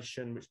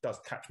deprivation, which does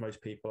catch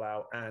most people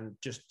out, and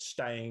just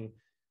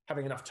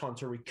having enough time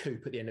to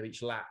recoup at the end of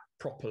each lap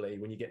properly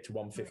when you get to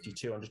 150,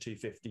 200,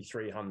 250,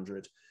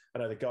 300. I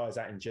know the guys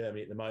out in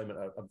Germany at the moment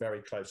are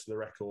very close to the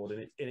record,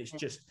 and it's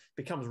just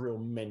becomes real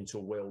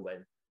mental will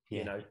then.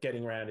 Yeah.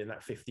 Getting around in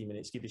that 50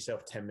 minutes, give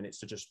yourself 10 minutes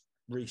to just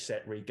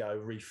reset, re-go,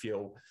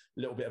 refuel,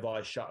 a little bit of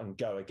eyes shut and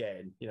go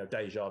again.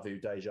 Deja vu.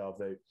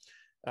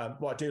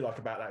 What I do like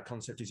about that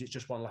concept is it's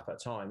just one lap at a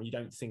time. You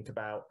don't think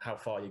about how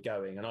far you're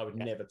going. And I would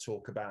never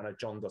talk about, I know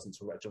John doesn't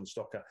talk about, John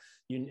Stocker.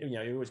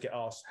 You always get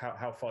asked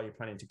how far you're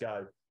planning to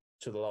go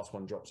till the last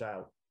one drops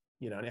out.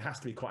 And it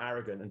has to be quite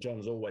arrogant. And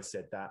John's always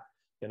said that.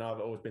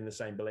 I've always been the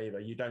same believer.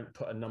 You don't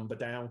put a number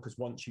down, because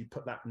once you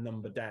put that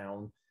number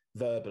down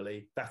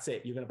verbally, that's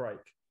it. You're going to break.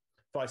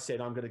 If I said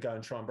I'm going to go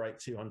and try and break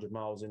 200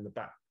 miles in the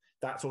back,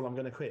 that's all I'm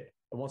going to quit.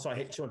 And once I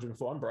hit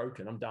 204, I'm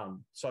broken. I'm done.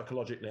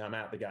 Psychologically, I'm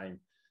out the game.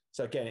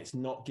 So again, it's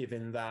not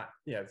giving that,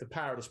 the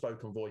power of the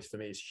spoken voice for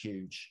me is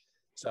huge.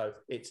 So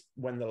it's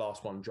when the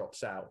last one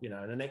drops out,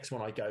 and the next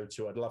one I go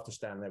to, I'd love to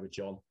stand there with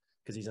John,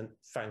 because he's a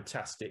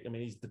fantastic,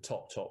 he's the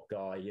top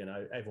guy,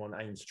 everyone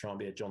aims to try and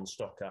be a John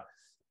Stocker.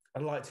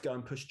 I'd like to go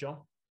and push John.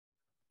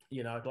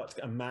 I'd like to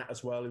get a Matt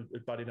as well, who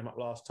buddied him up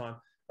last time.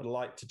 I'd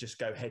like to just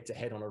go head to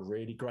head on a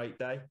really great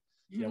day,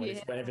 when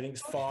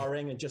everything's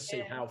firing, and just see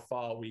how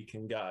far we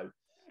can go.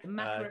 The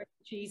macaroni and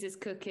cheese is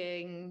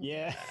cooking.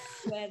 Yeah.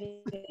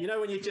 When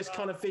you just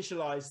kind of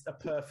visualize a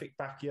perfect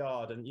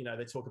backyard, and,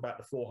 they talk about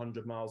the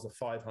 400 miles, the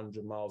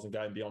 500 miles, and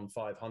going beyond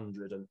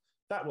 500, and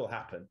that will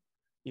happen.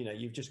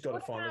 You've just got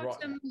to find the right.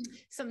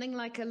 Something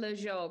like a Le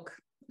Jog,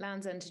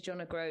 Land's End to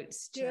John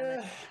O'Groats.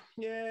 Yeah.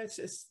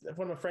 It's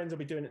one of my friends will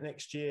be doing it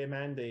next year,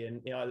 Mandy,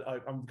 and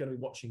I'm going to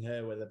be watching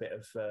her with a bit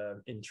of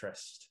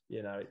interest.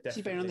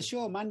 She's been on the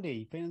show,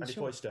 Mandy. Mandy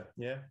Foyster,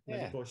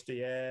 Mandy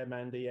Foyster,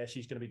 Mandy,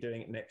 she's going to be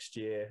doing it next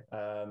year.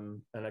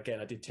 And again,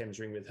 I did Thames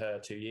Ring with her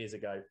 2 years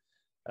ago,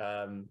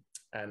 and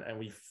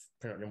we've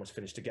pretty much almost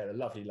finished together.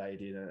 Lovely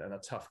lady and a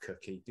tough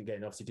cookie.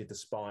 Again, obviously did the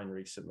spine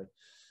recently.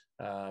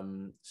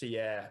 I'll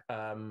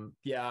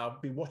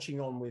be watching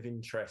on with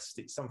interest.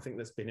 It's something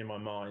that's been in my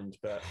mind,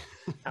 but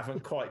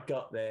haven't quite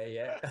got there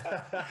yet.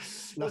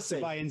 Lots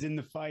of irons in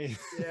the fire.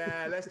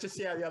 Yeah, let's just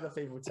see how the other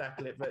people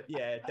tackle it. But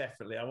yeah,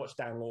 definitely. I watched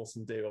Dan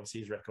Lawson do, obviously,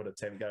 his record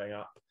attempt going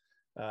up.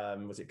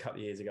 Was it a couple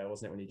of years ago,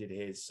 wasn't it, when he did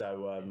his?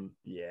 So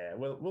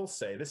we'll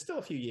see. There's still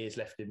a few years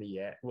left in me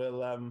yet.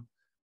 We'll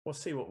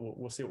see what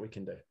we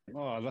can do.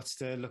 Oh, lots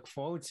to look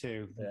forward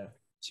to. Yeah.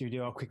 Should we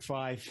do our quick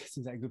five?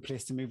 Seems like a good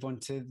place to move on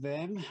to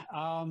them.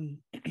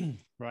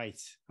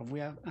 Right. Have we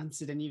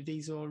answered any of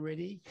these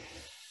already?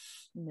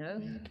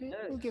 No. Okay.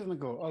 We'll give them a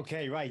go.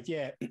 Okay, right.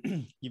 Yeah.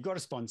 You've got a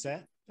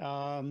sponsor.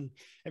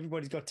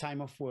 Everybody's got time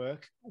off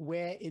work.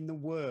 Where in the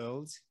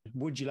world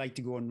would you like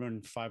to go and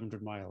run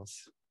 500 miles?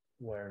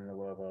 Where in the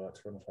world would I like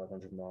to run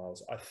 500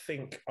 miles? I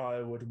think I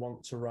would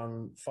want to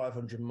run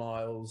 500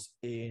 miles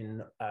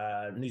in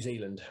New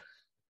Zealand.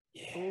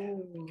 Yeah.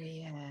 Oh,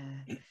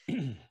 yeah.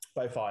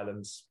 Both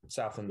islands,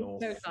 south and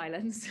north. Both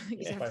islands.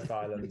 Both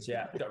islands,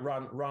 yeah.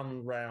 Run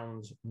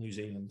round New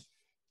Zealand.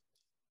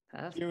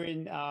 Perfect. You're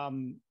in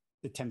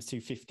the Thames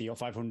 250 or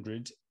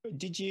 500.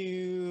 Did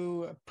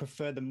you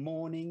prefer the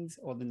mornings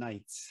or the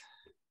nights?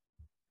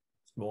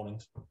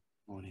 Mornings.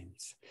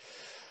 Mornings.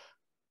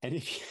 And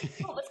if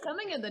what was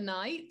coming in the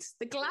night?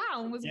 The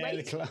clown was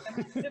waiting. The clown.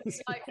 It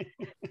was like,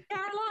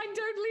 Caroline,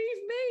 don't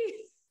leave me.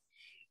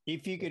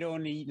 If you could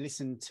only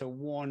listen to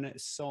one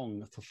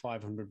song for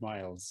 500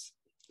 miles,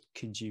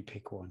 could you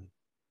pick one?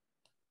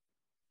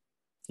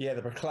 Yeah,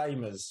 the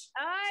Proclaimers.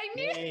 I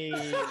knew. Hey.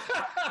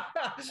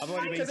 I've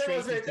already been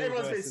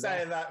everyone's been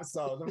saying that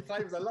song. The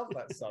Proclaimers, I love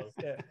that song.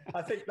 Yeah,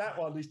 I think that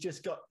one is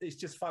it's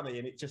just funny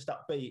and it's just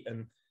upbeat,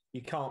 and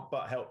you can't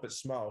help but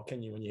smile,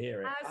 can you, when you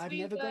hear it? I've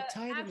never got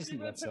tired of listening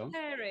to that song.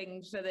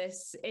 Preparing for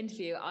this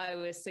interview, I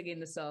was singing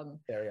the song.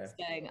 There we go.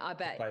 Saying, I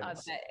bet I'd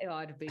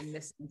have been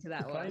listening to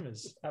that one.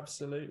 Proclaimers,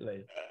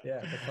 absolutely. Yeah,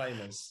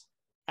 Proclaimers.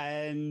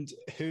 And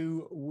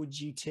who would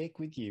you take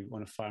with you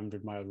on a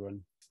 500-mile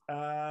run?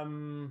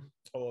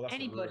 That's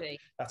anybody.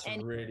 A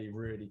really,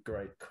 really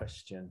great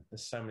question.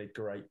 There's so many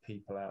great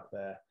people out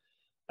there.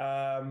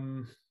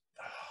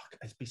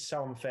 It'd be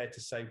so unfair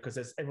to say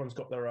because everyone's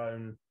got their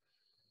own.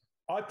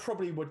 I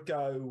probably would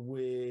go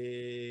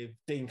with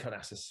Dean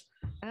Conassus.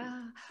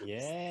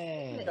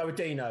 Yeah. Go with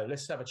Dino.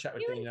 Let's have a chat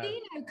with Dino.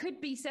 Dino could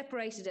be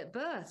separated at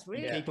birth,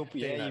 really. Yeah,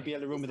 you'd be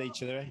able to run with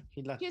each other.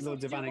 He'd like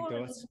loads of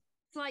anecdotes.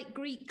 Slight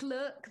Greek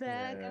look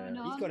there going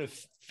on. He's got a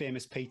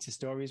famous pizza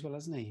story as well,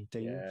 hasn't he?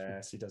 Dino?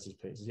 Yes, he does his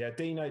pizzas. Yeah,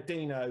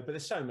 Dino. But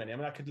there's so many. I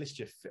mean, I could list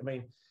you. I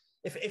mean,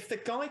 if the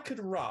guy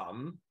could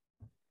run,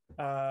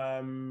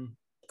 Nelson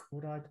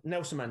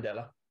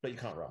Mandela, but you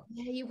can't run.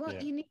 Yeah,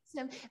 you need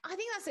some. I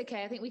think that's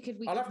okay. I think we could.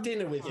 I'll have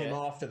dinner with him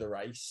after the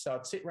race. So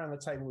I'd sit around the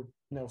table with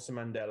Nelson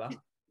Mandela,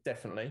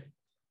 definitely.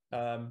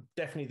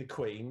 Definitely the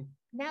Queen.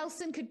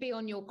 Nelson could be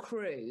on your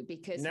crew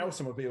because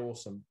Nelson would be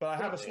awesome. But I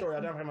have a story.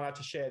 I don't know if I'm allowed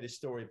to share this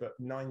story, but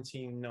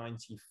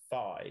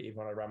 1995,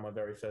 when I ran my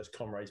very first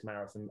Comrades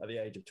Marathon at the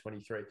age of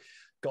 23,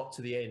 got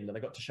to the end and I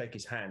got to shake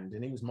his hand,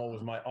 and he was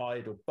my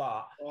idol.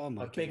 But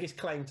my biggest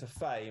claim to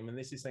fame, and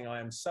this is something I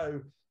am so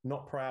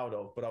not proud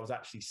of, but I was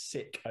actually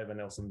sick over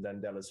Nelson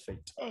Mandela's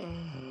feet.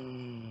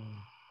 And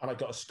I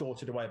got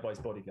escorted away by his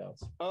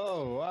bodyguards.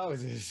 Oh, wow.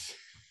 This.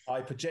 I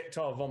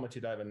projectile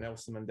vomited over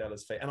Nelson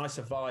Mandela's feet, and I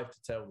survived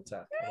to tell the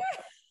tale.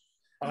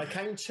 And I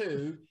came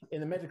to in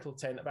the medical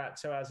tent about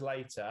 2 hours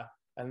later,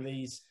 and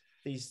these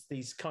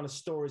kind of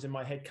stories in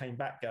my head came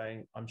back,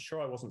 going, "I'm sure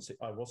I wasn't sick.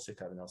 I was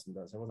sick over Nelson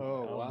Mandela. I wasn't.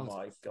 Oh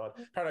my god!"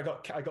 Apparently,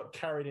 I got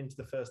carried into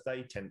the first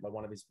aid tent by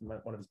one of his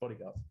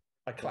bodyguards.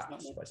 I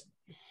collapsed.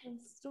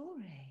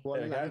 Story.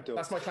 There we go.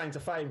 That's my claim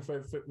to fame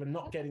for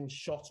not getting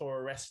shot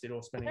or arrested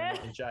or spending a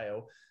night in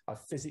jail. I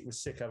physically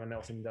was sick over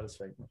Nelson Mandela's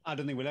feet. I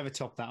don't think we'll ever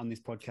top that on this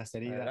podcast,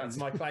 Eddie. That's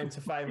my claim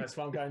to fame. That's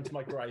what I'm going to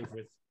my grave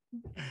with.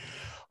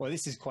 Well,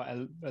 this is quite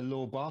a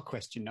low bar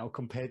question now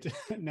compared to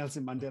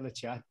Nelson Mandela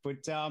chat.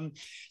 But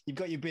you've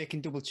got your bacon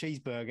double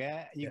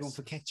cheeseburger. You're going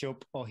for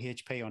ketchup or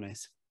HP on it?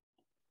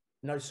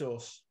 No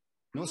sauce.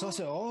 No sauce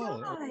at all?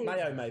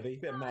 Mayo, maybe.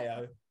 Bit of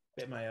mayo.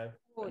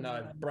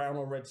 No, brown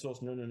or red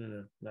sauce. No.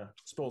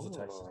 Spoils the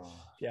taste.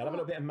 Yeah, I'll have a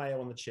little bit of mayo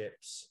on the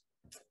chips.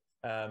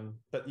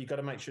 But you've got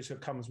to make sure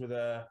it comes with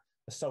a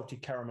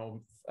salted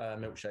caramel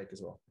milkshake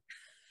as well.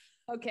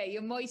 Okay,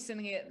 you're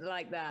moistening it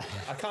like that.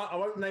 I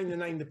won't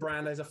name the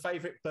brand. There's a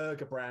favourite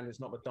burger brand.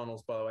 It's not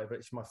McDonald's, by the way, but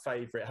it's my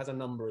favourite. It has a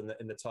number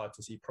in the title,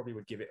 so you probably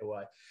would give it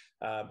away.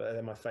 But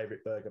they're my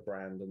favourite burger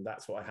brand, and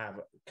that's what I have.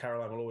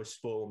 Caroline will always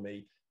spoil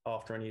me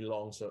after any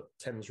long, so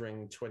Thames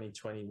Ring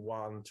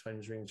 2021,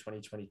 Thames Ring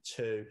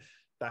 2022.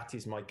 That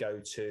is my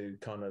go-to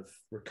kind of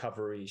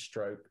recovery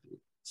stroke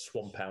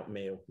swamp out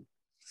meal.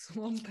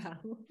 Swamp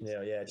out?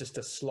 Yeah, just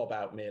a slob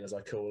out meal, as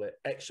I call it.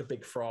 Extra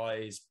big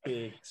fries,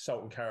 big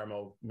salt and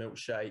caramel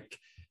milkshake,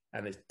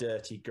 and this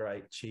dirty,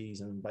 great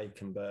cheese and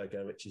bacon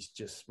burger, which is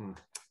just...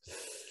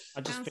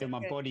 I just feel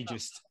my body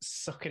just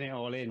sucking it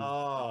all in.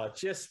 Oh,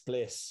 just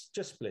bliss.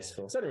 Just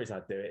blissful. It's the only reason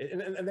I do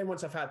it. And then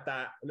once I've had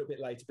that, a little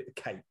bit later, a bit of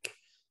cake.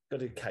 Got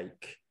to do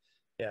cake.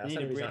 Yeah, you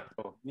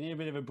need a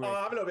bit of a break. Oh,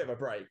 I have a little bit of a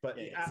break, but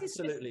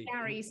absolutely.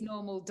 Gary's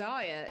normal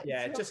diet.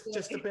 Yeah, just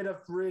a bit of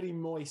really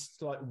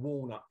moist, like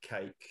walnut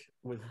cake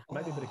with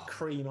maybe a bit of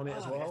cream on it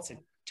as well. That's a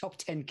top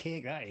 10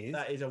 cake, that is.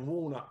 That is a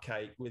walnut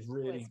cake with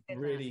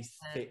really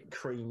thick,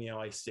 creamy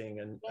icing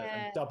and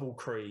double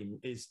cream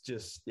is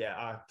just,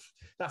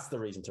 that's the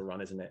reason to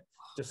run, isn't it?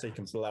 Just so you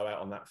can blow out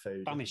on that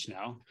food. Famished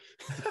now.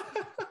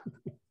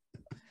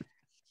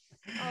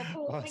 Oh,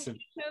 Paul, awesome. Thank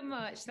you so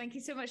much. Thank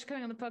you so much for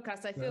coming on the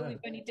podcast. I feel we've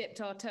only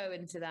dipped our toe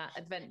into that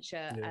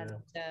adventure. And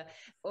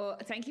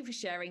thank you for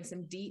sharing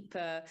some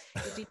deeper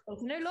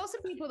details. I know lots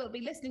of people that will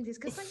be listening to this,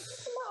 because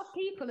there's a lot of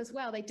people as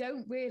well, they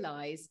don't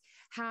realise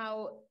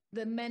how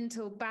the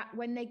mental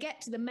when they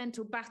get to the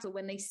mental battle,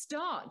 when they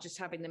start just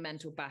having the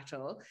mental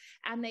battle,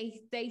 and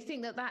they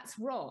think that that's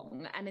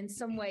wrong, and in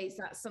some ways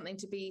that's something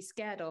to be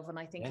scared of. And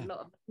I think a lot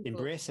of people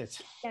embrace it.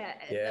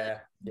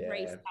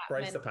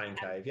 Embrace the pain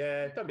cave.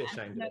 Yeah, don't be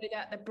ashamed. Know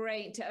that the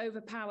brain, to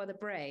overpower the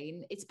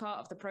brain, it's part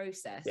of the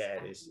process. Yeah,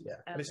 it is. Yeah,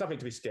 but it's something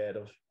to be scared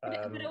of.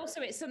 But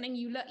also, it's something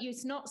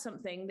it's not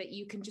something that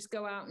you can just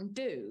go out and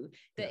do.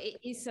 That it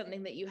is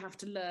something that you have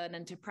to learn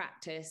and to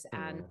practice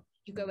and.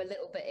 You go a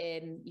little bit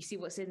in, you see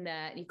what's in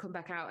there, and you come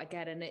back out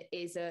again, and it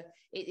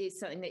is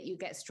something that you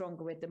get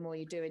stronger with the more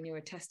you do, and you're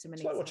a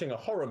testimony. It's like watching a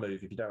horror movie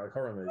if you don't like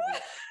horror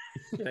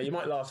movies. You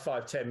might last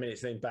 5-10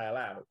 minutes and then bail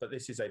out, but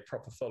this is a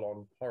proper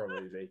full-on horror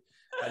movie.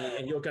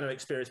 and you're going to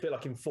experience a bit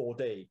like in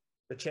 4D.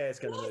 The chair's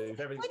going to move,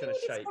 everything's going to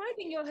shake.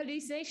 Describing your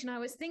hallucination, I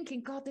was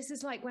thinking, God, this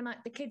is like when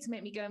the kids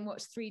make me go and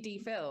watch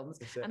 3D films,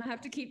 and I have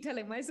to keep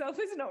telling myself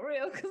it's not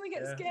real because I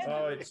get scared.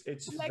 Oh,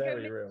 it's like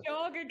very real.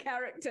 Jargon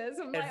characters.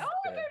 I'm like, oh,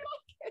 I don't like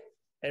it.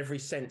 Every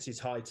sense is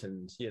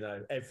heightened,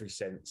 every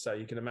sense. So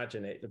you can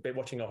imagine it, a bit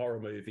watching a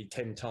horror movie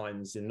 10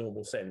 times in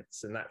normal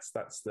sense, and that's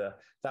the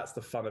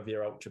fun of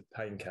your ultra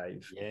pain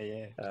cave.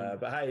 Yeah.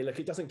 But hey, look,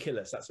 it doesn't kill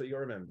us. That's what you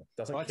got to remember.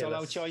 Doesn't kill us. It's all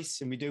our choice,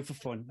 and we do it for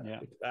fun.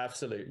 Yeah,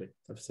 absolutely.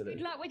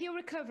 Good luck with your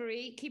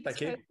recovery. Keep us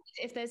posted.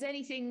 If there's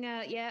anything,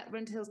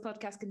 Run to Hills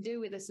podcast can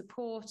do with the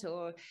support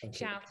or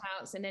shout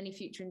outs and any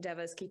future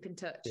endeavours, keep in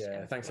touch.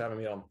 Yeah, thanks for having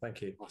me on.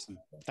 Thank you. Awesome.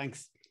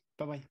 Thanks.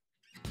 Bye bye.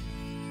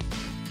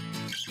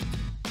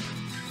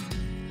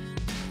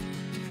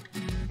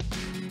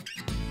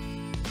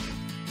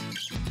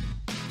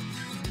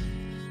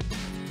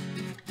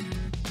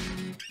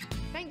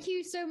 Thank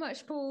you so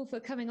much, Paul, for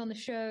coming on the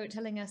show,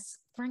 telling us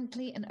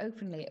frankly and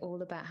openly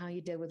all about how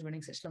you deal with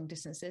running such long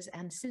distances.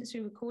 And since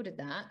we recorded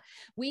that,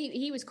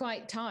 he was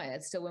quite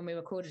tired still when we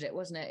recorded it,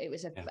 wasn't it? It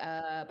was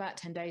about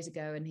 10 days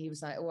ago, and he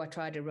was like, oh, I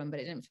tried to run, but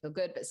it didn't feel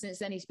good. But since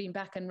then, he's been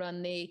back and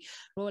run the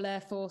Royal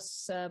Air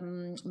Force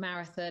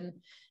marathon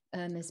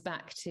and is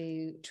back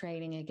to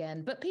training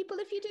again. But people,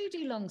 if you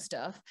do long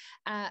stuff,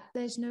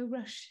 there's no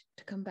rush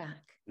to come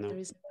back. No. There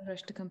is no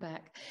rush to come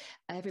back.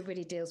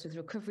 Everybody deals with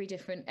recovery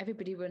different.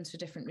 Everybody runs for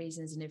different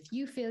reasons. And if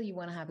you feel you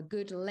want to have a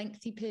good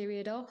lengthy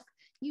period off,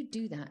 you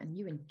do that and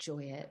you enjoy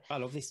it. I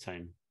love this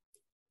time.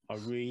 I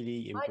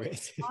really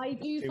embrace it. I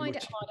do find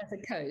it hard as a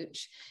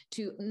coach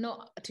to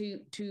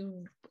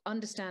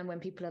understand when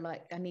people are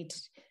like, I need to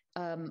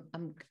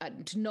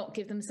to not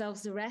give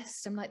themselves a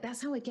rest. I'm like,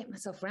 that's how I get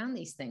myself around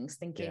these things,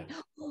 thinking,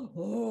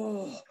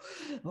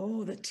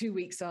 the 2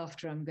 weeks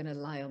after I'm going to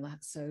lie on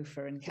that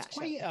sofa and catch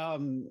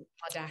up.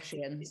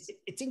 Kardashians.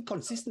 It's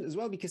inconsistent as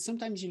well, because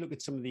sometimes you look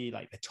at some of the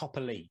top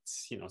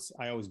elites,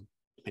 I always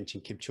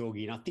mention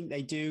Kipchoge, and I think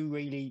they do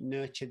really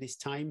nurture this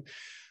time.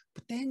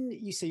 But then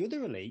you see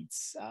other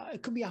elites,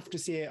 it could be after,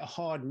 say, a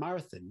hard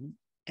marathon,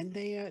 and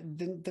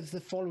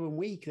the following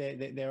week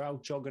they're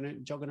out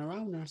jogging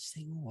around. And I just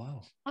think, oh,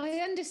 wow. I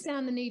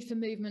understand the need for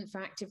movement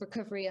for active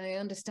recovery. I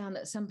understand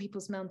that some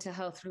people's mental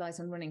health relies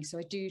on running, so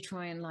I do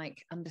try and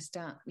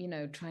understand,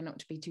 try not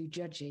to be too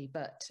judgy.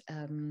 But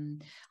I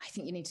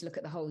think you need to look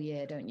at the whole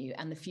year, don't you?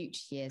 And the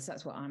future years.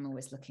 That's what I'm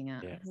always looking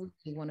at. Yeah. I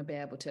really want to be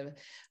able to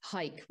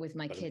hike with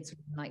my kids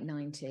when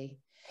 90.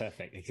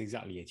 Perfect. It's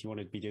exactly it. You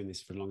want to be doing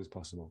this for as long as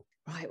possible.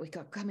 Right, we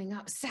got coming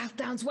up South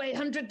Downs Way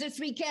 100 this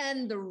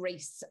weekend, the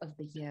race of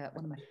the year,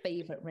 one of my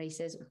favourite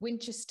races.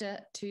 Winchester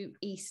to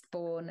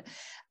Eastbourne.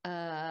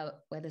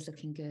 Weather's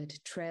looking good.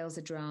 Trails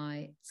are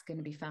dry. It's going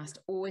to be fast.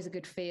 Always a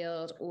good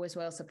field, always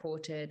well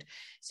supported.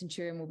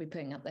 Centurion will be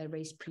putting up their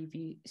race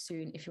preview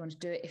soon if you want to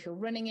do it. If you're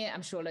running it,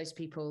 I'm sure loads of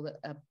people that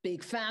are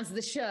big fans of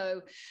the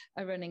show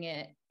are running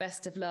it.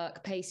 Best of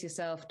luck. Pace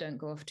yourself. Don't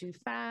go off too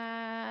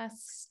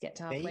fast. Get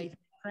to halfway.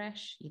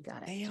 Fresh, you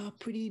got it. They are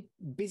pretty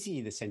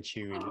busy, the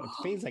Centurion. It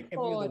feels like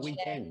every other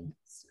weekend.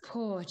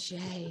 Poor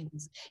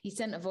James. He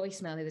sent a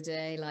voicemail the other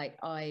day,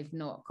 I've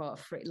not got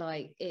free.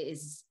 It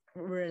is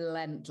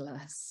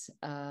relentless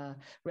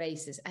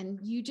races, and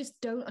you just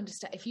don't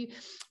understand.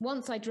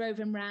 Once I drove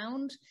him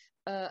round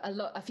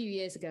a few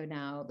years ago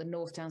now, the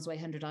North Downs Way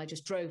 100, I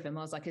just drove him.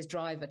 I was like his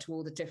driver to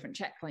all the different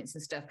checkpoints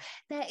and stuff.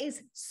 There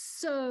is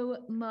so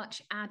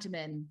much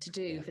admin to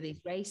do for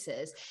these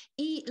races.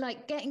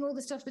 Getting all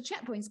the stuff, the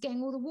checkpoints,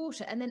 getting all the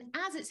water. And then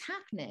as it's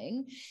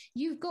happening,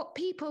 you've got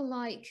people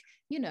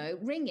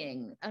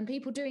ringing and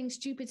people doing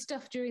stupid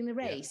stuff during the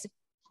race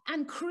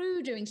and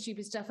crew doing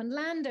stupid stuff and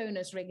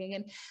landowners ringing.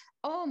 And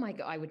oh my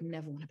God, I would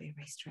never want to be a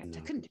race director.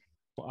 I couldn't do it.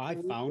 What I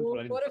found,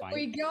 what have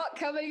we got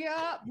coming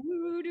up?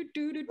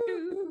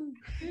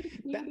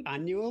 The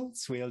annual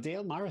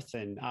Swaledale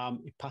Marathon.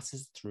 It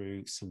passes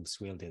through some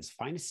Swaledale's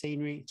finest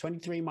scenery.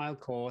 23-mile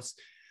course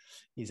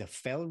is a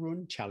fell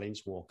run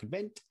challenge walk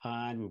event,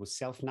 and we will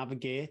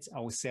self-navigate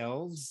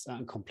ourselves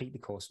and complete the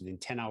course within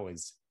 10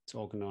 hours. It's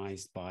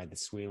organised by the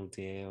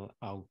Swaledale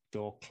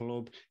Outdoor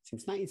Club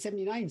since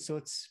 1979, so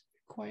it's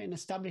quite an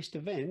established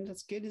event.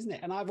 That's good, isn't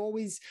it? And I've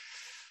always,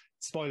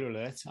 spoiler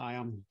alert, I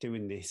am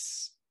doing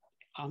this.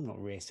 I'm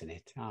not racing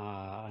it.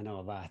 I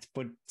know that.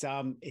 But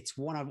it's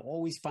one I've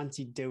always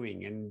fancied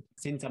doing. And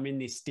since I'm in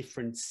this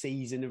different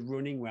season of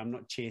running where I'm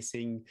not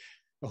chasing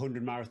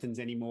 100 marathons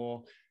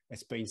anymore,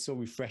 it's been so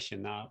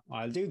refreshing that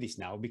I'll do this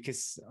now,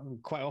 because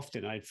quite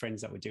often I had friends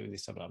that were doing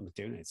this. I'm not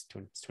doing it. It's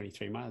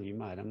 23 miles. You're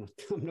mad. I'm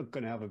not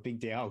going to have a big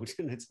day out,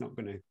 and it's not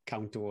going to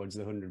count towards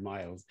the 100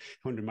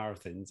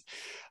 marathons.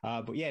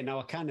 But yeah,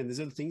 now I can. And there's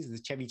other things.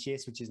 There's Chevy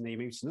Chase, which is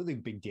naming. It's another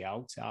big day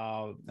out.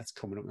 That's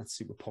coming up. That's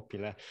super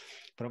popular.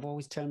 But I've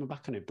always turned my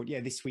back on it. But yeah,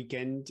 this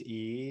weekend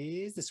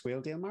is the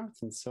Swaledale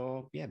Marathon.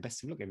 So yeah,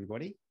 best of luck,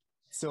 everybody.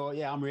 So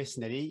yeah, I'm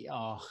racing, Eddie.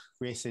 Not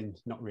racing,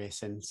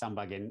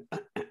 sandbagging.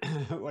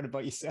 What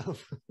about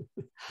yourself?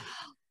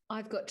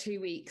 I've got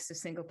 2 weeks of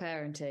single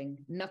parenting.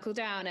 Knuckle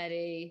down,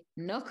 Eddie.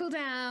 Knuckle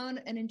down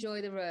and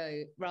enjoy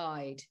the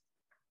ride.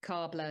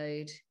 Carb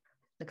load.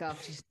 look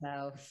after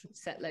yourself,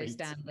 set low Treats.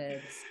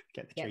 standards,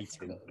 Get the treats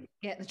in.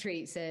 Get the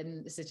treats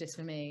in. This is just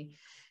for me.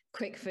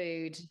 Quick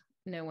food.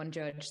 No one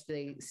judge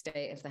the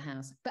state of the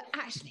house. But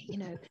actually, you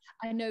know,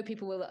 I know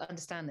people will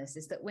understand this,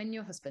 is that when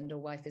your husband or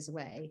wife is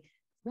away,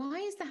 why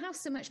is the house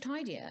so much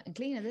tidier and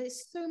cleaner?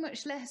 There's so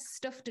much less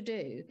stuff to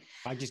do.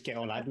 I just get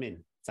all admin.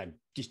 So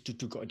just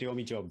got to do all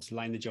my jobs,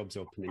 line the jobs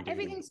up, and then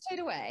everything's stowed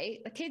away.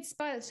 The kids,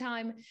 by the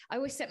time, I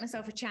always set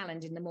myself a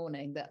challenge in the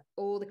morning that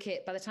all the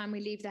kids, by the time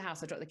we leave the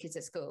house, I drop the kids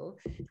at school.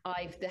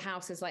 The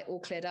house is like all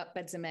cleared up,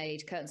 beds are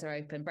made, curtains are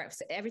open,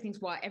 breakfast, everything's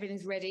white,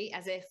 everything's ready.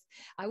 As if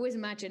I always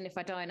imagine if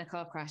I die in a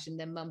car crash and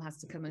then mum has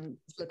to come and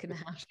look in the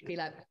house, she'd be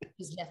like,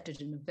 she's left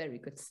it in a very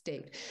good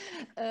state.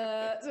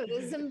 So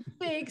there's some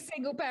big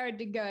single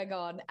parenting going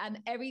on, and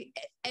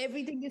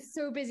everything is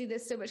so busy.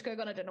 There's so much going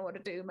on. I don't know what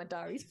to do. My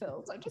diary's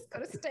filled. So I've just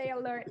got to stay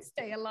alert,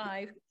 stay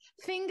alive.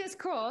 Fingers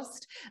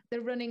crossed, the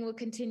running will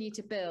continue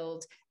to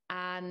build,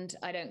 and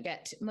I don't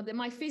get.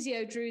 My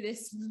physio drew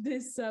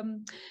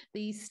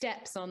these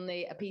steps on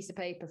a piece of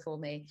paper for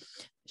me.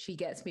 She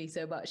gets me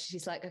so much.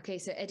 She's like, okay,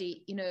 so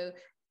Eddie, you know,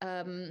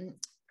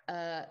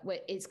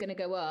 it's going to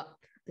go up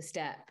the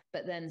step,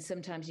 but then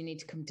sometimes you need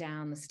to come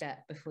down the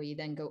step before you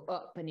then go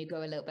up and you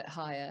go a little bit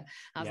higher.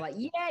 I was like,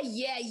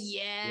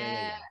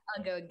 yeah.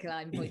 I'll go and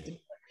climb point to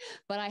point.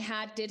 But I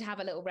did have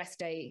a little rest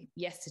day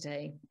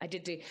yesterday. I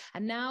did do,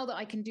 and now that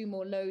I can do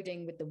more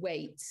loading with the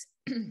weights,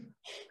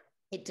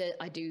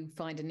 I do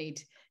find a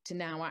need to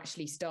now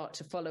actually start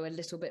to follow a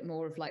little bit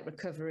more of like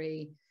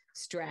recovery,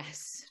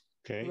 stress,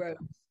 growth.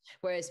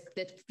 Whereas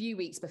the few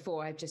weeks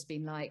before, I've just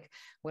been like,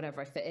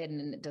 whatever, I fit in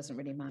and it doesn't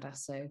really matter.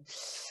 So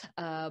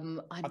I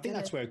think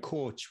that's where a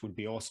coach would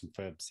be awesome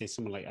for, say,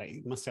 someone like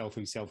myself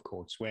who's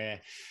self-coach, where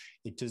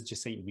it does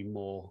just seem to be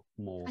more.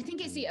 I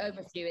think it's the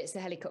overview. It's the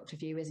helicopter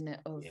view, isn't it?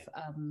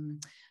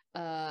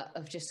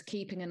 Of just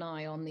keeping an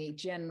eye on the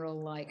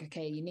general, like,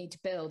 okay, you need to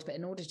build, but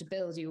in order to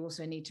build, you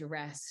also need to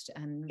rest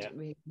and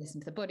really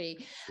listen to the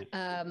body.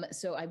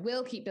 So I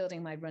will keep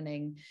building my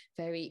running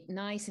very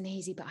nice and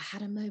easy. But I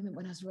had a moment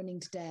when I was running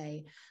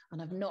today,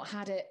 and I've not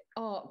had it.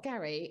 Oh,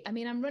 Gary, I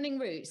mean, I'm running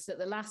routes that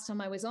the last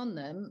time I was on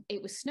them,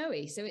 it was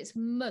snowy. So it's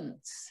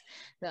months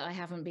that I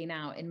haven't been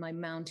out in my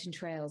mountain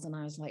trails, and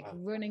I was like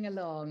running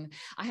along.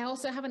 I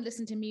also haven't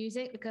listened to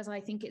music because I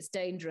think it's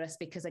dangerous,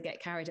 because I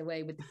get carried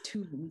away with the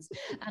tunes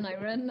and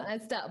I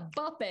start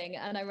bopping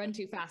and I run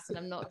too fast and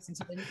I'm not listening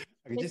to them.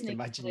 I can just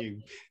imagine you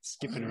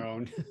skipping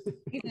around.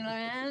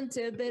 Around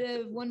to a bit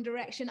of One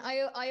Direction.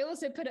 I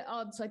also put it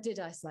on. So I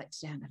was like,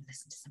 today I'm going to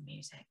listen to some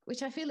music,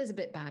 which I feel is a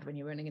bit bad when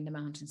you're running in the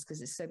mountains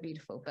because it's so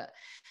beautiful. But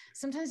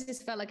sometimes it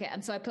just felt like it.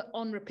 And so I put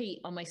on repeat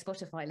on my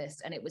Spotify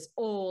list, and it was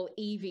all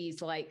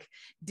Evie's like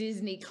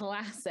Disney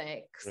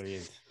classics.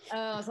 Brilliant.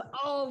 I was like,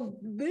 oh,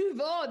 move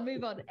on.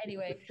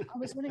 Anyway, I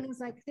was running. I was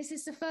like, this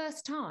is the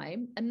first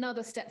time.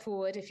 Another step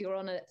forward, if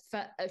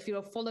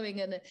you're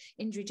following an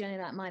injury journey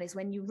like mine, is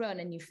when you run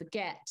and you forget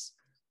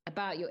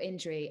about your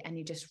injury and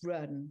you just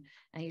run,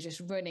 and you're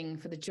just running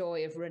for the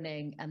joy of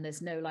running, and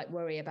there's no like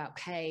worry about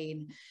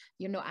pain.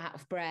 You're not out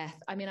of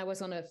breath. I mean, I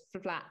was on a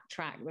flat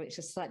track which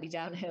is slightly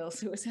downhill,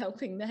 so it was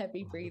helping the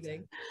heavy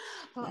breathing.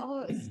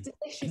 But it was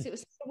delicious. It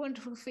was a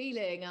wonderful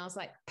feeling. I was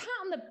like, pat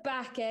on the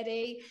back,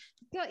 Eddie.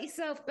 Got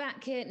yourself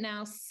back here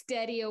now.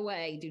 Steady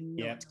away. Do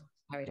not get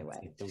carried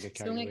away. Don't get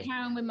So carried I'm away. going to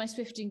carry on with my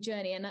Swifting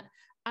journey,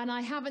 and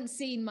I haven't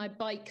seen my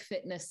bike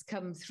fitness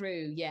come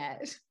through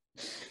yet.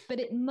 But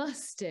it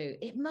must do.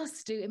 It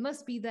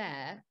must be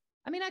there.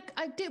 I mean, I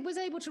was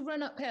able to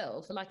run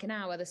uphill for like an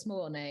hour this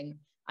morning.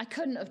 I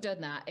couldn't have done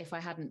that if I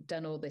hadn't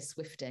done all this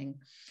Swifting.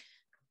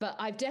 But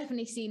I've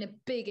definitely seen a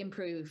big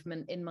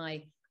improvement in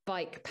my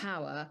bike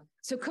power.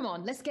 So come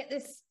on, let's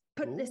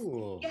put this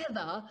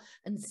together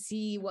and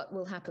see what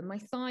will happen. My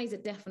thighs are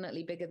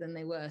definitely bigger than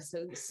they were.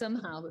 So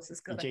somehow this is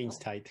going to jeans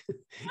tight.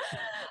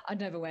 I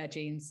never wear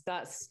jeans.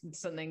 That's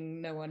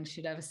something no one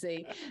should ever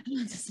see.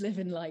 I just live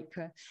in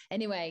lycra.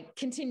 Anyway,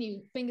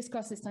 continue. Fingers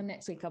crossed this time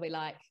next week I'll be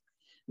like,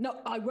 no,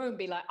 I won't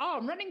be like, oh,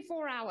 I'm running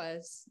 4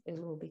 hours.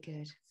 It'll all be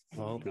good. I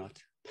hope not.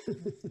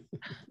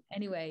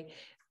 Anyway,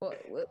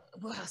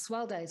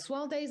 swell days.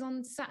 Swell days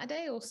on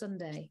Saturday or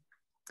Sunday?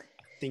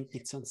 I think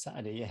it's on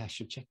Saturday. Yeah, I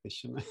should check this,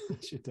 shouldn't I?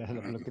 I should have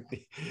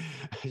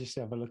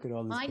a look at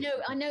all this.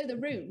 I know the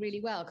route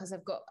really well because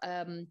I've got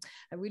a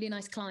really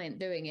nice client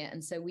doing it,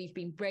 and so we've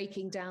been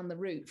breaking down the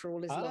route for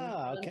all his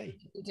long. Okay.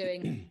 We're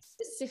doing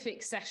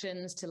specific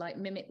sessions to like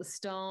mimic the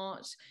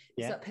start,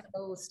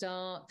 uphill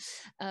start,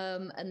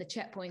 and the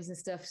checkpoints and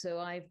stuff. So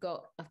I've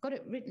got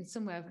it written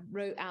somewhere. I've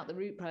wrote out the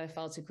route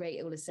profile to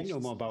create all the sessions. You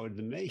know more about it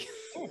than me.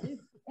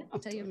 I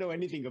don't know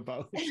anything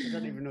about it. I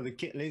don't even know the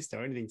kit list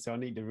or anything, so I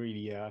need to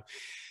really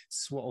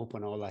swat up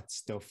on all that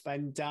stuff.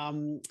 And I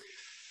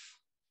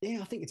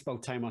think it's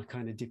about time I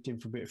kind of dipped in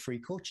for a bit of free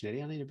coaching,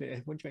 Eddie. I need a bit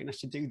of, what do you reckon I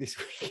should do this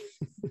week?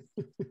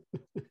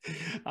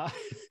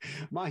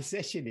 My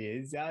session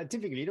is,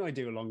 typically, I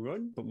do a long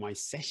run, but my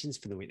sessions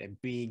for the week,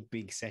 they're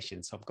big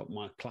sessions. So I've got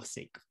my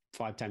classic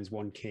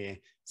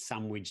 5x1K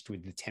sandwiched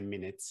with the 10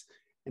 minutes.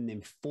 and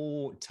then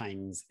 4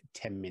 times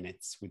 10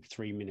 minutes with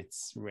 3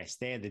 minutes rest.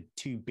 They're the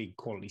 2 big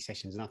quality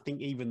sessions. And I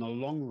think even the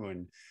long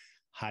run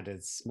had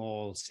a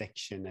small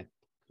section at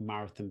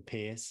marathon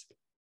pace.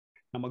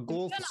 Now, my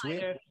goal for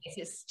swim.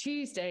 It's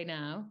Tuesday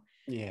now.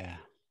 Yeah.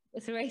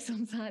 It's a race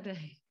on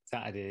Saturday.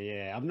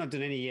 Yeah. I've not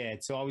done any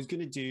yet. So I was going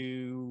to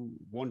do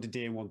one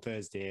today and one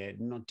Thursday,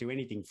 not do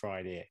anything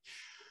Friday.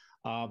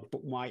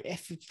 But my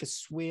effort for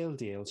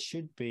Swaledale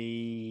should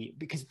be,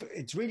 because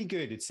it's really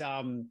good. It's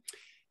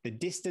the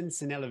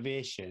distance and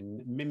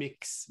elevation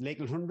mimics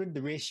Lakeland 100,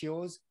 the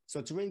ratios. So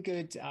it's a really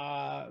good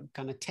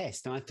kind of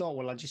test. And I thought,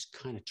 well, I'll just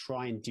kind of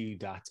try and do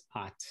that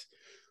at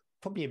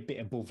probably a bit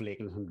above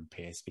Lakeland 100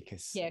 pace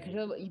because... Yeah,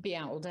 because you'd be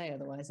out all day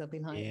otherwise. They'll be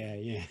like...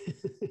 Yeah.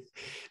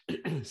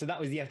 So that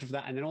was the effort for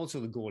that. And then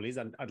also the goal is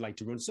I'd like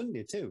to run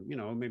Sunday too,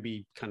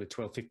 maybe kind of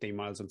 12, 15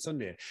 miles on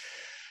Sunday.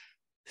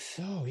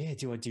 So yeah,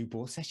 do I do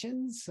both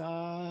sessions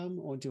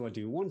or do I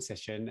do one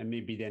session and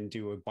maybe then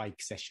do a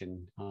bike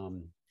session?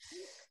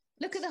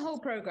 Look at the whole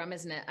program,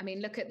 isn't it? I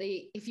mean, look at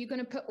if you're going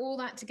to put all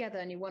that together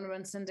and you want to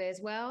run Sunday as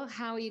well,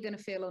 how are you going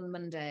to feel on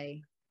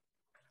Monday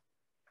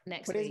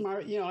next week?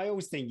 I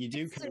always think you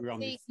do come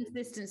around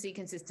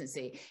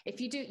consistency.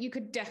 If you do, you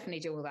could definitely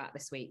do all that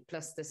this week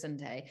plus the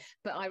Sunday.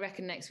 But I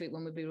reckon next week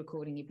when we'll be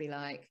recording, you'd be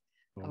like,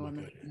 I'm going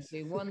to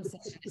do one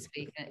session this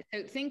week.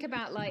 So think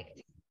about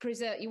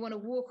you want to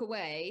walk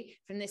away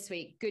from this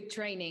week, good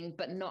training,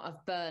 but not have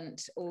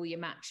burnt all your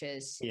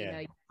matches. Yeah.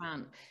 You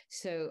can't.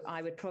 So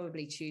I would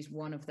probably choose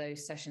one of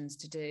those sessions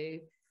to do.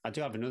 I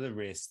do have another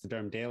race. The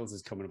Durham Dales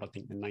is coming up, I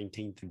think, the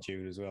 19th of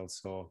June as well.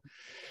 So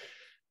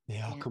they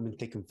are coming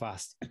thick and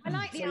fast. I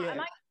like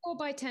the 4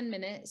 by 10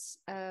 minutes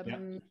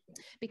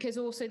because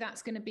also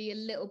that's going to be a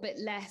little bit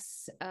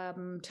less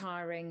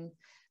tiring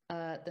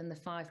than the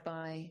 5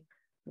 by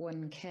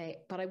 1K.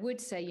 But I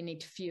would say you need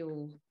to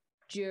fuel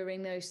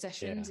during those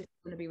sessions if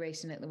you're going to be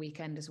racing at the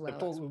weekend as well.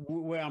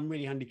 Where I'm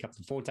really handicapped,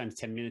 the 4 times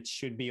 10 minutes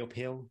should be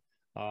uphill,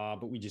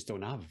 but we just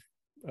don't have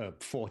a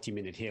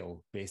 40-minute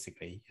hill,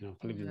 basically. If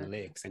I lived in the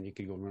lakes and you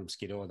could go and run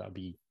Skiddaw, that'd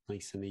be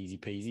nice and easy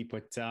peasy.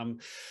 But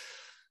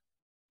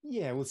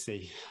we'll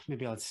see.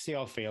 Maybe I'll see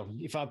how I feel.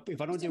 If I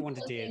don't do one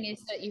today. The thing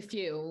is that you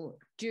fuel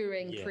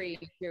during, pre,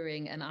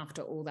 during, and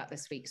after all that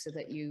this week so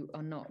that you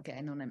are not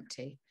getting on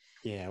empty.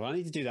 Yeah, well, I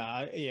need to do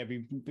that. Be a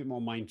bit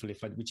more mindful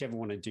whichever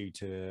one I do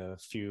to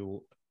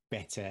fuel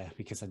better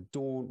because I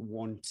don't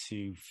want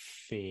to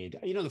fade.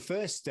 The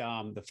first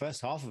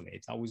half of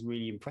it, I was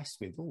really impressed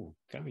with. Oh,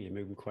 Gary, you're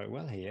moving quite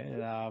well here.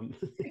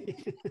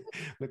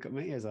 Look at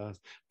me as I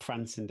was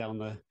prancing down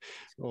the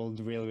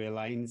old railway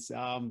lines.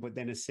 But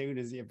then as soon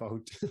as you're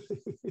about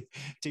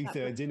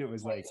 2/3 in, it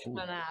was like...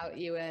 Run out,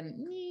 you went...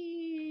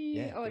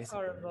 Yeah, it's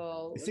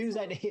horrible. As soon as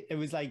I hit, it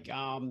was like...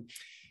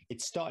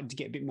 it started to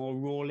get a bit more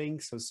rolling.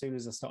 So as soon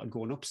as I started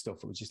going up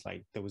stuff, it was just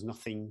like there was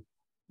nothing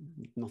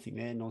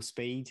there, no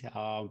speed.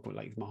 But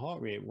like my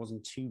heart rate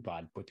wasn't too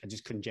bad, but I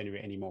just couldn't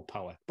generate any more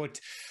power. But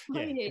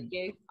I hear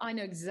you. I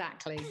know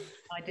exactly.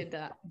 I did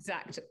that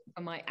exact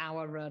for my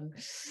hour run.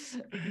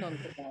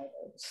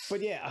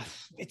 But yeah,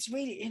 it's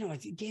really,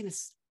 again,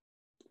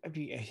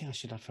 I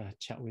should have a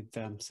chat with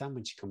Sam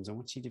when she comes on.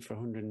 What she did for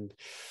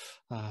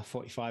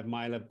 145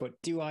 miler.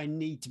 But do I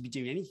need to be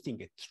doing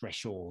anything at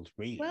threshold,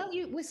 really? Well,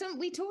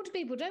 we talk to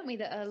people, don't we,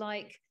 that are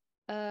like,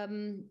 no,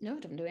 I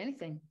don't do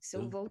anything.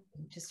 Still volume,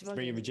 just volume.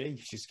 Free of a G.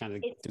 She just kind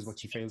of does what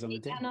she feels on the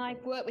day. And I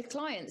work with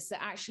clients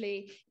that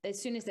actually,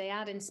 as soon as they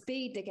add in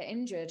speed, they get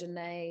injured, and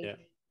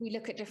we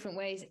look at different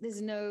ways.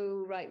 There's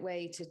no right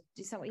way to.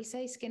 Is that what you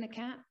say? Skin a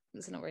cat?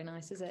 That's not very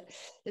nice, is it?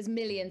 There's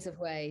millions of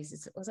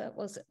ways.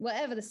 Was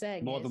whatever the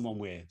saying more is. Than one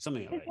way,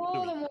 something like that.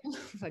 More than one.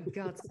 For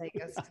God's sake,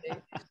 us two.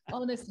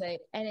 Honestly.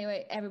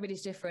 Anyway,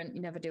 everybody's different.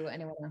 You never do what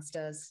anyone else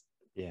does.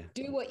 Yeah.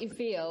 Do what you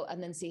feel,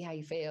 and then see how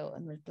you feel,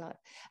 and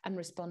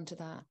respond to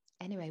that.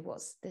 Anyway,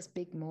 there's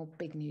more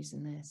big news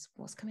than this?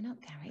 What's coming up,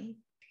 Gary?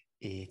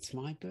 It's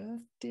my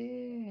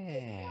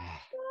birthday.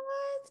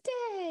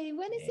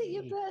 When is it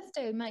your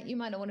birthday, mate? You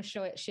might not want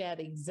to share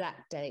the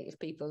exact date if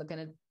people are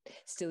going to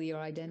steal your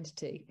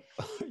identity.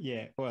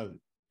 Yeah, well,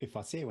 if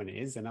I say when it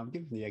is, then I'll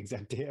give them the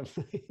exact date.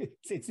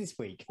 It's this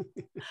week.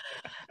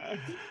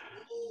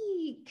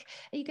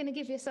 Are you going to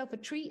give yourself a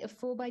treat of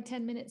 4 by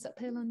 10 minutes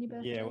uphill on your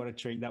birthday? Yeah, what a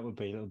treat that would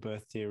be, a little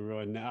birthday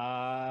run.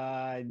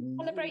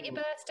 Celebrate your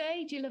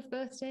birthday? Do you love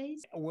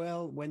birthdays?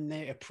 Well, when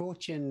they're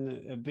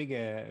approaching a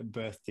bigger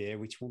birthday,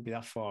 which won't be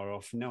that far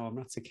off, no, I'm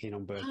not so keen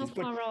on birthdays. How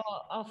far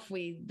off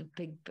the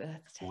big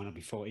birthday? I want to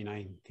be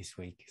 49 this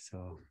week,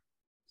 so...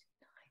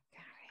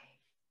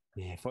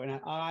 Yeah,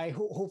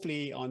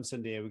 hopefully on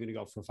Sunday we're going to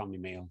go for a family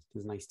meal.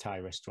 There's a nice Thai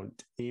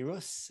restaurant near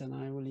us, and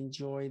I will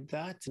enjoy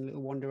that. And a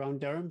little wander around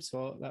Durham,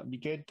 so that'd be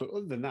good. But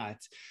other than that,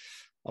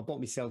 I bought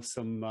myself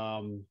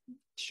some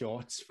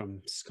shorts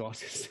from Scott.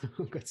 So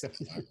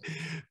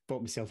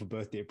bought myself a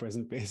birthday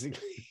present,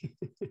 basically.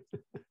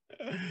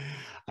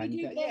 And do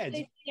you do birthdays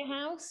in your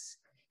house?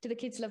 Do the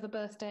kids love a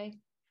birthday?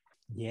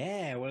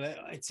 Yeah, well,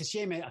 it's a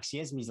shame.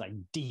 Actually, Esme's like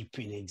deep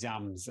in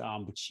exams,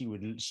 but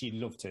she'd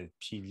love to.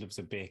 She loves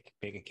to bake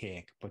a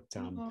cake, but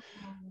Oh.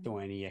 don't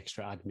want any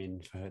extra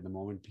admin for her at the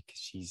moment because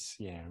she's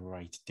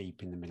right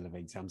deep in the middle of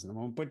exams at the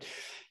moment. But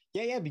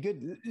yeah, it'd be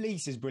good.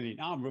 Lisa's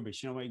brilliant. I'm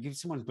rubbish. You know, give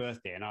someone's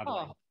birthday and I'd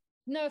like.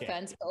 No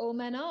offense, but all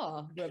men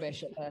are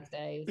rubbish at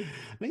birthdays.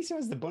 Lisa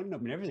has the button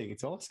up and everything.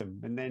 It's awesome.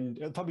 And then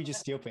it'll probably just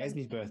stay up for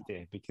Esme's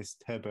birthday because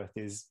her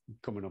birthday is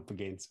coming up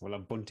again. So we'll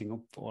have bunting up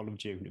for all of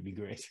June. It'd be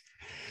great.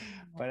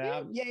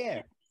 But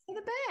yeah.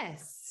 You're the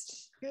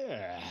best.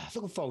 Yeah,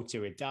 looking forward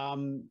to it.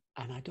 And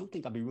I don't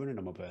think I'll be running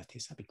on my birthday,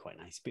 so that'd be quite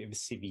nice. Bit of a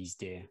civvies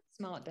day.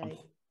 Smart day. I'm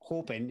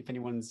hoping if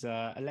anyone's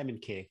a lemon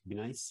cake would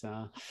be nice.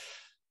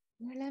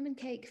 You're a lemon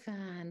cake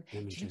fan.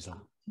 Lemon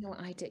drizzle. You know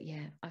what I did?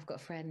 Yeah, I've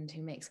got a friend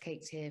who makes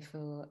cakes here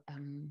for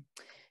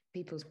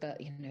people's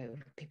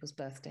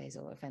birthdays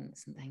or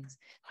events and things.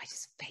 I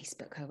just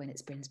Facebook her when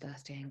it's Bryn's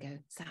birthday and go,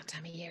 it's that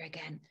time of year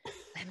again.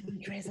 Lemon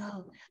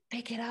drizzle,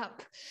 pick it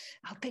up.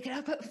 I'll pick it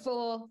up at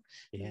 4.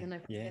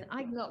 Yeah.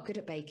 I'm not good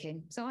at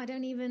baking, so I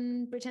don't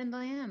even pretend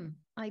I am.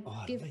 I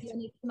give the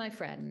money to my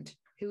friend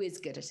who is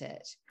good at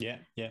it. Yeah,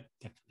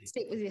 definitely.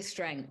 Stick with your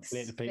strengths.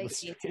 Let the people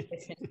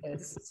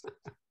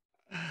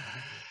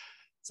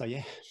So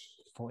yeah,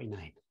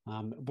 49.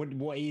 But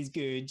what is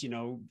good, you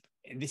know,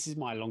 this is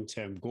my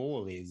long-term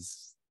goal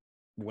is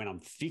when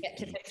I'm 50. Get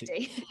to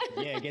 50.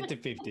 Get to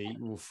 50.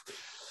 Oof.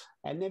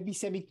 And then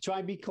try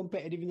and be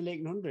competitive in the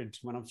Lake 100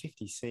 when I'm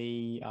 50.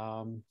 See,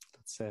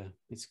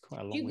 it's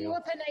quite a long way. Do you go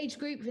up an age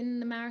group in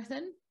the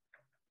marathon?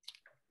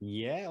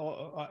 Yeah,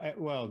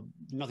 well,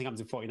 nothing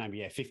happens at 49, but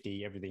yeah,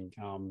 50, everything.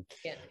 I'll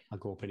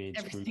go up an age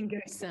everything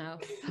group. Goes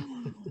south.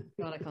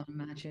 God, I can't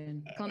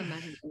imagine.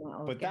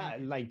 But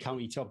that like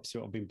county tops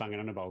what I've been banging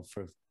on about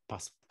for the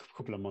past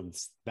couple of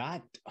months,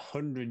 that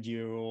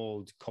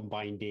 100-year-old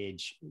combined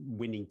age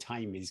winning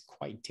time is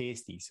quite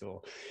tasty.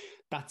 So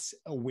that's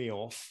a way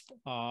off.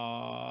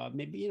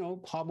 Maybe, you know,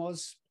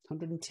 Palmer's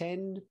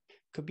 110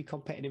 could be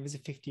competitive as a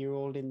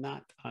 50-year-old in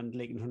that, and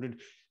Lake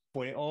 100.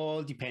 But it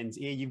all depends.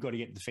 A, you've got to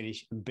get to the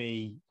finish, and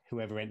B,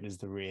 whoever enters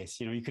the race.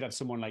 You know, you could have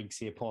someone like,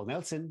 say, Paul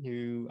Nelson,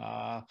 who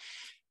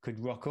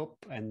could rock up,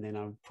 and then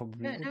I'll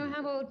probably... I don't know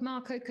how old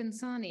Marco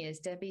Consani is,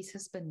 Debbie's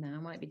husband now. I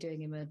might be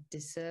doing him a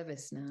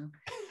disservice now.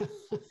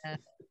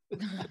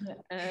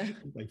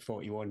 Like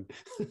 41.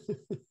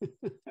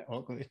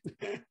 Awkward.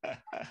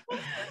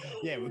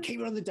 Yeah, we'll keep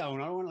it on the down.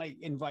 I don't want to like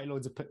invite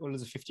loads of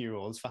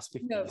 50-year-olds, fast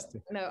 50s.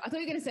 No, I thought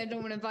you were going to say I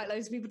don't want to invite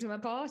loads of people to my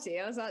party.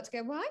 I was like to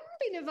go, well, I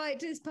haven't been invited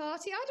to this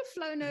party. I'd have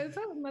flown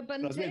over with my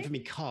bunting. I was waiting for me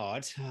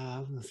card. You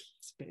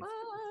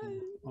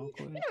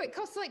know, it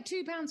costs like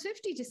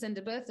 £2.50 to send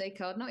a birthday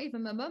card. Not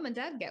even my mum and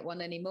dad get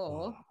one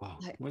anymore. Oh, wow.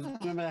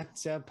 Remember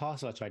that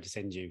parcel I tried to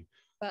send you?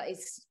 But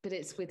it's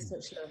with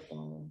such love.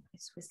 Oh,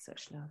 it's with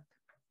such love.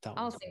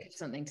 I'll think of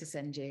something to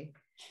send you.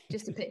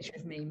 Just a picture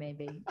of me,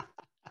 maybe.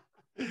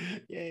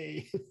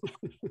 Yay.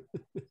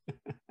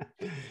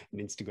 An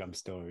Instagram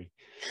story.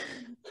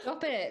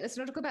 Stop it. Let's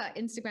not talk about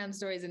Instagram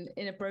stories and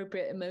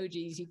inappropriate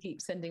emojis you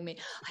keep sending me.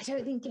 I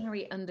don't think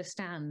Gary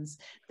understands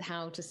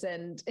how to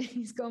send.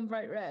 He's gone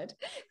bright red.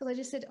 Because I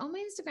just said, on my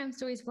Instagram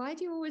stories, why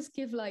do you always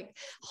give like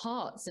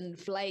hearts and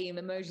flame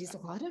emojis?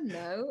 I don't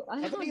know.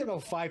 I've only got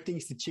about 5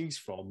 things to choose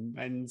from,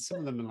 and some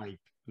of them are like,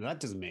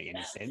 that doesn't make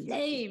any sense.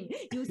 Flame.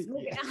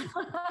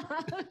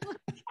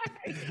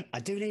 I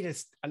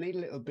need a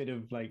little bit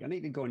of like, I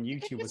need to go on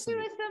YouTube. Just do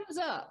a thumbs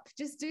up.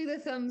 Just do the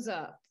thumbs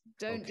up.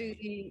 Don't do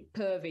the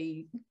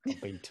pervy.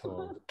 I've been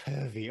told.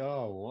 Pervy.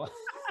 Oh.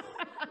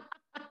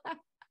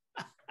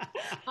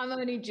 I'm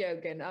only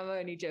joking. I love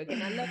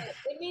it.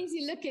 It means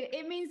you look at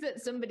it means that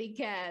somebody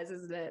cares,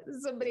 isn't it?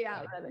 There's somebody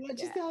out there.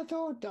 I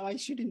thought I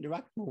should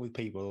interact more with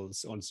people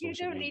on social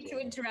media. You don't need to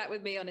interact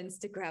with me on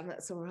Instagram.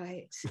 That's all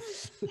right.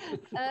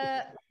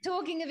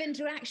 Talking of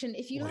interaction,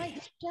 if you like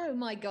the show,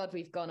 my God,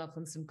 we've gone off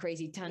on some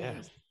crazy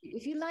tangents. Yeah.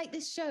 If you like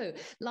this show,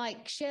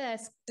 like, share,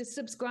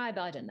 subscribe,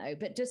 I don't know,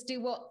 but just do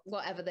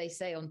whatever they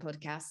say on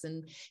podcasts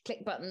and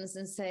click buttons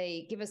and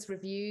say, give us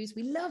reviews.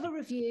 We love a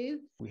review.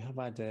 We have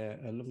had a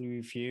lovely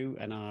review,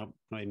 and I'm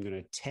not even going to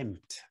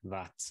attempt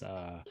that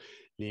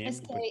name.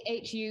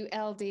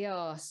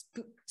 SKHULDR.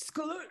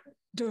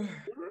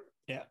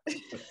 Yeah.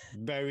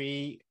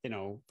 Very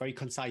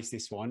concise,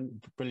 this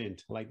one.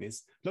 Brilliant. I like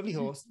this. Lovely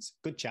hosts,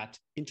 good chat,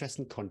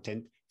 interesting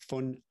content,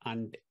 fun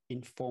and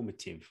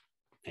informative.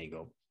 There you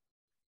go.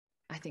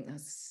 I think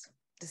that's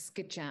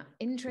good chat.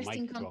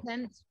 Interesting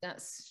content.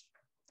 That's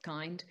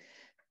kind.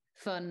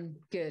 Fun.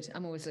 Good.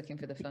 I'm always looking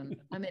for the fun.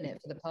 I'm in it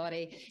for the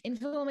party.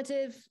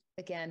 Informative.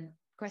 Again,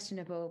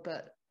 questionable,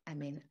 but I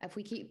mean, if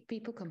we keep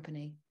people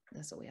company,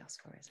 that's all we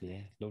ask for, isn't it?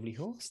 Yeah. Lovely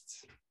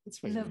hosts.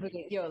 It's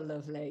lovely. You're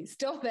lovely.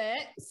 Stop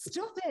it.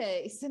 Stop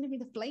it. He's sending me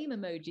the flame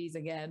emojis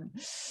again.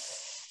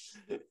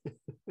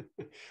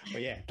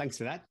 Well, yeah. Thanks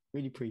for that.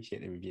 Really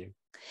appreciate the review.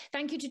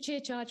 Thank you to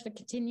Chia Charge for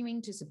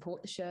continuing to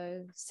support the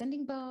show,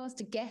 sending bars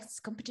to guests,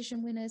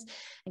 competition winners,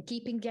 and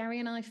keeping Gary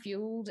and I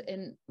fueled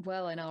in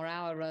our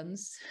hour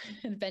runs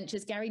and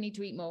adventures. Gary, need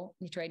to eat more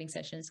in your training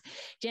sessions.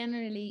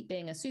 Generally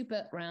being a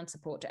super round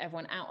support to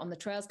everyone out on the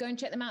trails. Go and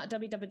check them out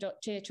at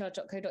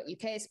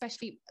www.chiacharge.co.uk,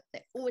 especially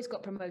they've always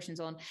got promotions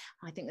on.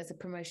 I think there's a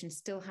promotion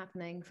still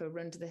happening for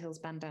Run to the Hills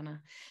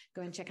bandana.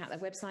 Go and check out their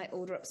website,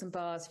 order up some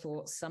bars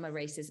for summer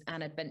races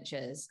and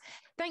adventures.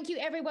 Thank you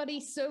everybody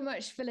so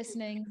much for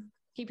listening,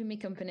 keeping me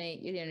company.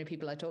 You're the only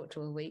people I talk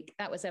to all week.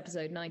 That was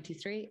episode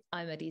 93.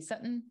 I'm Eddie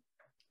Sutton.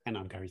 And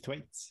I'm Gary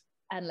Thwaites.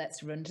 And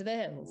let's run to the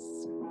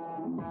hills.